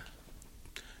 Right.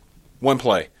 One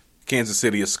play, Kansas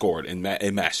City has scored and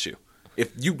matched you.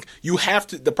 If you have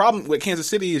to, the problem with Kansas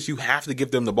City is you have to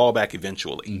give them the ball back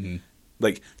eventually. Mm-hmm.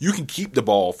 Like, you can keep the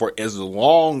ball for as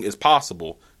long as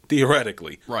possible,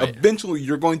 theoretically. Right. Eventually,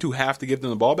 you're going to have to give them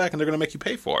the ball back, and they're going to make you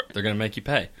pay for it. They're going to make you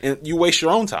pay. And you waste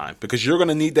your own time because you're going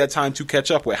to need that time to catch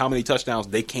up with how many touchdowns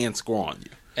they can score on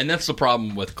you. And that's the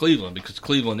problem with Cleveland because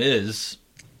Cleveland is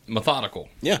methodical.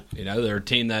 Yeah. They're a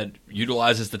team that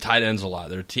utilizes the tight ends a lot.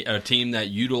 They're a team that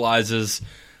utilizes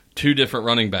 2 different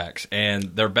running backs.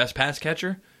 And their best pass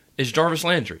catcher is Jarvis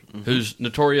Landry, who's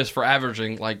notorious for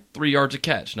averaging like 3 yards a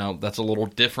catch. Now, that's a little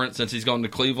different since he's gone to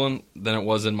Cleveland than it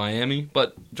was in Miami,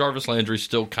 but Jarvis Landry's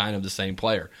still kind of the same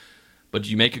player. But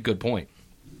you make a good point.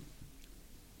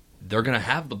 They're going to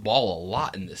have the ball a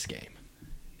lot in this game.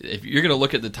 If you're going to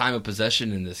look at the time of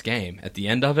possession in this game, at the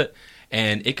end of it,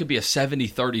 and it could be a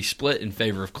 70-30 split in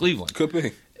favor of Cleveland. Could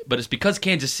be. But it's because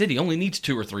Kansas City only needs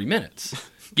 2 or 3 minutes.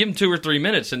 Give them 2 or 3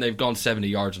 minutes, and they've gone 70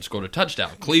 yards and scored a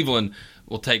touchdown. Cleveland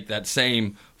will take that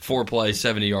same 4-play,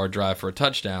 70-yard drive for a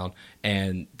touchdown,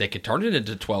 and they could turn it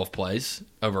into 12 plays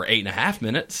over 8.5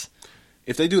 minutes.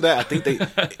 If they do that, I think they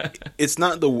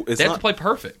have to play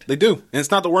perfect. They do. And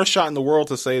it's not the worst shot in the world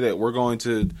to say that we're going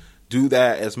to do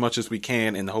that as much as we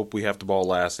can and hope we have the ball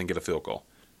last and get a field goal.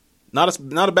 Not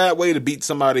a bad way to beat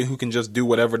somebody who can just do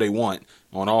whatever they want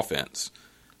on offense.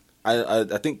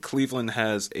 I think Cleveland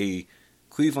has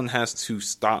to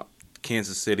stop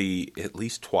Kansas City at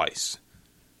least twice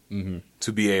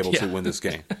to be able to win this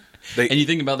game. And you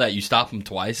think about that, you stop them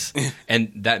twice,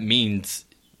 and that means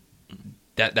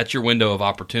that's your window of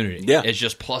opportunity. Yeah. It's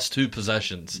just +2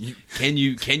 possessions. Can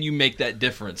you make that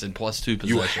difference in +2 possessions?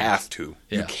 You have to.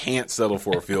 Yeah. You can't settle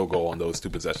for a field goal on those 2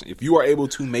 possessions. If you are able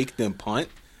to make them punt,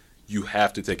 you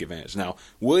have to take advantage. Now,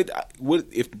 would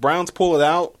if the Browns pull it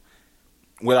out,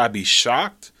 would I be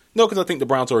shocked? No, because I think the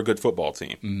Browns are a good football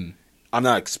team. I'm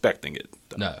not expecting it.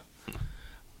 Though. No.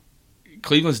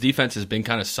 Cleveland's defense has been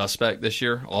kind of suspect this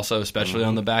year, also especially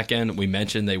on the back end. We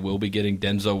mentioned they will be getting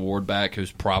Denzel Ward back,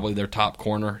 who's probably their top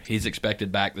corner. He's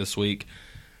expected back this week.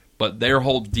 But their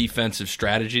whole defensive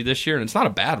strategy this year, and it's not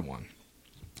a bad one,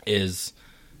 is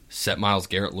set Myles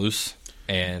Garrett loose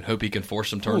and hope he can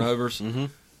force some turnovers. Mm-hmm.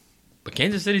 But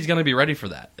Kansas City's going to be ready for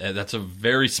that. That's a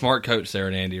very smart coach there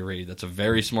in Andy Reid. That's a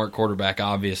very smart quarterback,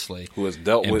 obviously. Who has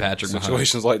dealt with Patrick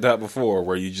situations Mahomes. like that before,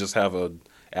 where you just have an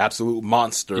absolute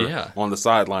monster on the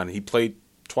sideline. He played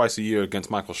twice a year against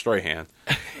Michael Strahan.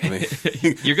 I mean,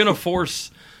 you're going to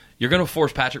force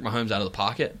Patrick Mahomes out of the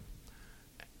pocket,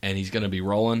 and he's going to be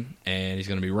rolling, and he's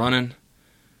going to be running.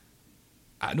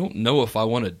 I don't know if I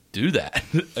want to do that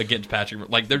against Patrick.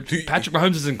 Patrick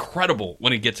Mahomes is incredible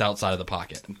when he gets outside of the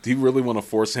pocket. Do you really want to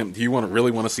force him? Do you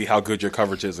really want to see how good your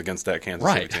coverage is against that Kansas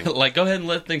City team? Go ahead and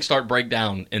let things start break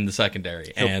down in the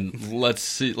secondary, and let's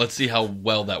see how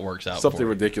well that works out. Something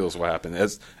ridiculous will happen.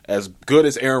 As good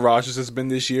as Aaron Rodgers has been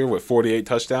this year with 48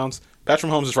 touchdowns,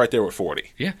 Patrick Mahomes is right there with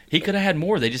 40. Yeah, he could have had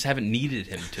more. They just haven't needed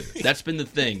him to. That's been the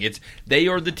thing. They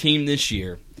are the team this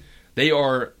year. They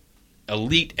are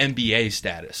elite NBA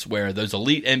status, where those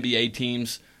elite NBA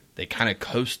teams, they kind of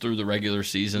coast through the regular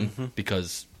season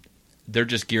because they're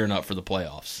just gearing up for the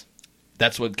playoffs.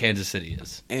 That's what Kansas City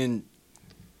is. And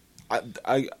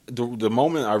the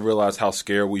moment I realized how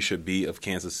scared we should be of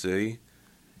Kansas City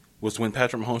was when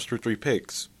Patrick Mahomes threw 3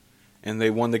 picks, and they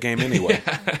won the game anyway.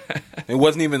 It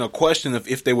wasn't even a question of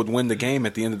if they would win the game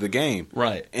at the end of the game.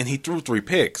 Right. And he threw 3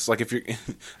 picks.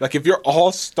 If your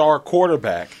all-star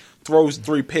quarterback throws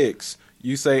 3 picks,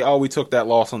 you say, "Oh, we took that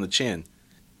loss on the chin."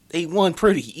 They won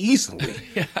pretty easily.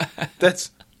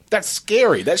 That's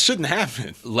scary. That shouldn't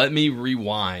happen. Let me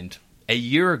rewind a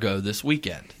year ago this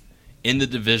weekend in the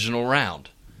divisional round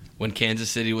when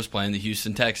Kansas City was playing the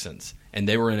Houston Texans, and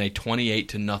they were in a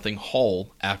 28-0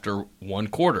 hole after one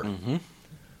quarter. Mm-hmm.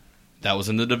 That was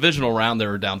in the divisional round. They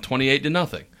were down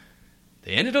 28-0.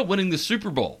 They ended up winning the Super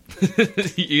Bowl.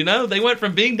 They went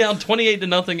from being down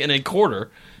 28-0 in a quarter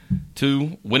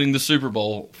to winning the Super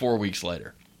Bowl 4 weeks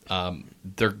later.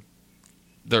 The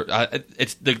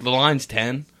line's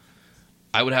 10.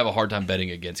 I would have a hard time betting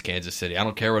against Kansas City. I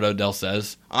don't care what Odell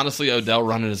says. Honestly, Odell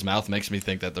running his mouth makes me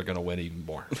think that they're going to win even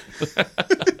more.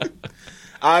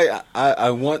 I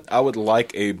would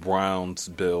like a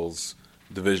Browns-Bills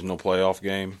divisional playoff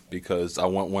game because I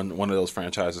want one of those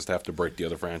franchises to have to break the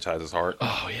other franchise's heart.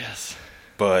 Oh yes,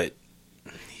 but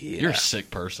you're a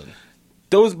sick person.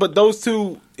 Those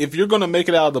two, if you're going to make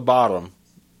it out of the bottom,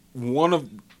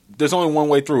 there's only one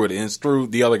way through it, and it's through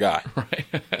the other guy. Right.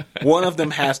 One of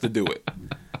them has to do it.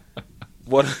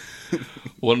 One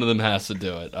of them has to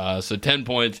do it. So 10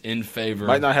 points in favor.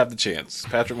 Might not have the chance.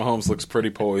 Patrick Mahomes looks pretty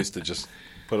poised to just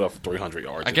put up 300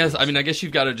 yards. I guess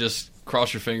you've got to just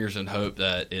cross your fingers and hope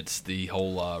that it's the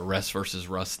whole rest versus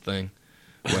rust thing.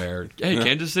 Where, hey,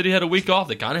 Kansas City had a week off.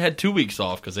 They kind of had 2 weeks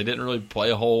off because they didn't really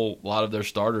play a whole lot of their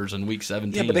starters in week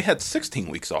 17. Yeah, but they had 16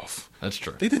 weeks off. That's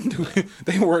true. They didn't do it.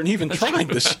 They weren't even trying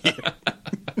this year.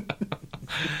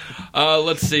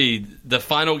 Let's see. The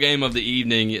final game of the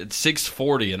evening, it's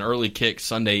 6:40, an early kick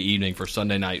Sunday evening for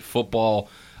Sunday Night Football.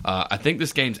 I think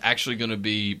this game's actually going to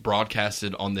be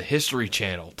broadcasted on the History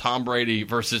Channel. Tom Brady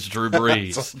versus Drew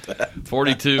Brees.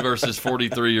 42 versus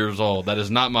 43 years old. That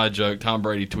is not my joke. Tom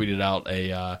Brady tweeted out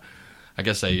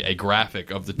a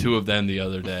graphic of the two of them the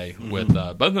other day with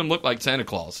both of them look like Santa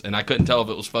Claus, and I couldn't tell if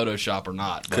it was Photoshop or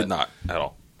not. Could not at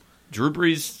all. Drew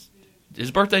Brees,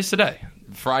 his birthday's today.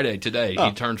 Friday today. Oh.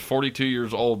 He turned 42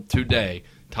 years old today.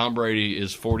 Tom Brady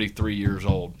is 43 years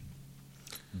old.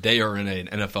 They are in an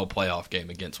NFL playoff game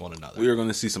against one another. We are going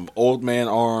to see some old man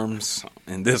arms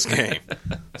in this game.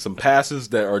 Some passes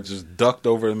that are just ducked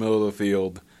over the middle of the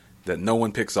field that no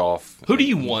one picks off. Who do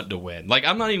you want to win?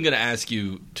 I'm not even going to ask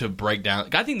you to break down.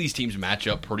 I think these teams match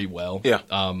up pretty well. Yeah.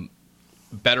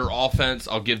 Better offense,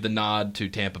 I'll give the nod to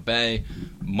Tampa Bay.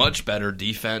 Much better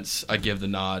defense, I give the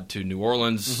nod to New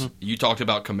Orleans. Mm-hmm. You talked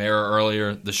about Kamara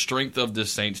earlier. The strength of this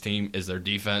Saints team is their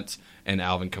defense and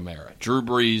Alvin Kamara. Drew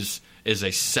Brees is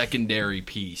a secondary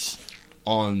piece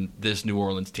on this New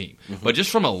Orleans team. Mm-hmm. But just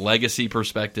from a legacy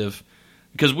perspective,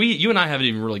 because you and I haven't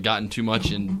even really gotten too much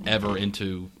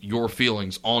into your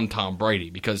feelings on Tom Brady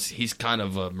because he's kind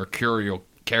of a mercurial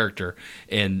character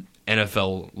in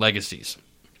NFL legacies.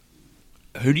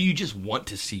 Who do you just want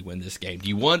to see win this game? Do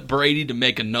you want Brady to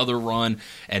make another run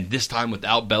and this time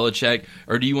without Belichick?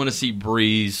 Or do you want to see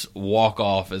Brees walk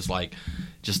off as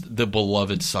just the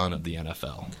beloved son of the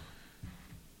NFL?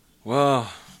 Well,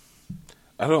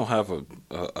 I don't have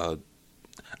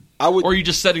Or are you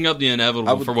just setting up the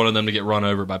inevitable for one of them to get run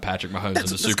over by Patrick Mahomes in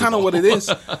the Super Bowl? That's kind of what it is.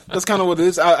 That's kind of what it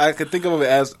is. I could think of it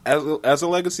as a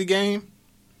legacy game.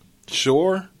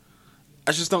 Sure.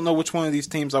 I just don't know which one of these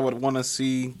teams I would want to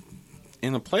see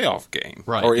in a playoff game,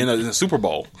 right? Or in a Super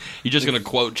Bowl. You're just going to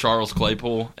quote Charles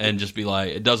Claypool and just be like,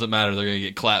 it doesn't matter, they're going to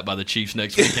get clapped by the Chiefs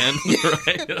next weekend,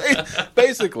 right?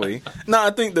 Basically. No, I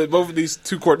think that both of these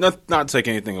two not take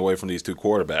anything away from these two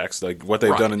quarterbacks. Like what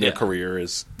they've done in their career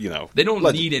is, they don't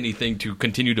need anything to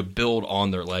continue to build on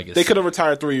their legacy. They could have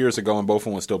retired 3 years ago, and both of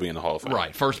them would still be in the Hall of Fame.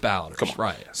 Right, first balloters. Come on.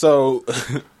 Right. So,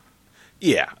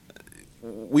 yeah,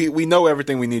 we know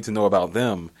everything we need to know about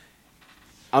them.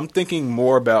 I'm thinking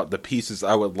more about the pieces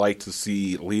I would like to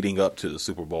see leading up to the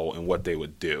Super Bowl and what they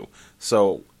would do.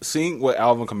 So seeing what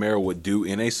Alvin Kamara would do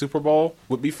in a Super Bowl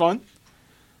would be fun.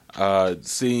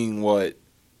 Seeing what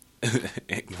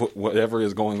whatever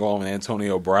is going on with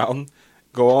Antonio Brown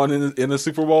go on in the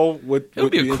Super Bowl would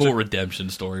be a cool redemption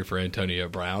story for Antonio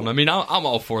Brown. I mean, I'm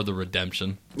all for the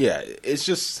redemption. Yeah, it's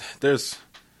just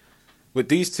with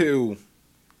these two,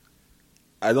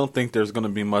 I don't think there's going to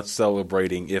be much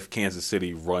celebrating if Kansas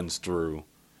City runs through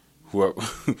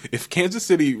if Kansas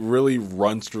City really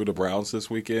runs through the Browns this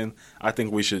weekend. I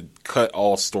think we should cut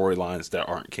all storylines that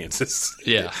aren't Kansas.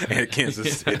 Yeah, and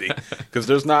Kansas City, because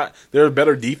there are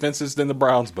better defenses than the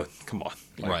Browns. But come on,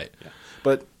 right? Yeah.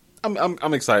 But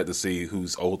I'm excited to see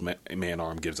whose old man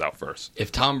arm gives out first.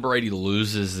 If Tom Brady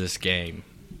loses this game,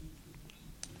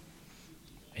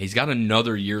 he's got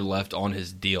another year left on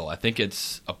his deal. I think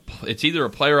it's either a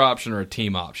player option or a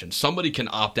team option. Somebody can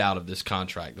opt out of this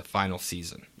contract the final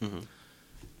season. Mm-hmm.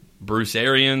 Bruce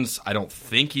Arians, I don't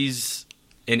think he's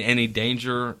in any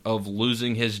danger of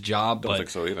losing his job. Don't think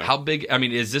so either. How big? I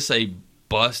mean, is this a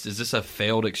bust? Is this a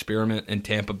failed experiment in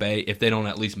Tampa Bay if they don't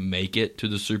at least make it to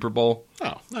the Super Bowl?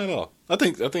 No, not at all. I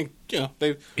think they. You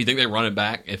think they run it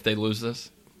back if they lose this?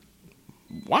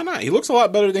 Why not? He looks a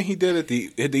lot better than he did at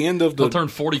the end of the. He'll turn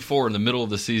 44 in the middle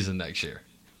of the season next year.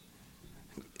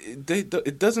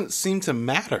 It doesn't seem to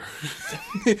matter.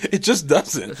 It just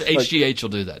doesn't. HGH will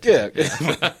do that. Yeah.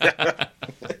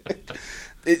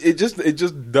 it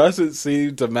just doesn't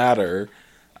seem to matter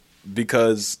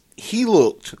because he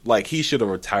looked like he should have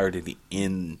retired at the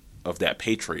end of that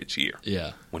Patriots year.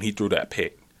 Yeah. When he threw that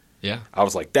pick. Yeah. I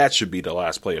was like, that should be the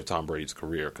last play of Tom Brady's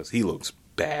career because he looks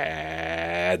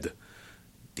bad.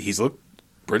 He's looked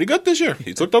pretty good this year.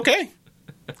 He's looked okay.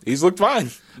 He's looked fine.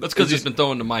 That's because he's been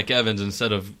throwing to Mike Evans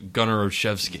instead of Gunnar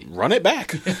Olszewski. Run it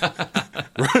back.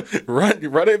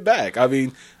 run it back. I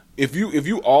mean, if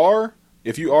you are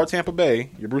Tampa Bay,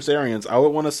 you're Bruce Arians, I would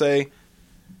want to say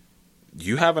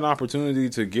you have an opportunity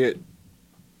to get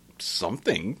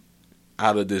something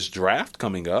out of this draft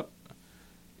coming up.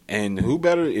 And who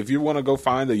better, if you want to go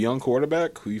find a young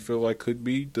quarterback who you feel like could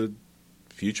be the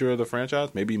future of the franchise,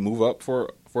 maybe move up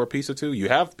for a piece or two. You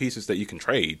have pieces that you can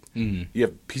trade. Mm-hmm. You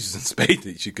have pieces in spades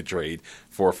that you could trade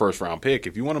for a first-round pick.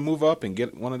 If you want to move up and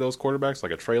get one of those quarterbacks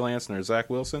like a Trey Lance or Zach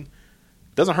Wilson,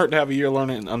 it doesn't hurt to have a year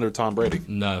learning under Tom Brady.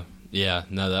 No. Yeah,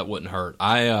 no, that wouldn't hurt.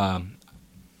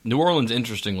 New Orleans,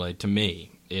 interestingly, to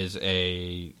me, is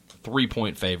a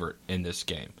 3-point favorite in this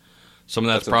game. Some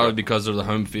of that's probably because of the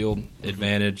home field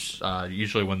advantage.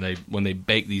 Usually when they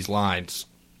bake these lines,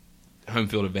 home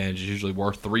field advantage is usually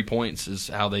worth 3 points is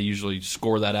how they usually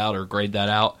score that out or grade that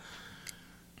out.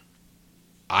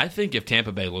 I think if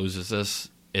Tampa Bay loses this,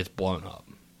 it's blown up.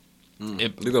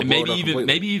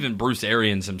 Maybe even Bruce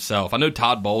Arians himself. I know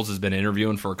Todd Bowles has been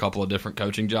interviewing for a couple of different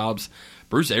coaching jobs.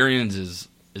 Bruce Arians is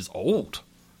old.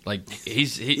 Like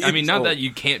I mean, not old. That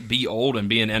you can't be old and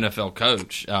be an NFL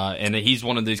coach. And he's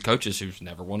one of these coaches who's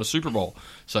never won a Super Bowl,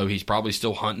 so he's probably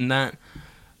still hunting that.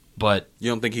 But you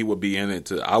don't think he would be in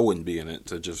it I wouldn't be in it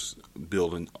to just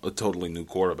build a totally new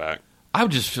quarterback. I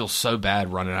would just feel so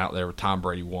bad running out there with Tom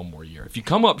Brady one more year. If you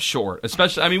come up short,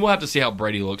 especially, I mean, we'll have to see how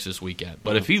Brady looks this weekend.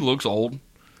 But if he looks old,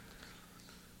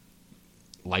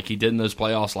 like he did in those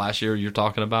playoffs last year you're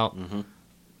talking about,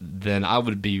 then I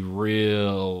would be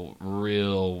real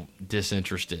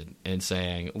disinterested in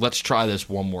saying, let's try this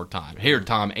one more time. Here,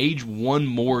 Tom, age one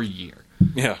more year.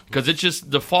 Yeah, because it's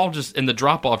just the fall and the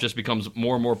drop off just becomes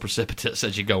more and more precipitous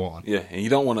as you go on. Yeah, and you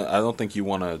don't want to. I don't think you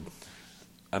want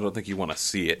to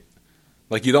see it.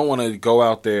 Like you don't want to go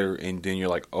out there and then you're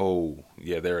like, oh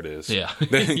yeah, there it is. Yeah,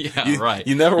 right.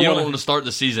 You don't want to start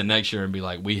the season next year and be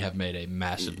like, we have made a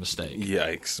massive mistake.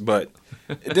 Yikes! But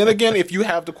then again, if you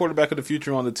have the quarterback of the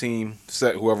future on the team,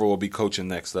 set whoever will be coaching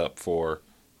next up for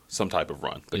some type of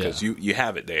run because you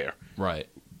have it there. Right.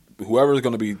 Whoever is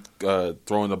going to be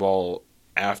throwing the ball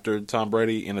after Tom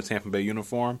Brady in a Tampa Bay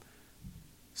uniform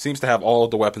seems to have all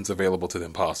of the weapons available to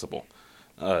them possible.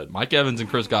 Mike Evans and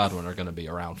Chris Godwin are going to be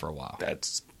around for a while.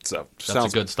 That's a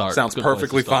good start. Sounds Good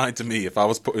perfectly place to start. fine to me if I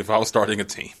was starting a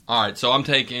team. All right, so I'm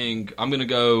going to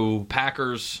go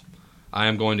Packers. I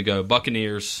am going to go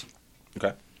Buccaneers.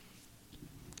 Okay.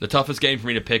 The toughest game for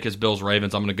me to pick is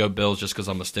Bills-Ravens. I'm going to go Bills just because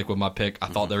I'm going to stick with my pick. I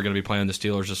thought they were going to be playing the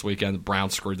Steelers this weekend. The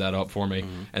Browns screwed that up for me.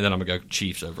 And then I'm going to go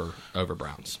Chiefs over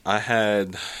Browns. I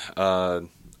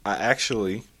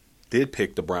actually did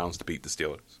pick the Browns to beat the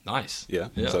Steelers. Nice. Yeah.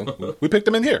 So we picked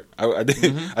them in here. I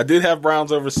did. I did have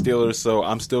Browns over Steelers, so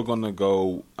I'm still gonna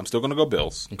go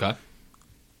Bills. Okay.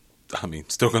 I mean,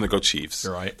 still gonna go Chiefs.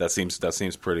 You're right. That seems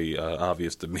pretty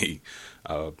obvious to me.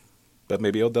 But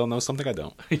maybe they'll know something I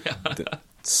don't.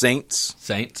 Saints,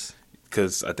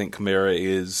 because I think Kamara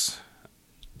is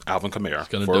Alvin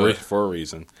Kamara for a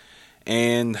reason.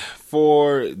 And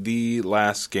for the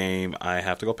last game, I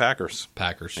have to go Packers.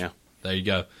 Yeah. There you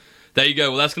go.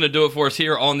 Well, that's going to do it for us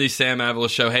here on the Sam Avila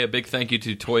Show. Hey, a big thank you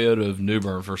to Toyota of New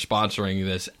Bern for sponsoring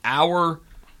this hour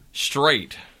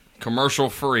straight,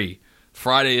 commercial-free,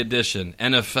 Friday edition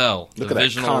NFL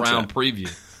Divisional Round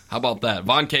Preview. How about that?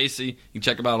 Von Casey, you can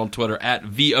check him out on Twitter at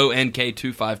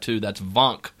VONK252. That's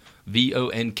Vonk,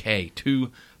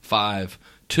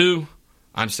 VONK252.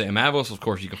 I'm Sam Aviles. Of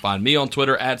course, you can find me on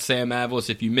Twitter at Sam Aviles.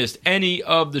 If you missed any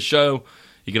of the show,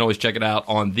 you can always check it out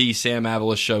on the Sam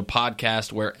Aviles Show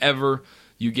podcast, wherever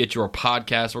you get your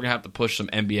podcasts. We're going to have to push some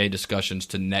NBA discussions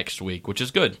to next week, which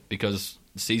is good because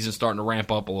the season's starting to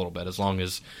ramp up a little bit as long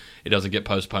as it doesn't get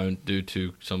postponed due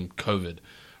to some COVID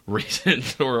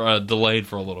reasons or delayed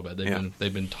for a little bit.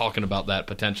 They've been talking about that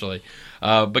potentially.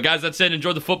 But guys, that's it.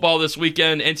 Enjoy the football this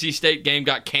weekend. NC State game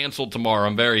got canceled tomorrow.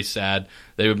 I'm very sad.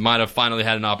 They might have finally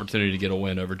had an opportunity to get a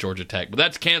win over Georgia Tech. But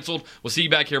that's canceled. We'll see you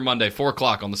back here Monday, 4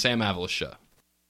 o'clock on the Sam Aviles Show.